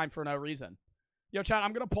all the time for no reason. Yo, chat,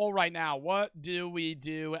 I'm going to poll right now. What do we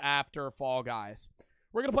do after Fall Guys?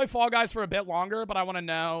 We're going to play Fall Guys for a bit longer, but I want to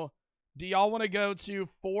know, do y'all want to go to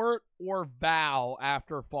Fort or Val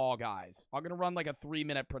after Fall Guys? I'm going to run like a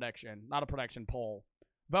 3-minute prediction. Not a prediction, poll.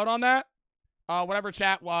 Vote on that. Whatever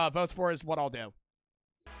chat votes for is what I'll do.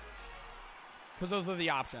 Because those are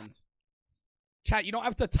the options. Chat, you don't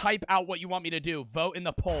have to type out what you want me to do. Vote in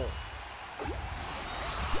the poll.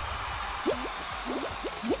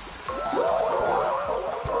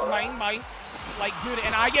 Bang, bang. Like, dude,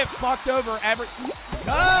 and I get fucked over every...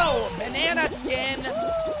 Go! Banana skin!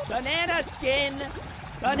 Banana skin!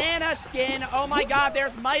 Banana skin! Oh my god,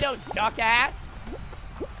 there's Mito's duck ass!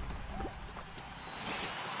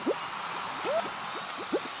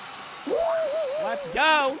 Let's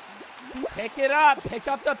go! Pick it up! Pick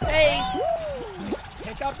up the pace!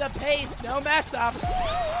 Pick up the pace! No mess ups!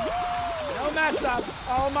 No mess ups!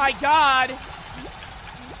 Oh my god!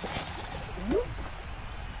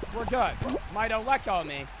 We're good. Mito, let go of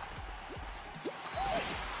me.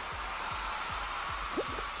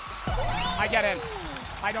 I get in.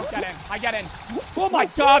 I don't get in. I get in. Oh my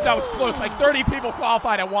god, that was close. Like 30 people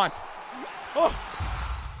qualified at once. Oh.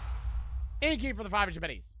 Inky for the 500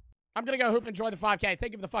 biddies. I'm gonna go hoop and enjoy the 5K.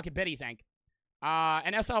 Thank you for the fucking biddies, Ink.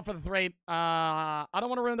 And SL for the 3. I don't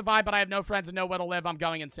want to ruin the vibe, but I have no friends and nowhere to live. I'm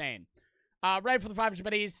going insane. Ready for the 500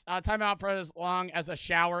 biddies. Time out for as long as a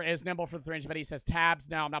shower is. Nimble for the 300 biddies. Says tabs.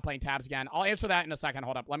 No, I'm not playing tabs again. I'll answer that in a second.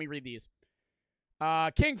 Hold up. Let me read these.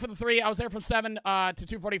 King for the 3. I was there from 7 to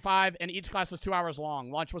 2:45, and each class was 2 hours long.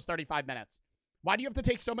 Lunch was 35 minutes. Why do you have to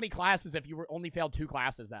take so many classes if you only failed 2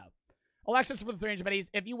 classes, though? Alexis for the 300 biddies.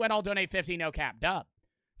 If you win, I'll donate 50. No cap. Dub.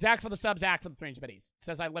 Zach for the sub. Zach for the 300 biddies.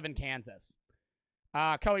 Says I live in Kansas.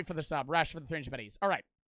 Coey for the sub. Resh for the 300 biddies. All right.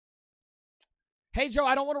 Hey, Joe,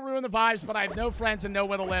 I don't want to ruin the vibes, but I have no friends and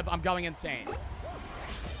nowhere to live. I'm going insane.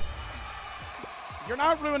 You're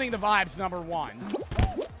not ruining the vibes, number 1.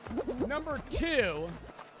 Number 2,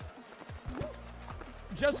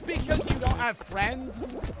 just because you don't have friends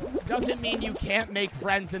doesn't mean you can't make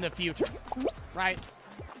friends in the future, right?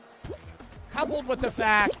 Coupled with the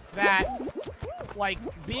fact that, like,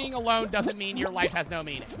 being alone doesn't mean your life has no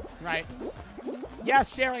meaning, right?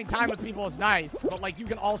 Yes, sharing time with people is nice, but, like, you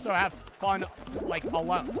can also have fun, like,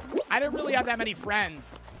 alone. I didn't really have that many friends.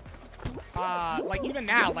 Like, even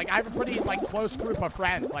now, like, I have a pretty, like, close group of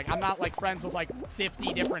friends. Like, I'm not, like, friends with, like,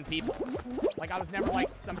 50 different people. Like, I was never, like,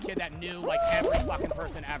 some kid that knew, like, every fucking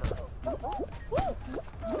person ever.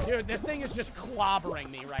 Dude, this thing is just clobbering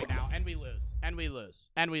me right now. And we lose. And we lose.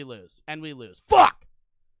 And we lose. And we lose. Fuck!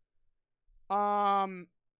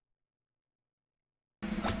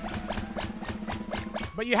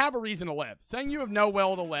 But you have a reason to live. Saying you have no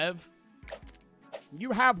will to live,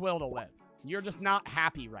 you have will to live. You're just not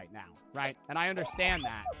happy right now, right? And I understand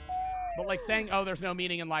that. But, like, saying, oh, there's no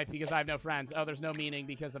meaning in life because I have no friends. Oh, there's no meaning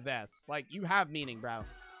because of this. Like, you have meaning, bro.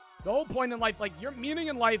 The whole point in life, like, your meaning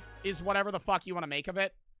in life is whatever the fuck you want to make of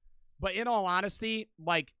it. But in all honesty,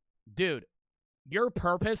 like, dude, your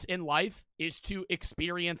purpose in life is to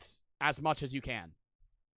experience as much as you can.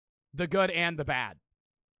 The good and the bad.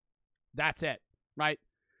 That's it, right?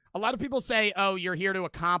 A lot of people say, oh, you're here to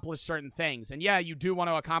accomplish certain things. And yeah, you do want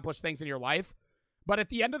to accomplish things in your life. But at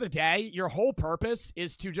the end of the day, your whole purpose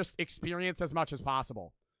is to just experience as much as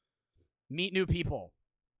possible. Meet new people.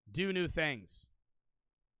 Do new things.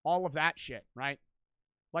 All of that shit, right?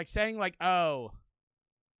 Like saying like, oh,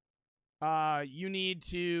 you need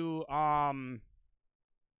to,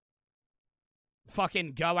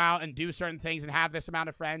 fucking go out and do certain things and have this amount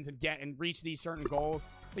of friends and get and reach these certain goals.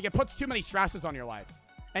 Like, it puts too many stresses on your life.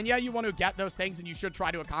 And yeah, you want to get those things and you should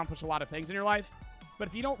try to accomplish a lot of things in your life. But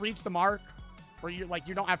if you don't reach the mark, or you like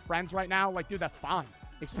you don't have friends right now, like, dude, that's fine.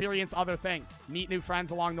 Experience other things. Meet new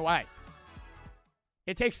friends along the way.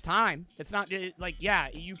 It takes time. It's not like, yeah,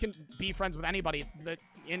 you can be friends with anybody, but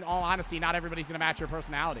in all honesty, not everybody's going to match your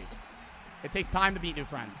personality. It takes time to meet new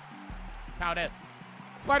friends. That's how it is.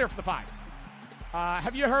 Spider for the 5.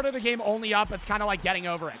 Have you heard of the game Only Up? It's kind of like Getting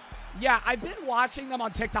Over It. Yeah, I've been watching them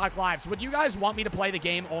on TikTok Lives. Would you guys want me to play the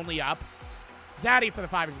game Only Up? Zaddy for the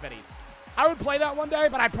 500 biddies. I would play that one day,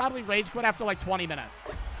 but I'd probably rage quit after like 20 minutes.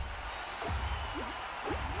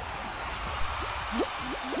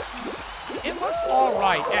 It looks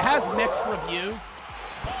alright. It has mixed reviews.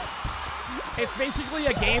 It's basically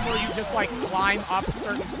a game where you just like climb up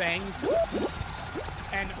certain things.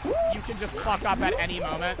 And you can just fuck up at any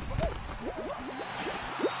moment.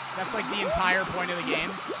 That's like the entire point of the game.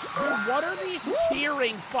 Dude, what are these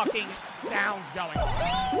cheering fucking sounds going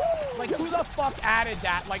on? Like, who the fuck added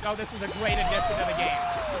that? Like, oh, this is a great addition to the game.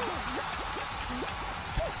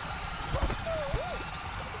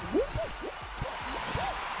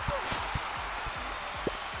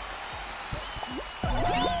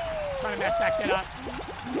 Trying to mess that kid up.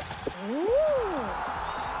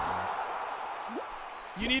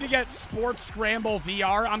 You need to get Sports Scramble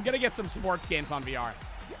VR. I'm going to get some sports games on VR.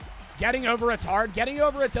 Getting Over It's hard. Getting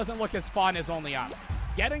Over It doesn't look as fun as Only Up.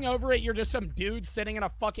 Getting Over It, you're just some dude sitting in a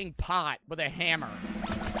fucking pot with a hammer.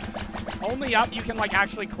 Only Up, you can, like,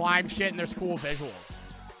 actually climb shit and there's cool visuals.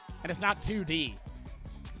 And it's not 2D.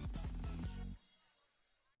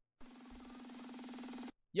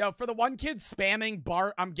 Yo, for the one kid spamming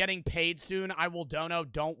Bart, I'm getting paid soon. I will dono.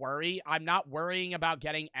 Don't worry. I'm not worrying about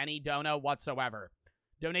getting any dono whatsoever.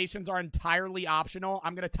 Donations are entirely optional.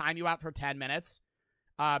 I'm going to time you out for 10 minutes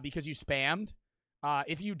because you spammed.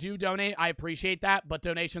 If you do donate, I appreciate that, but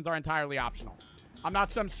donations are entirely optional. I'm not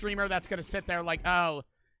some streamer that's going to sit there like, oh,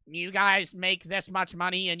 you guys make this much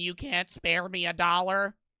money and you can't spare me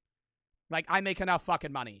 $1. Like, I make enough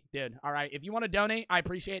fucking money, dude. All right? If you want to donate, I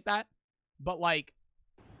appreciate that. But, like,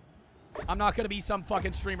 I'm not going to be some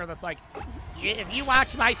fucking streamer that's like, if you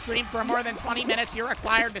watch my stream for more than 20 minutes, you're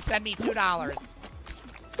required to send me $2.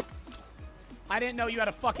 I didn't know you had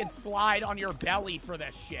to fucking slide on your belly for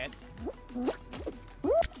this shit.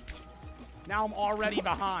 Now I'm already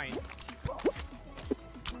behind.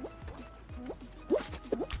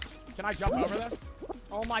 Can I jump over this?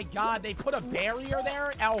 Oh my god, they put a barrier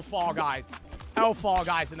there? Fall Guys. Fall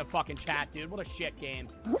Guys in the fucking chat, dude. What a shit game.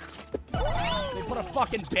 They put a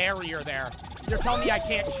fucking barrier there. You're telling me I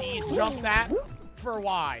can't cheese jump that? For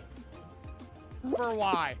why? For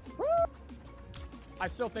why? I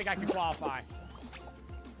still think I can qualify.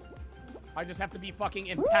 I just have to be fucking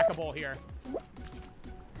impeccable here.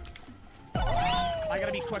 I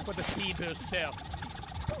gotta be quick with the speed boost, too.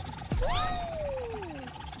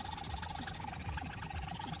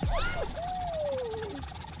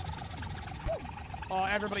 Oh,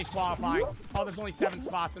 everybody's qualifying. Oh, there's only 7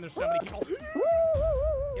 spots and there's so many people.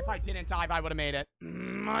 If I didn't dive, I would have made it.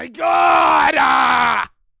 My god! Ah!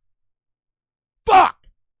 Fuck!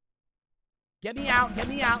 Get me out, get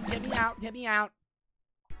me out, get me out, get me out.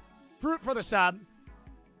 Fruit for the sub.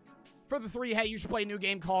 For the 3, hey, you should play a new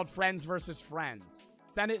game called Friends vs. Friends.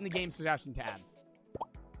 Send it in the game suggestion tab.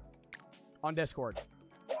 On Discord.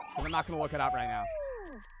 Because I'm not going to look it up right now.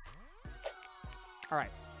 Alright.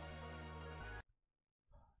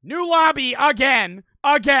 New lobby again.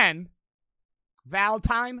 Again. Val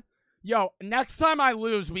time. Yo, next time I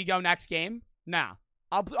lose, we go next game. Nah.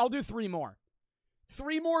 I'll do 3 more.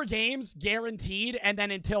 3 more games guaranteed, and then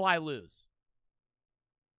until I lose.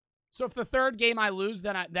 So if the 3rd game I lose,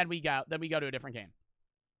 then we go to a different game.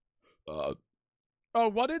 Oh,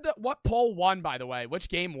 what poll won, by the way? Which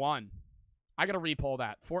game won? I gotta re-poll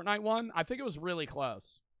that. Fortnite won? I think it was really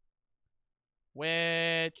close.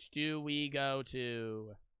 Which do we go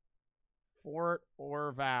to? Fort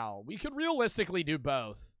or Val? We could realistically do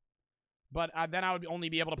both. But then I would only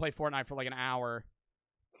be able to play Fortnite for like an hour.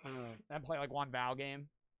 And play like 1 Val game.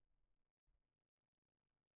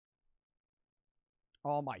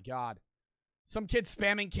 Oh my god. Some kid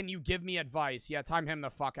spamming, can you give me advice? Yeah, time him the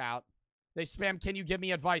fuck out. They spam, can you give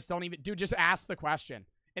me advice? Don't even, dude, just ask the question.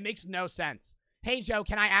 It makes no sense. Hey, Joe,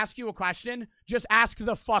 can I ask you a question? Just ask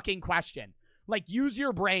the fucking question. Like, use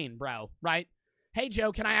your brain, bro, right? Hey,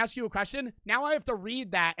 Joe, can I ask you a question? Now I have to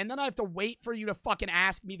read that, and then I have to wait for you to fucking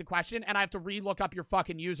ask me the question, and I have to re-look up your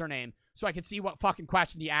fucking username so I can see what fucking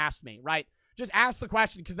question you asked me, right? Just ask the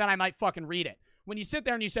question, because then I might fucking read it. When you sit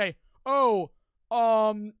there and you say, oh,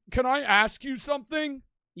 can I ask you something?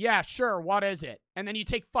 Yeah, sure, what is it? And then you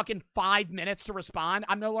take fucking 5 minutes to respond.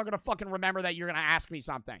 I'm no longer gonna fucking remember that you're gonna ask me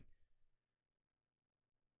something.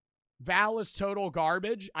 Val is total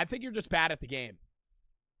garbage. I think you're just bad at the game.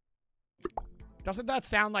 Doesn't that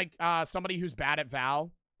sound like somebody who's bad at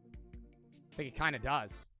Val? I think it kind of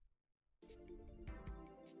does.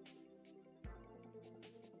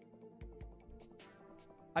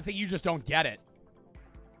 I think you just don't get it.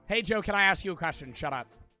 Hey, Joe, can I ask you a question? Shut up.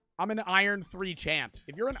 I'm an Iron 3 champ.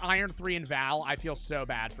 If you're an Iron 3 in Val, I feel so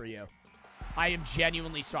bad for you. I am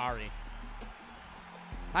genuinely sorry.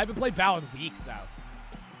 I haven't played Val in weeks, though.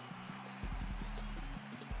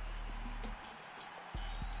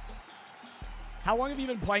 How long have you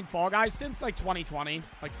been playing Fall Guys? Since, like, 2020.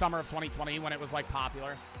 Like, summer of 2020 when it was, like,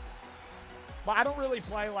 popular. But I don't really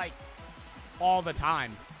play, like, all the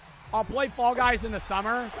time. I'll play Fall Guys in the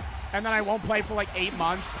summer, and then I won't play for, like, 8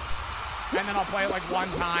 months. And then I'll play it, like, 1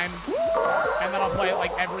 time. And then I'll play it,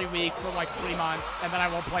 like, every week for, like, 3 months. And then I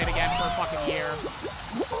won't play it again for a fucking year.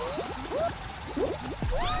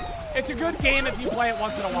 It's a good game if you play it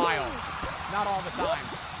once in a while. Not all the time.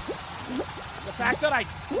 The fact that I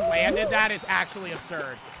landed that is actually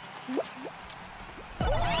absurd.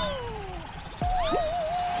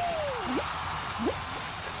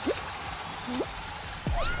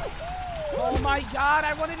 Oh my god,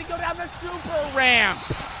 I wanted to go down the super ramp.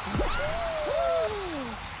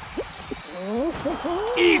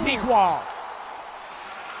 Easy qual.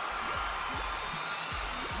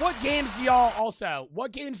 What games do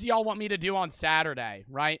y'all want me to do on Saturday,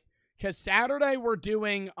 right? Because Saturday we're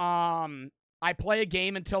doing, I play a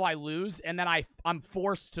game until I lose, and then I'm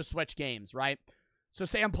forced to switch games, right? So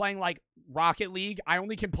say I'm playing like Rocket League, I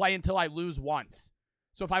only can play until I lose once.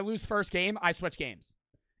 So if I lose first game, I switch games.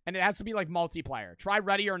 And it has to be like multiplayer. Try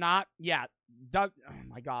Ready or Not. Yeah. Oh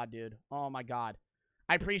my god, dude. Oh my god.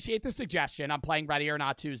 I appreciate the suggestion. I'm playing Ready or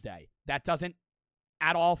Not Tuesday. That doesn't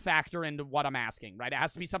at all factor into what I'm asking, right? It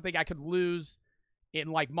has to be something I could lose in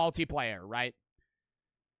like multiplayer, right?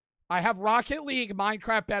 I have Rocket League,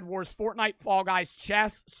 Minecraft Bed Wars, Fortnite, Fall Guys,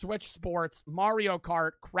 Chess, Switch Sports, Mario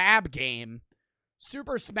Kart, Crab Game,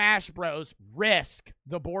 Super Smash Bros, Risk,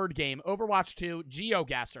 the board game, Overwatch 2,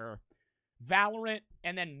 GeoGuessr, Valorant,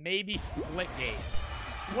 and then maybe Splitgate.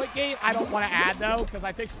 Splitgate I don't want to add, though, because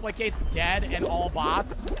I think Splitgate's dead and all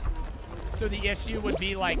bots. So the issue would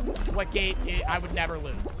be, like, Splitgate, I would never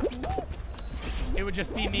lose. It would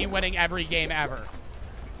just be me winning every game ever.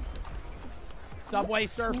 Subway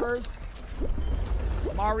Surfers,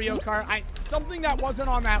 Mario Kart, something that wasn't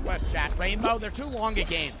on that list, chat. Rainbow, they're too long of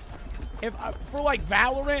games. If for like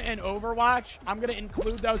Valorant and Overwatch, I'm gonna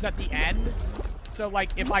include those at the end. So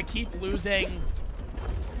like if I keep losing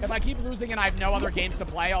and I have no other games to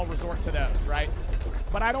play, I'll resort to those, right?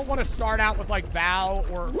 But I don't want to start out with like Val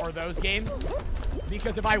or those games,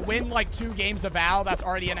 because if I win like 2 games of Val, that's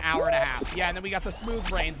already an hour and a half. Yeah, and then we got the smooth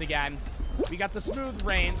brains again. We got the smooth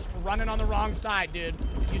brains running on the wrong side, dude.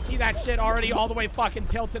 You see that shit already all the way fucking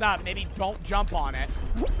tilted up. Maybe don't jump on it.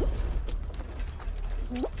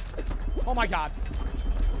 Oh my god.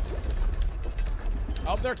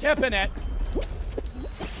 Oh, they're tipping it.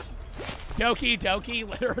 Doki Doki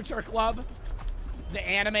Literature Club. The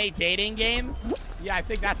anime dating game. Yeah, I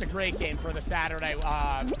think that's a great game for the Saturday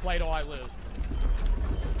play till I lose.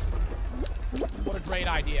 What a great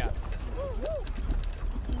idea.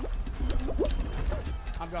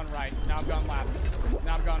 I'm going right. Now I'm going left.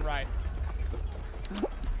 Now I'm going right.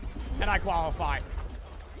 And I qualify.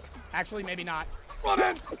 Actually, maybe not. Run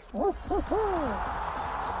in!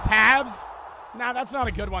 Tabs? Nah, that's not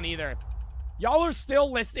a good one either. Y'all are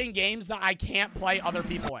still listing games that I can't play other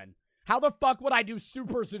people in. How the fuck would I do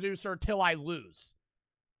Super Seducer till I lose?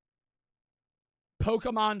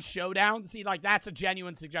 Pokemon Showdown? See, like, that's a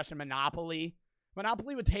genuine suggestion. Monopoly.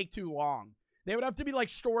 Monopoly would take too long. They would have to be, like,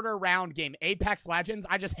 shorter round game. Apex Legends?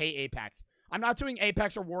 I just hate Apex. I'm not doing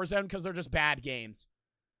Apex or Warzone because they're just bad games.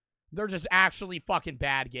 They're just actually fucking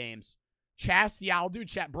bad games. Chess? Yeah, I'll do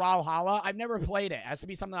chess. Brawlhalla? I've never played it. It has to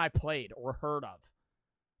be something I've played or heard of.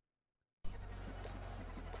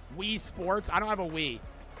 Wii Sports? I don't have a Wii.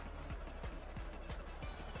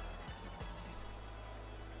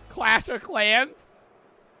 Clash of Clans?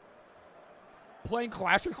 Playing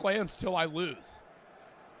Clash of Clans till I lose.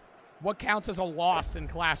 What counts as a loss in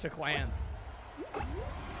Clash of Clans?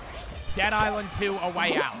 Dead Island 2, A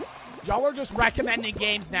Way Out. Y'all are just recommending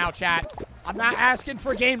games now, chat. I'm not asking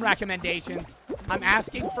for game recommendations. I'm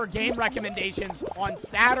asking for game recommendations on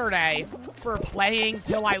Saturday for playing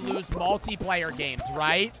till I lose multiplayer games,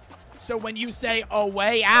 right? So when you say A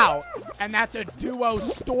Way Out, and that's a duo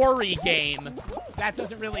story game, that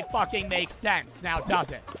doesn't really fucking make sense, now does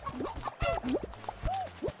it?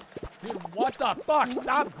 Dude, what the fuck?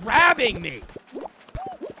 Stop grabbing me!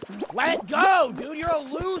 Let go, dude, you're a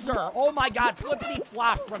loser! Oh my god, flippity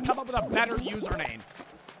flop, come up with a better username.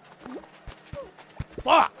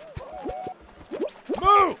 Fuck!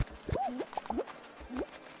 Move!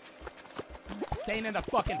 Staying in the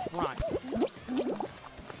fucking front.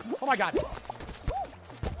 Oh my god.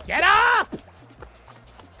 Get up!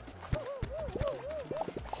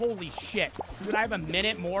 Holy shit. Dude, I have a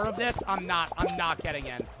minute more of this? I'm not getting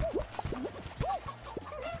in.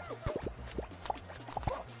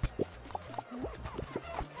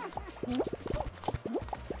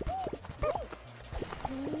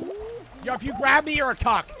 Yo, if you grab me, you're a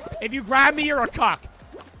cuck. If you grab me, you're a cuck.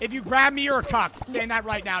 If you grab me, you're a cuck. Saying that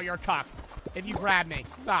right now, you're a cuck. If you grab me.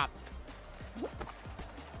 Stop.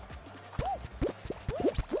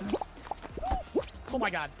 Oh my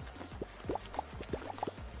god.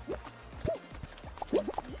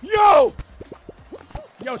 Yo!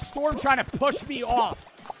 Yo, Storm trying to push me off.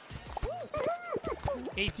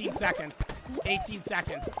 18 seconds. 18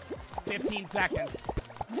 seconds. 15 seconds.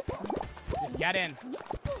 Just get in.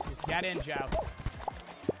 Just get in, Joe.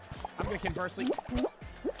 I'm gonna conversely.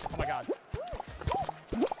 Oh my god.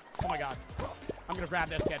 Oh my god. I'm gonna grab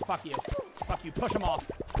this kid. Fuck you. Fuck you. Push him off.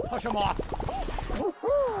 Push him off.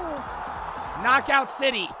 Knockout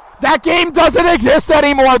City. That game doesn't exist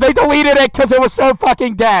anymore. They deleted it because it was so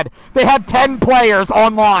fucking dead. They had 10 players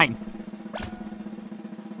online.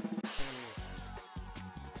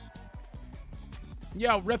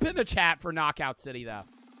 Yo, rip in the chat for Knockout City, though.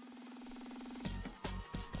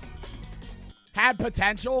 Had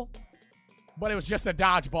potential, but it was just a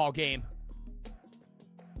dodgeball game.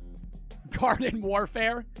 Garden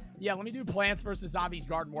Warfare? Yeah, let me do Plants vs. Zombies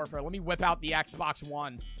Garden Warfare. Let me whip out the Xbox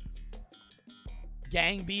One.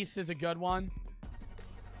 Gang Beasts is a good one.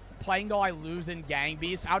 Playing though I lose in Gang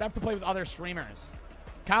Beasts. I would have to play with other streamers.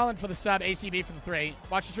 Colin for the sub, ACB for the 3.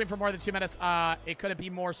 Watch the stream for more than 2 minutes. It couldn't be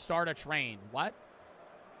more start a train. What?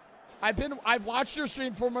 I've watched your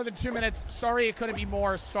stream for more than 2 minutes. Sorry, it couldn't be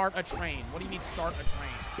more start a train. What do you mean start a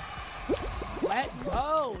train? Let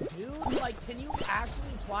go, dude. Like, can you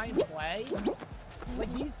actually try and play?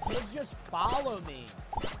 Like, these kids just follow me.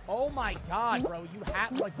 Oh my god, bro. You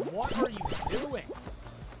have, like, what are you doing?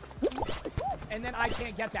 And then I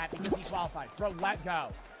can't get that because he qualifies. Bro, let go.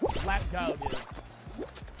 Let go, dude.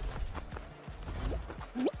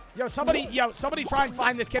 Yo, somebody try and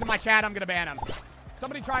find this kid in my chat. I'm gonna ban him.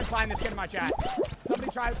 Somebody try and find this kid in my chat. Somebody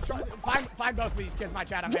try find both of these kids in my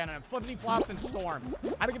chat. I'm banning them. Flippity Flops and Storm.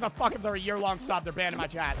 I don't give a fuck if they're a year-long sub. They're banned in my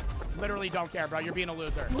chat. Literally don't care, bro. You're being a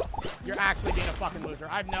loser. You're actually being a fucking loser.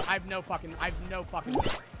 I've no fucking.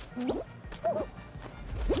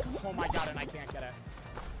 Oh my god, and I can't get it.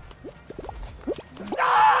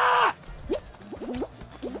 Ah!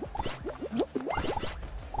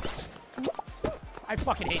 I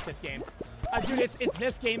fucking hate this game. Dude, it's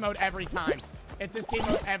this game mode every time. It's this game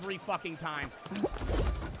mode every fucking time.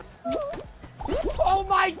 Oh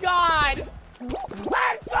my god!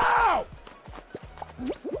 Let's go!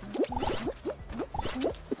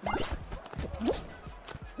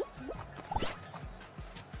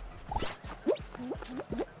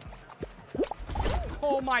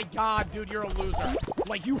 Oh my god, dude, you're a loser.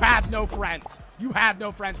 Like, you have no friends. You have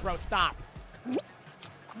no friends, bro. Stop.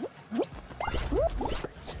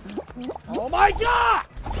 Oh my god!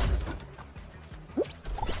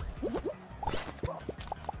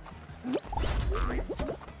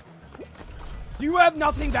 You have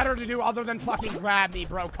nothing better to do other than fucking grab me,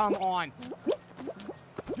 bro. Come on.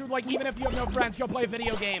 Dude, like, even if you have no friends, go play a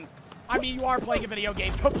video game. I mean, you are playing a video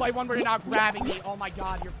game. Go play one where you're not grabbing me. Oh my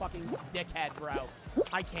god, you're fucking dickhead, bro.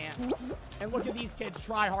 I can't. And look at these kids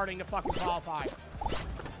try-harding to fucking qualify.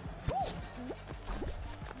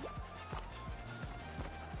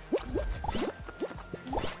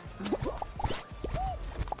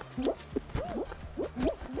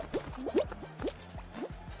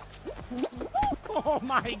 Oh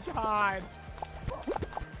my god.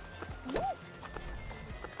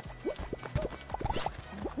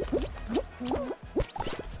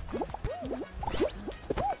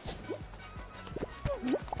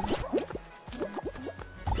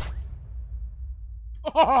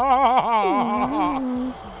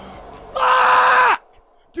 Oh. Fuck!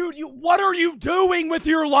 Dude, what are you doing with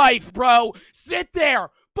your life, bro? Sit there.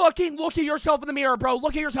 Fucking look at yourself in the mirror, bro.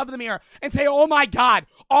 Look at yourself in the mirror and say, oh my god,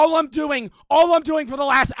 all I'm doing for the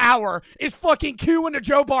last hour is fucking queue into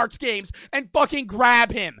Joe Bart's games and fucking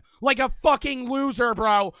grab him like a fucking loser,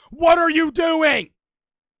 bro. What are you doing?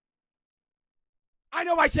 I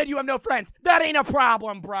know I said you have no friends. That ain't a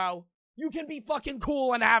problem, bro. You can be fucking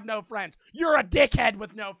cool and have no friends. You're a dickhead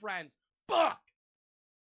with no friends. Fuck.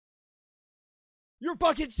 You're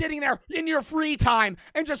fucking sitting there in your free time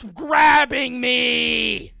and just grabbing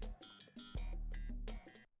me.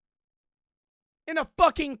 In a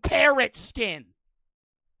fucking parrot skin.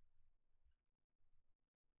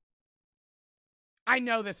 I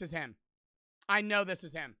know this is him. I know this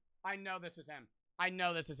is him. I know this is him. I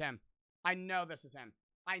know this is him. I know this is him.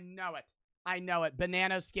 I know it. I know it.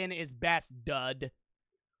 Banana skin is best, dud.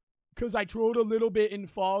 Because I trolled a little bit in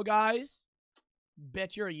Fall Guys.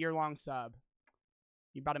 Bet you're a year-long sub.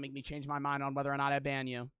 You about to make me change my mind on whether or not I ban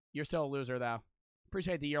you. You're still a loser, though.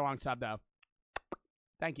 Appreciate the year-long sub, though.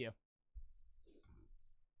 Thank you.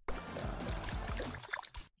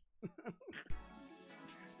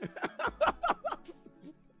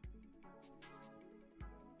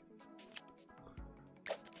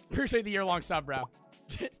 Appreciate the year-long sub, bro.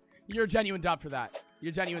 You're a genuine dub for that.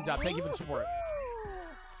 You're a genuine dub. Thank you for the support.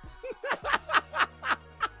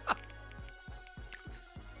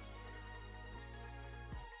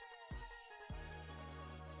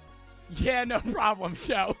 Yeah, no problem,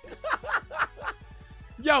 show.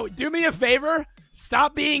 Yo, do me a favor.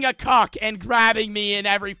 Stop being a cuck and grabbing me in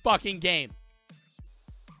every fucking game.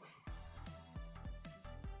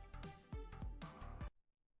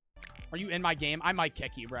 Are you in my game? I might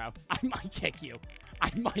kick you, bro. I might kick you.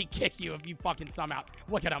 I might kick you if you fucking somehow.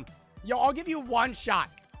 Look at him. Yo, I'll give you one shot.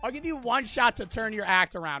 I'll give you one shot to turn your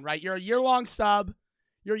act around, right? You're a year-long sub.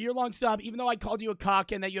 You're a year-long sub, even though I called you a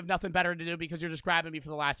cuck and that you have nothing better to do because you're just grabbing me for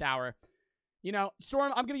the last hour. You know,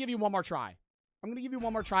 Storm, I'm going to give you one more try. I'm going to give you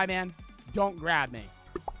one more try, man. Don't grab me.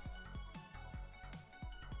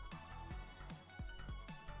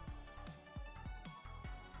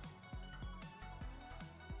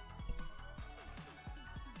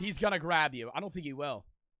 He's gonna grab you. I don't think he will.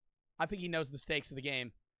 I think he knows the stakes of the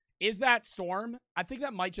game. Is that Storm? I think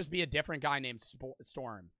that might just be a different guy named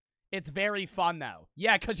Storm. It's very fun, though.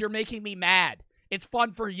 Yeah, because you're making me mad. It's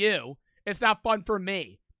fun for you. It's not fun for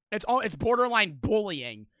me. It's borderline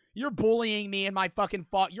bullying. You're bullying me in my fucking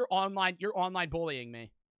fault. You're online bullying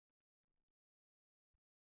me.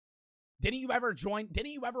 Didn't you ever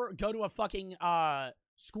go to a fucking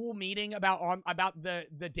school meeting about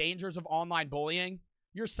the dangers of online bullying?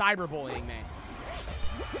 You're cyberbullying me.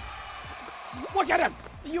 Look at him!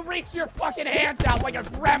 You reached your fucking hands out like a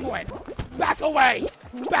gremlin! Back away!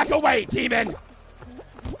 Back away, demon!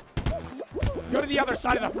 Go to the other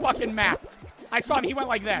side of the fucking map. I saw him, he went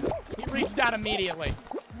like this. He reached out immediately.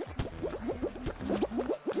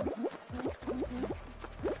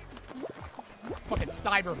 Fucking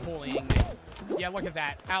cyberbullying me. Yeah, look at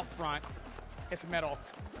that. Out front. It's middle.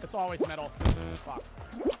 It's always middle. Fuck.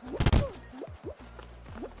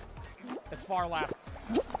 It's far left.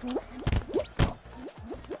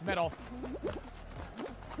 Middle.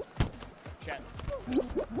 Shit.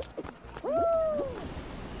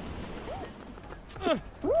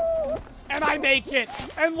 And I make it.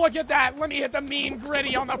 And look at that. Let me hit the mean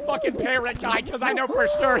gritty on the fucking parrot guy, because I know for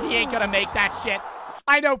sure he ain't gonna make that shit.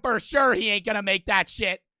 I know for sure he ain't gonna make that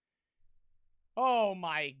shit. Oh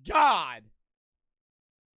my god.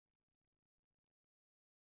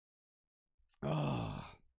 Oh.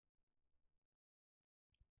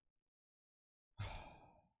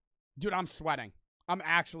 Dude, I'm sweating. I'm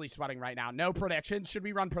actually sweating right now. No predictions. Should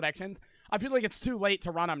we run predictions? I feel like it's too late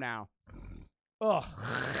to run them now. Ugh.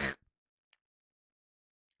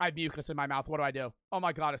 I have mucus in my mouth. What do I do? Oh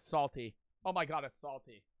my god, it's salty. Oh my god, it's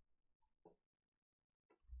salty.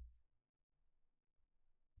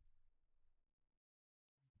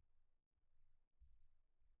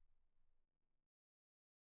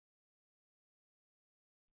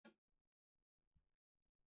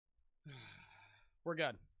 We're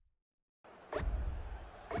good.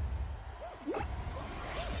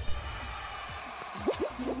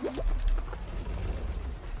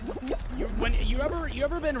 You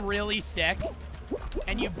ever been really sick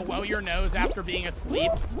and you blow your nose after being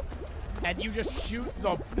asleep and you just shoot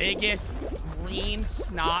the biggest green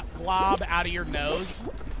snot glob out of your nose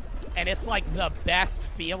and it's like the best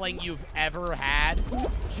feeling you've ever had?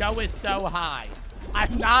 Joe is so high.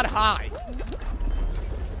 I'm not high.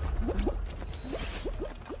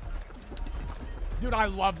 Dude, I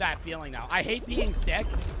love that feeling now. I hate being sick.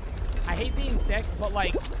 I hate being sick, but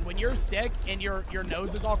like when you're sick and your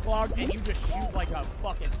nose is all clogged and you just shoot like a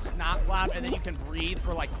fucking snot glob and then you can breathe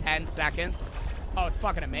for like 10 seconds. Oh, it's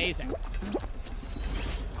fucking amazing.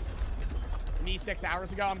 Me 6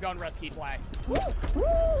 hours ago, I'm going risky play.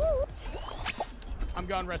 I'm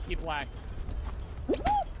going risky play.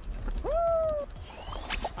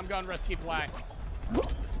 I'm going risky play.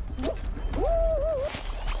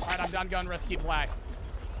 Alright, I'm done going risky play.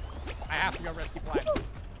 I have to go risky play.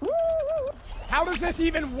 How does this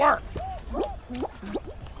even work?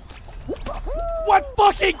 What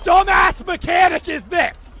fucking dumbass mechanic is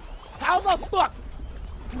this? How the fuck?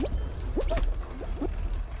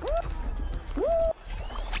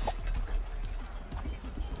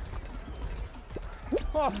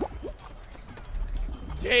 Oh.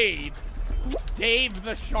 Dave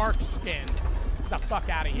the shark skin. Get the fuck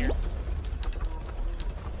out of here.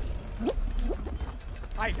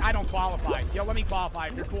 I don't qualify. Yo, let me qualify.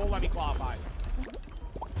 If you're cool, let me qualify.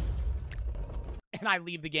 And I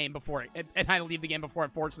leave the game before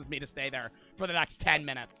it forces me to stay there for the next 10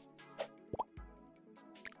 minutes.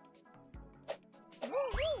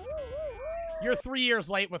 You're 3 years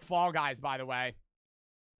late with Fall Guys, by the way.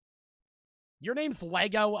 Your name's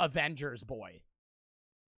Lego Avengers Boy.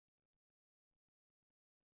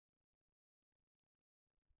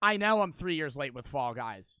 I know I'm 3 years late with Fall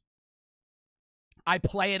Guys. I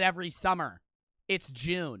play it every summer. It's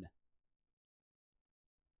June.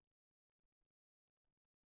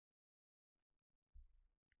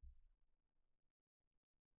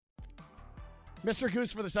 Mr.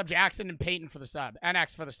 Goose for the sub, Jackson and Peyton for the sub,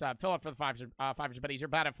 NX for the sub, Philip for the 500 biddies. You're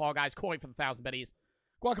bad at Fall Guys. Coy for the 1,000 biddies.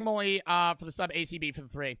 Guacamole for the sub, ACB for the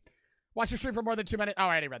 3. Watch your stream for more than 2 minutes. Oh, I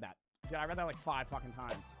already read that. Dude, I read that like 5 fucking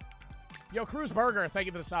times. Yo, Cruz Burger, thank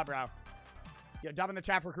you for the sub, bro. Yo, dub in the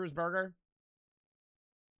chat for Cruz Burger.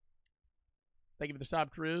 Thank you for the sub,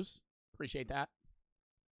 Cruz. Appreciate that.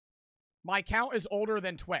 My account is older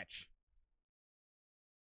than Twitch.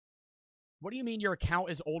 What do you mean your account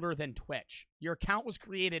is older than Twitch? Your account was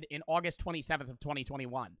created in August 27th of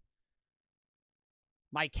 2021.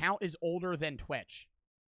 My account is older than Twitch.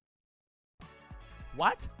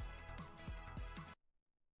 What?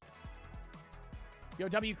 Yo,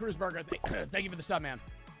 W. Cruz Burger, thank you for the sub, man.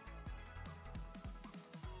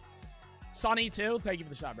 Sonny, too, thank you for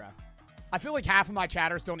the sub, bro. I feel like half of my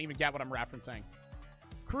chatters don't even get what I'm referencing.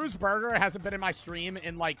 Cruz Burger hasn't been in my stream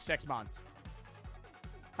in like 6 months.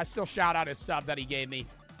 I still shout out his sub that he gave me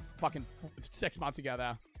fucking 6 months ago,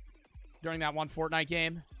 though. During that one Fortnite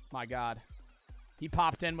game. My God. He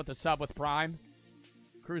popped in with a sub with Prime.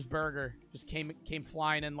 Cruz Burger just came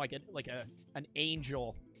flying in like an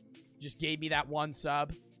angel. Just gave me that one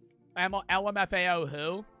sub. LMFAO who?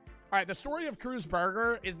 All right, the story of Cruz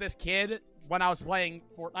Burger is this kid, when I was playing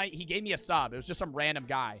Fortnite, he gave me a sub. It was just some random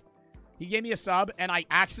guy. He gave me a sub, and I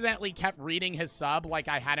accidentally kept reading his sub like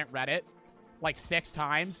I hadn't read it like 6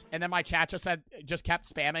 times. And then my chat just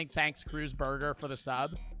kept spamming, thanks, Cruz Burger, for the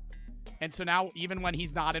sub. And so now, even when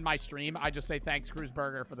he's not in my stream, I just say, thanks, Cruz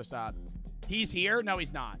Burger, for the sub. He's here? No,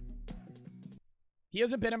 he's not. He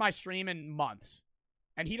hasn't been in my stream in months.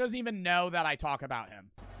 And he doesn't even know that I talk about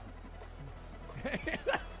him.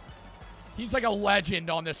 He's like a legend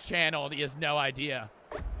on this channel, and he has no idea.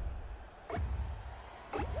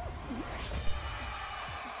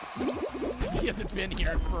 He hasn't been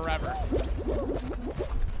here forever.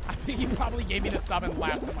 I think he probably gave me the sub and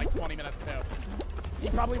left in like 20 minutes, too. He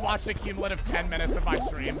probably watched a cumulative 10 minutes of my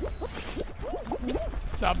stream.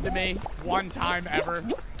 Subbed to me one time ever.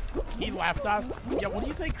 He left us. Yeah, what do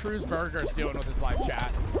you think Cruz Burger's doing with his live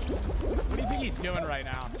chat? What do you think he's doing right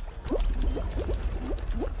now?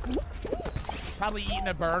 Probably eating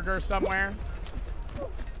a burger somewhere.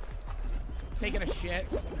 Taking a shit,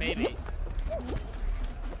 maybe.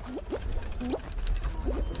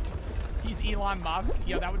 He's Elon Musk.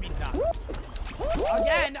 Yo, that would be nuts.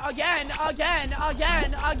 Again.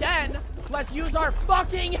 Let's use our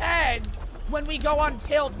fucking heads when we go on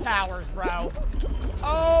tilt towers, bro.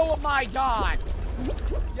 Oh my God.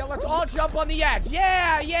 Yeah, let's all jump on the edge.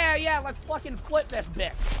 Yeah. Let's fucking flip this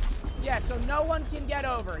bitch. Yeah, so no one can get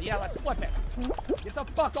over. Yeah, let's flip it. Get the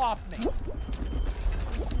fuck off me.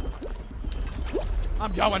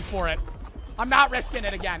 I'm going for it. I'm not risking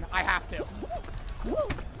it again. I have to.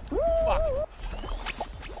 Fuck.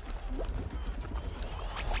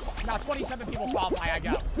 Now 27 people qualify, I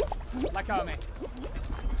go. Let go of me.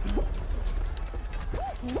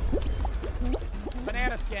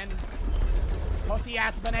 Banana skin. Pussy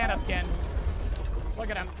ass banana skin. Look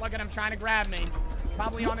at him trying to grab me.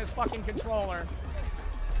 Probably on his fucking controller.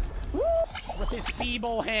 With his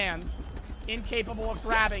feeble hands. Incapable of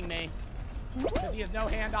grabbing me. Because he has no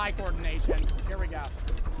hand-eye coordination. Here we go.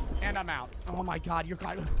 And I'm out. Oh my God, you're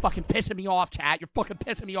fucking pissing me off, chat. You're fucking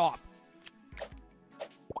pissing me off.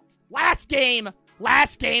 Last game,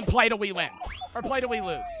 play till we win. Or play till we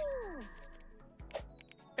lose.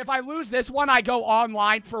 If I lose this one, I go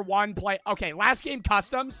online for one play. Okay, last game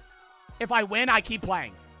customs. If I win, I keep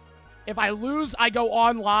playing. If I lose, I go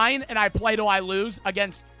online and I play till I lose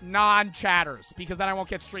against non-chatters. Because then I won't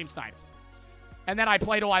get stream sniped. And then I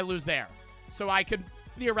play till I lose there. So I could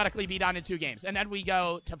theoretically be done in 2 games. And then we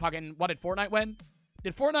go to fucking, what did Fortnite win?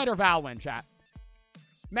 Did Fortnite or Val win, chat?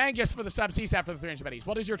 Mangus for the sub, CSAP for the 300 biddies.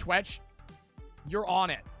 What is your Twitch? You're on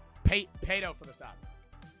it. Pato for the sub.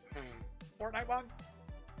 Fortnite won?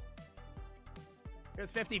 It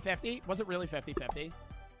was 50-50. Was it really 50-50?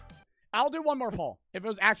 I'll do one more poll. If it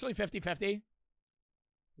was actually 50-50,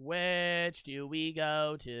 which do we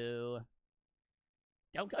go to?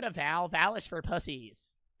 Don't go to Val. Val is for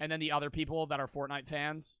pussies. And then the other people that are Fortnite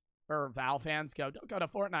fans, or Val fans, go, don't go to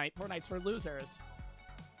Fortnite. Fortnite's for losers.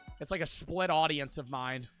 It's like a split audience of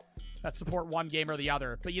mine that support one game or the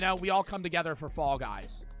other. But, you know, we all come together for Fall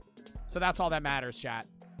Guys. So that's all that matters, chat.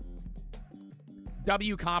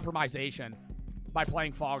 W compromisation by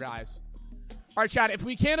playing Fall Guys. All right, chat, if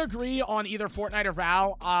we can't agree on either Fortnite or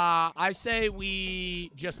Val, I say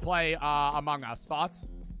we just play Among Us. Thoughts?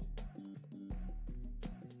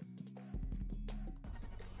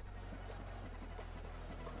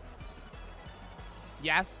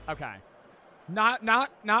 Yes? Okay. Not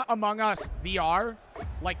Among Us VR,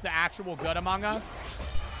 like the actual good Among Us.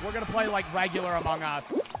 We're gonna play like regular Among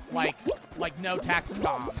Us, like no text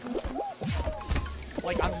bombs.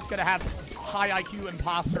 Like I'm just gonna have high IQ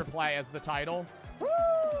imposter play as the title.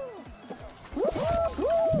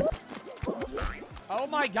 Oh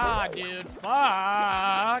my God, dude.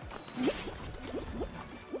 Fuck.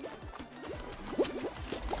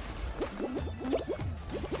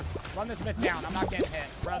 Run this bitch down. I'm not getting hit.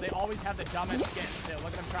 Bro, they always have the dumbest skins, too.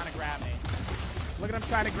 Look at him trying to grab me. Look at him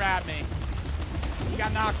trying to grab me. He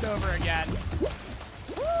got knocked over again.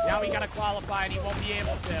 Now he got to qualify, and he won't be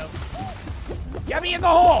able to. Get me in the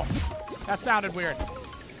hole! That sounded weird.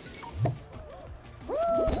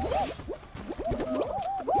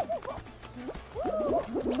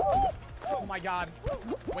 my god.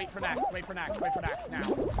 Wait for next. Wait for next. Wait for next. Now.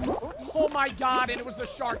 Oh my god, and it was the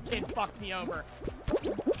shark kid fucked me over.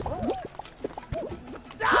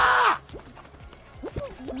 Stop!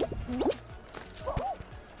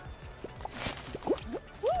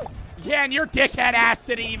 Yeah, and your dickhead ass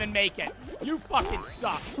didn't even make it. You fucking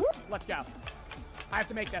suck. Let's go. I have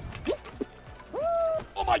to make this.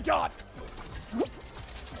 Oh my god!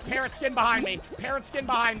 Parrot skin behind me. Parrot skin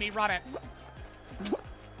behind me. Run it.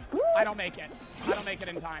 I don't make it. I don't make it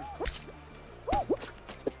in time.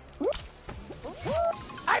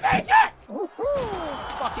 I make it!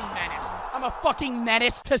 Fucking menace. I'm a fucking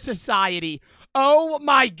menace to society. Oh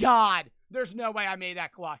my god. There's no way I made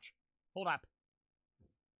that clutch. Hold up.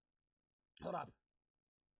 Hold up.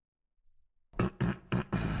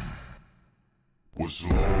 Was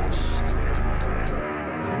lost.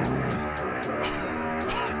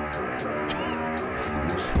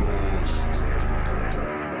 Was lost.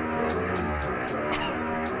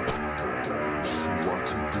 So I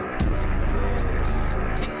took a different path.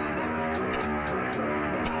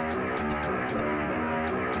 Different path.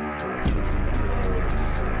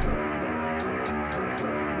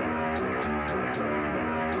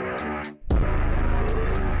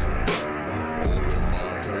 All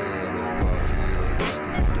in my head, all I hear is the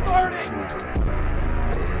dark talking.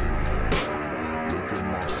 Look at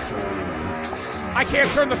my soul, what you see. I can't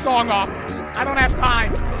turn the song off. I don't have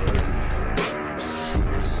time.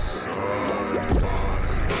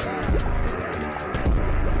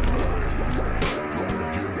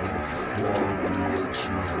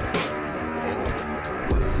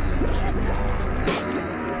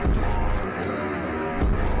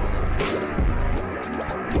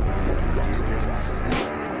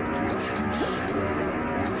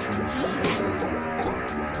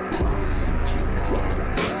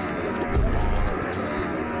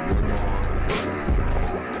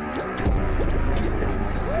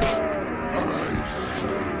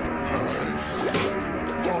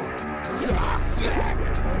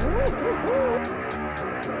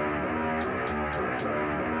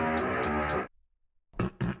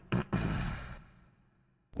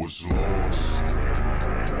 Was lost.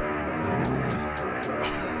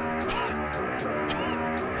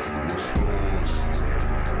 Was lost.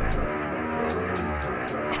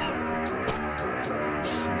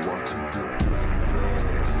 So I took a different path.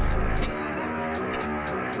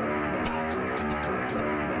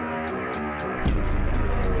 Different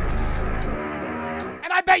path.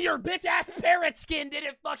 And I bet your bitch-ass parrot skin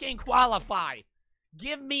didn't fucking qualify.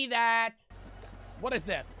 Give me that. What is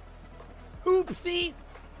this? Oopsie.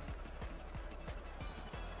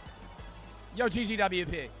 Yo,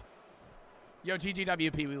 GGWP. Yo,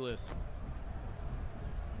 GGWP, we lose.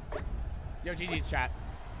 Yo, GG's chat.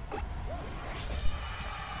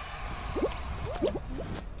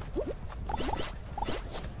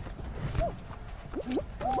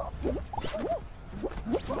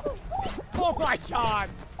 Oh my god!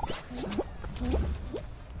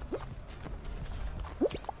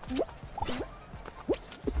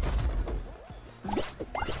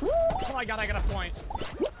 Oh my god, I got a point.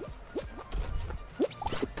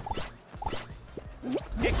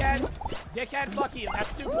 Dickhead. Dickhead, fuck you.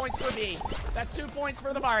 That's 2 points for me. That's 2 points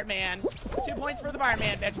for the Bartman. 2 points for the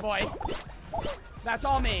Bartman, bitch boy. That's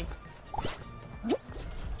all me.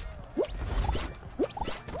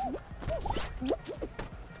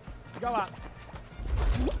 Go up.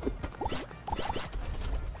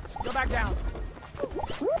 Go back down.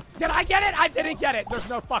 Did I get it? I didn't get it. There's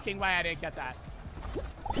no fucking way I didn't get that.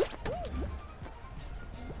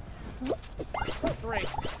 3.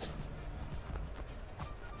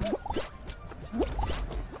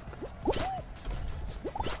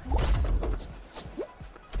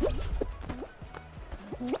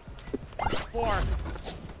 4.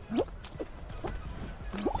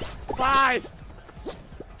 5.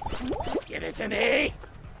 Give it to me.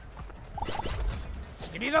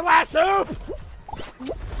 Give me the last hoop.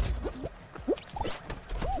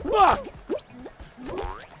 Fuck.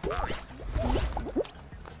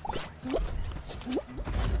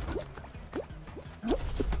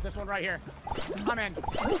 This one right here. I'm in.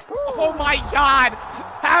 Oh my god.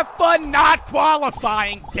 Have fun not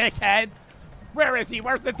qualifying, dickheads. Where is he?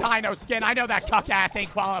 Where's the dino skin? I know that cuck ass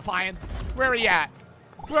ain't qualifying. Where he at?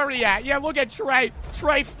 Where he at? Yeah, look at Trey.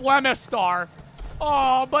 Trey Flemistar.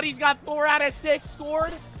 Oh, but he's got 4 out of 6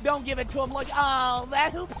 scored. Don't give it to him. Look, oh,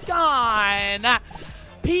 that hoop's gone.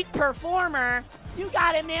 Peak performer. You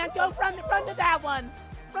got it, man. Go run to that one.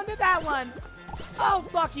 Run to that one. Oh,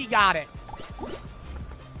 fuck, he got it.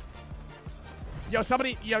 Yo,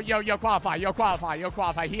 somebody, yo, qualify. Yo, qualify. Yo,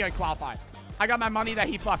 qualify. He ain't qualified. I got my money that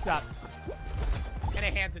he fucks up.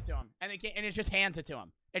 And it hands it to him. And it just hands it to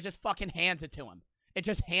him. It just fucking hands it to him. It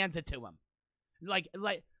just hands it to him. Like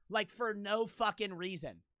for no fucking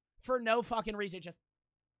reason. For no fucking reason. Just,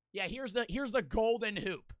 yeah, here's the golden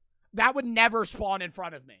hoop. That would never spawn in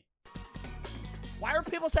front of me. Why are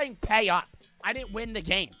people saying pay up? I didn't win the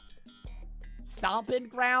game. Stomping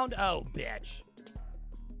ground? Oh, bitch.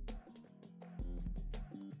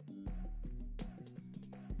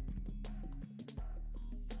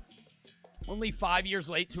 Only 5 years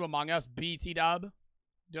late to Among Us, BT dub.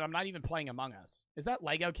 Dude, I'm not even playing Among Us. Is that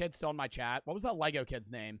Lego kid still in my chat? What was that Lego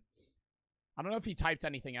kid's name? I don't know if he typed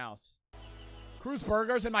anything else. Cruz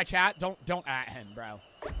Burger's in my chat. Don't at him, bro.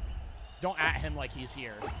 Don't at him like he's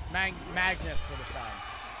here. Magnus for the sub.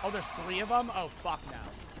 Oh, there's 3 of them? Oh, fuck no.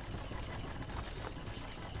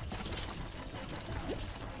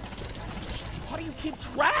 How do you keep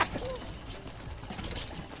track?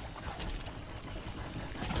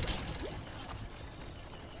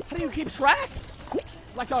 How do you keep track?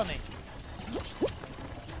 Let go of me.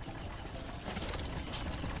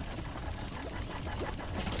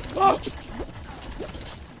 Oh!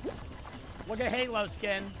 Look at Halo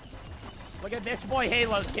skin. Look at bitch boy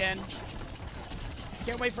Halo skin.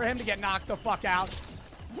 Can't wait for him to get knocked the fuck out.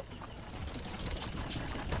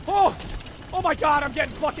 Oh! Oh my god, I'm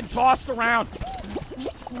getting fucking tossed around.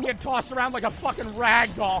 I'm getting tossed around like a fucking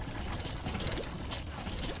rag doll.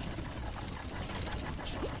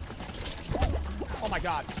 Oh my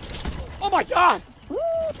god. Oh my god!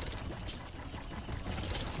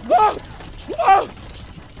 Oh! Oh!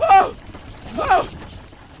 Oh! Oh!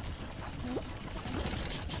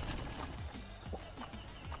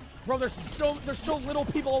 Bro, there's so little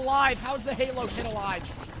people alive. How's the Halo kid alive?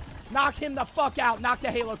 Knock him the fuck out. Knock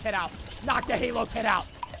the Halo kid out. Knock the Halo kid out.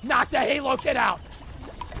 Knock the Halo kid out.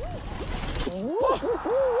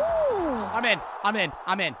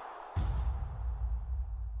 I'm in.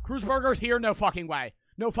 Cruz Burger's here? No fucking way.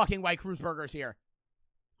 No fucking way Cruz Burger's here.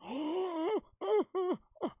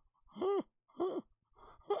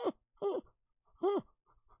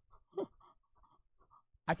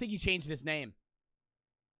 I think he changed his name.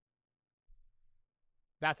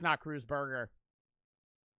 That's not Cruz Burger.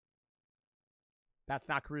 That's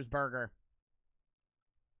not Cruz Burger.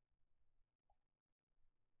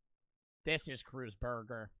 This is Cruz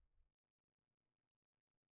Burger.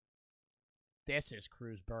 This is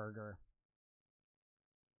Cruz Burger.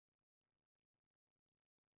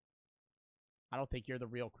 I don't think you're the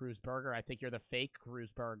real Cruz Burger. I think you're the fake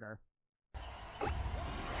Cruz Burger.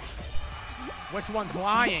 Which one's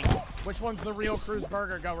lying? Which one's the real Cruz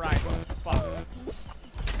Burger? Go right. Fuck.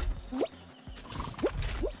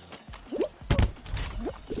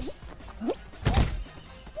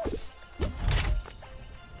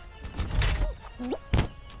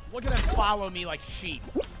 Look at them follow me like sheep.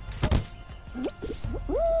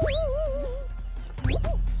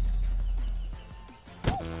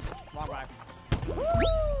 Wrong way.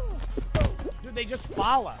 Dude, they just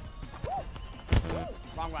follow.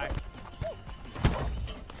 Wrong way.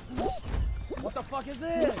 What the fuck is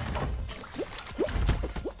this?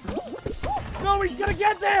 No, he's gonna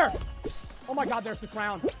get there! Oh my god, there's the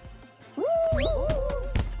crown.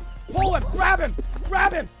 Pull him! Grab him!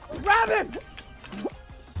 Grab him! Grab him!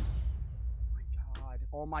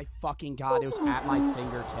 Oh my fucking god, it was at my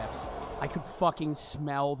fingertips. I could fucking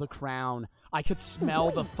smell the crown. I could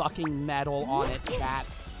smell the fucking metal on it, chat.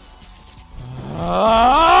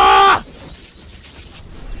 Ah!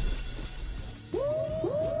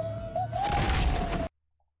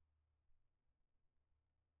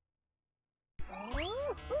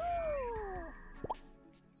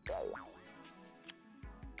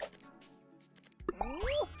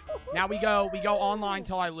 Now we go online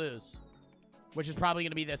till I lose. Which is probably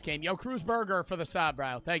going to be this game. Yo, Cruz Burger for the sub,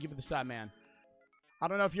 bro. Thank you for the sub, man. I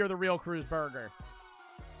don't know if you're the real Cruz Burger.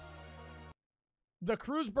 The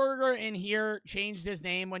Cruz Burger in here changed his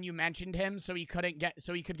name when you mentioned him so he could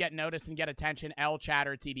get noticed and get attention. L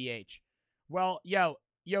chatter TBH. Well, yo,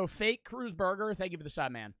 fake Cruz Burger, thank you for the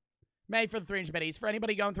sub, man. May for the 300 biddies. For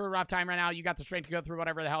anybody going through a rough time right now, you got the strength to go through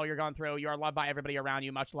whatever the hell you're going through. You are loved by everybody around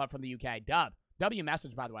you. Much love from the UK. Dub. W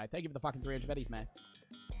message, by the way. Thank you for the fucking 300 biddies, man.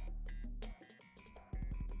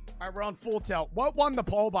 All right, we're on full tilt. What won the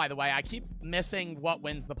poll, by the way? I keep missing what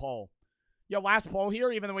wins the poll. Yo, last poll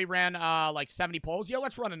here, even though we ran, like, 70 polls. Yo,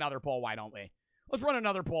 let's run another poll, why don't we? Let's run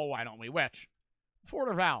another poll, why don't we? Which? Ford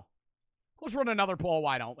or Val? Let's run another poll,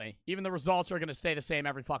 why don't we? Even the results are going to stay the same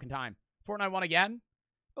every fucking time. Fortnite won again?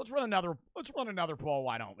 Let's run another poll,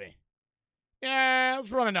 why don't we? Yeah,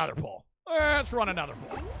 let's run another poll. Let's run another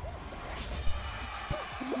poll.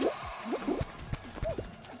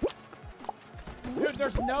 Dude,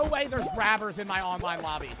 there's no way there's grabbers in my online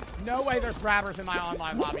lobby. No way there's grabbers in my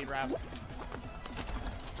online lobby, bro.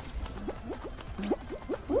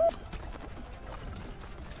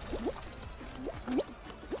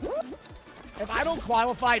 If I don't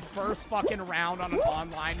qualify first fucking round on an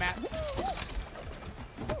online match,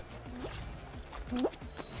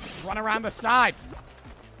 run around the side.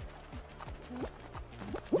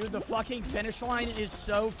 Dude, the fucking finish line is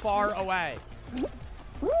so far away.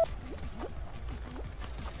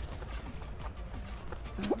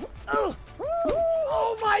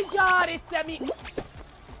 Oh my god, it sent me...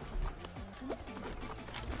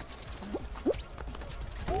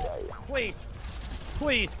 Please.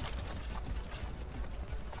 Please.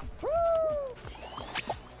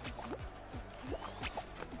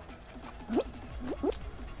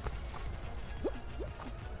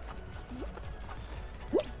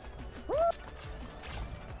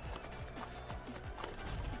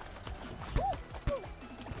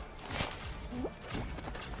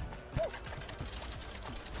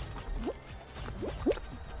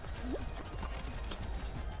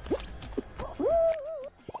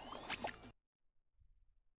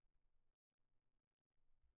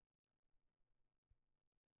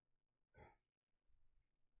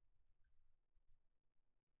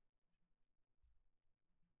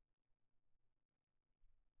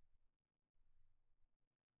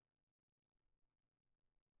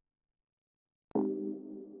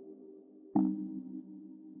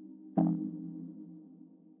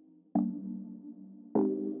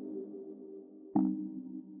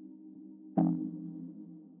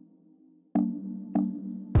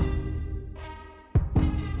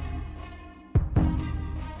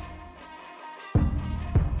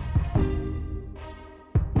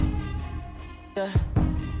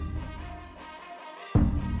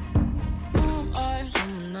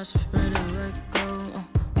 Someone that's afraid to let go.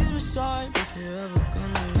 You decide if you're ever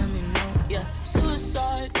gonna let me know. Yeah,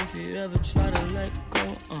 suicide if you ever try to let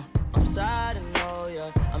go. I'm sad, I know,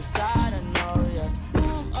 yeah. I'm sad, I know, yeah.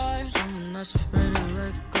 Who am I? Someone that's afraid to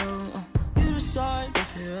let go. You decide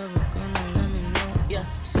if you're ever gonna let me know.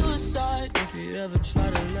 Yeah, suicide if you ever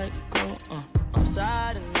try to let go. I'm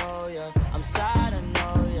sad, I know, yeah. I'm sad, I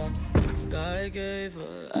know, yeah. I gave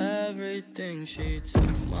her everything. She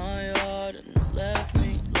took my heart and left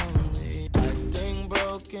me lonely. Acting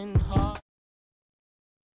broken heart.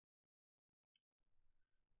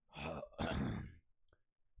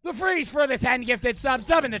 The Freeze for the 10 gifted subs.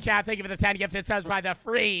 Sub in the chat. Thank you for the 10 gifted subs by the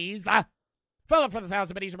Freeze. Follow for the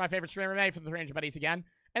 1,000 buddies are my favorite streamer. Made for the 300 buddies again.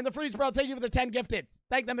 And the Freeze bro, thank you for the 10 gifteds.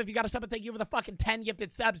 Thank them if you got a sub, and thank you for the fucking 10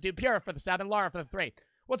 gifted subs, dude. Pure for the 7, Laura for the 3.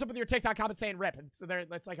 What's up with your TikTok comment saying rip?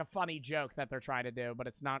 It's like a funny joke that they're trying to do, but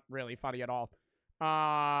it's not really funny at all.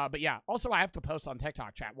 But yeah. Also, I have to post on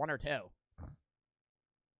TikTok, chat. 1 or 2.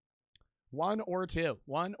 1 or 2.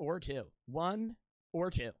 1 or 2. 1 or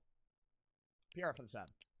 2. PR for the 7.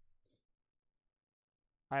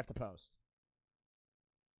 I have to post.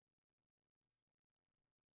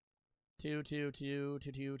 2, 2, 2,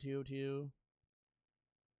 2, 2, 2, 2.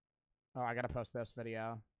 Oh, I gotta post this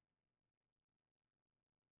video.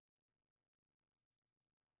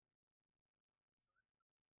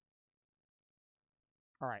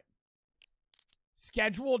 All right.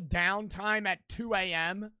 Scheduled downtime at 2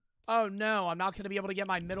 a.m. Oh, no. I'm not going to be able to get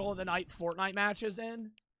my middle of the night Fortnite matches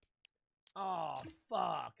in. Oh,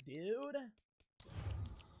 fuck, dude.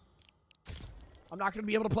 I'm not going to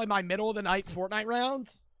be able to play my middle of the night Fortnite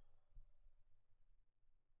rounds.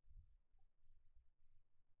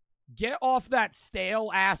 Get off that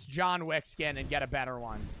stale-ass John Wick skin and get a better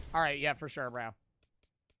one. All right, yeah, for sure, bro.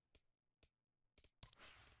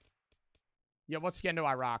 Yeah, what skin do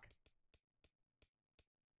I rock?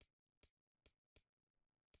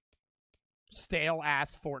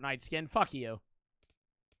 Stale-ass Fortnite skin. Fuck you.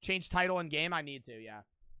 Change title in game? I need to, yeah.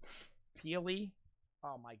 Peely?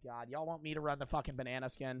 Oh my god. Y'all want me to run the fucking banana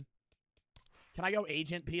skin? Can I go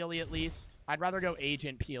Agent Peely at least? I'd rather go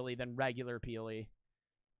Agent Peely than regular Peely.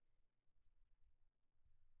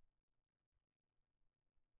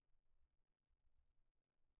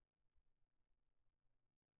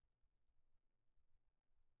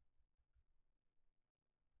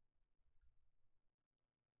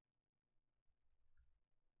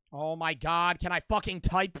 Oh my god, can I fucking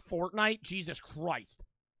type Fortnite? Jesus Christ.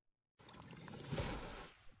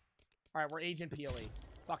 Alright, we're Agent Peely.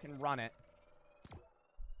 Fucking run it.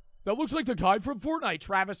 That looks like the guy from Fortnite,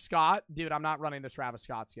 Travis Scott. Dude, I'm not running the Travis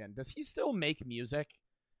Scott skin. Does he still make music?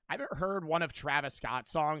 I haven't heard one of Travis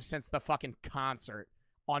Scott's songs since the fucking concert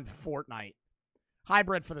on Fortnite.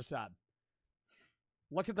 Hybrid for the sub.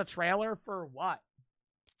 Look at the trailer for what?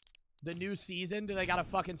 The new season? Do they got a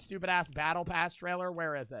fucking stupid-ass Battle Pass trailer?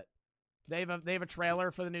 Where is it? They have a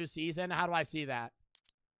trailer for the new season? How do I see that?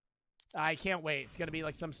 I can't wait. It's gonna be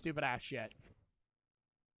like some stupid-ass shit.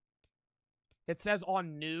 It says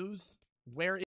on news. Where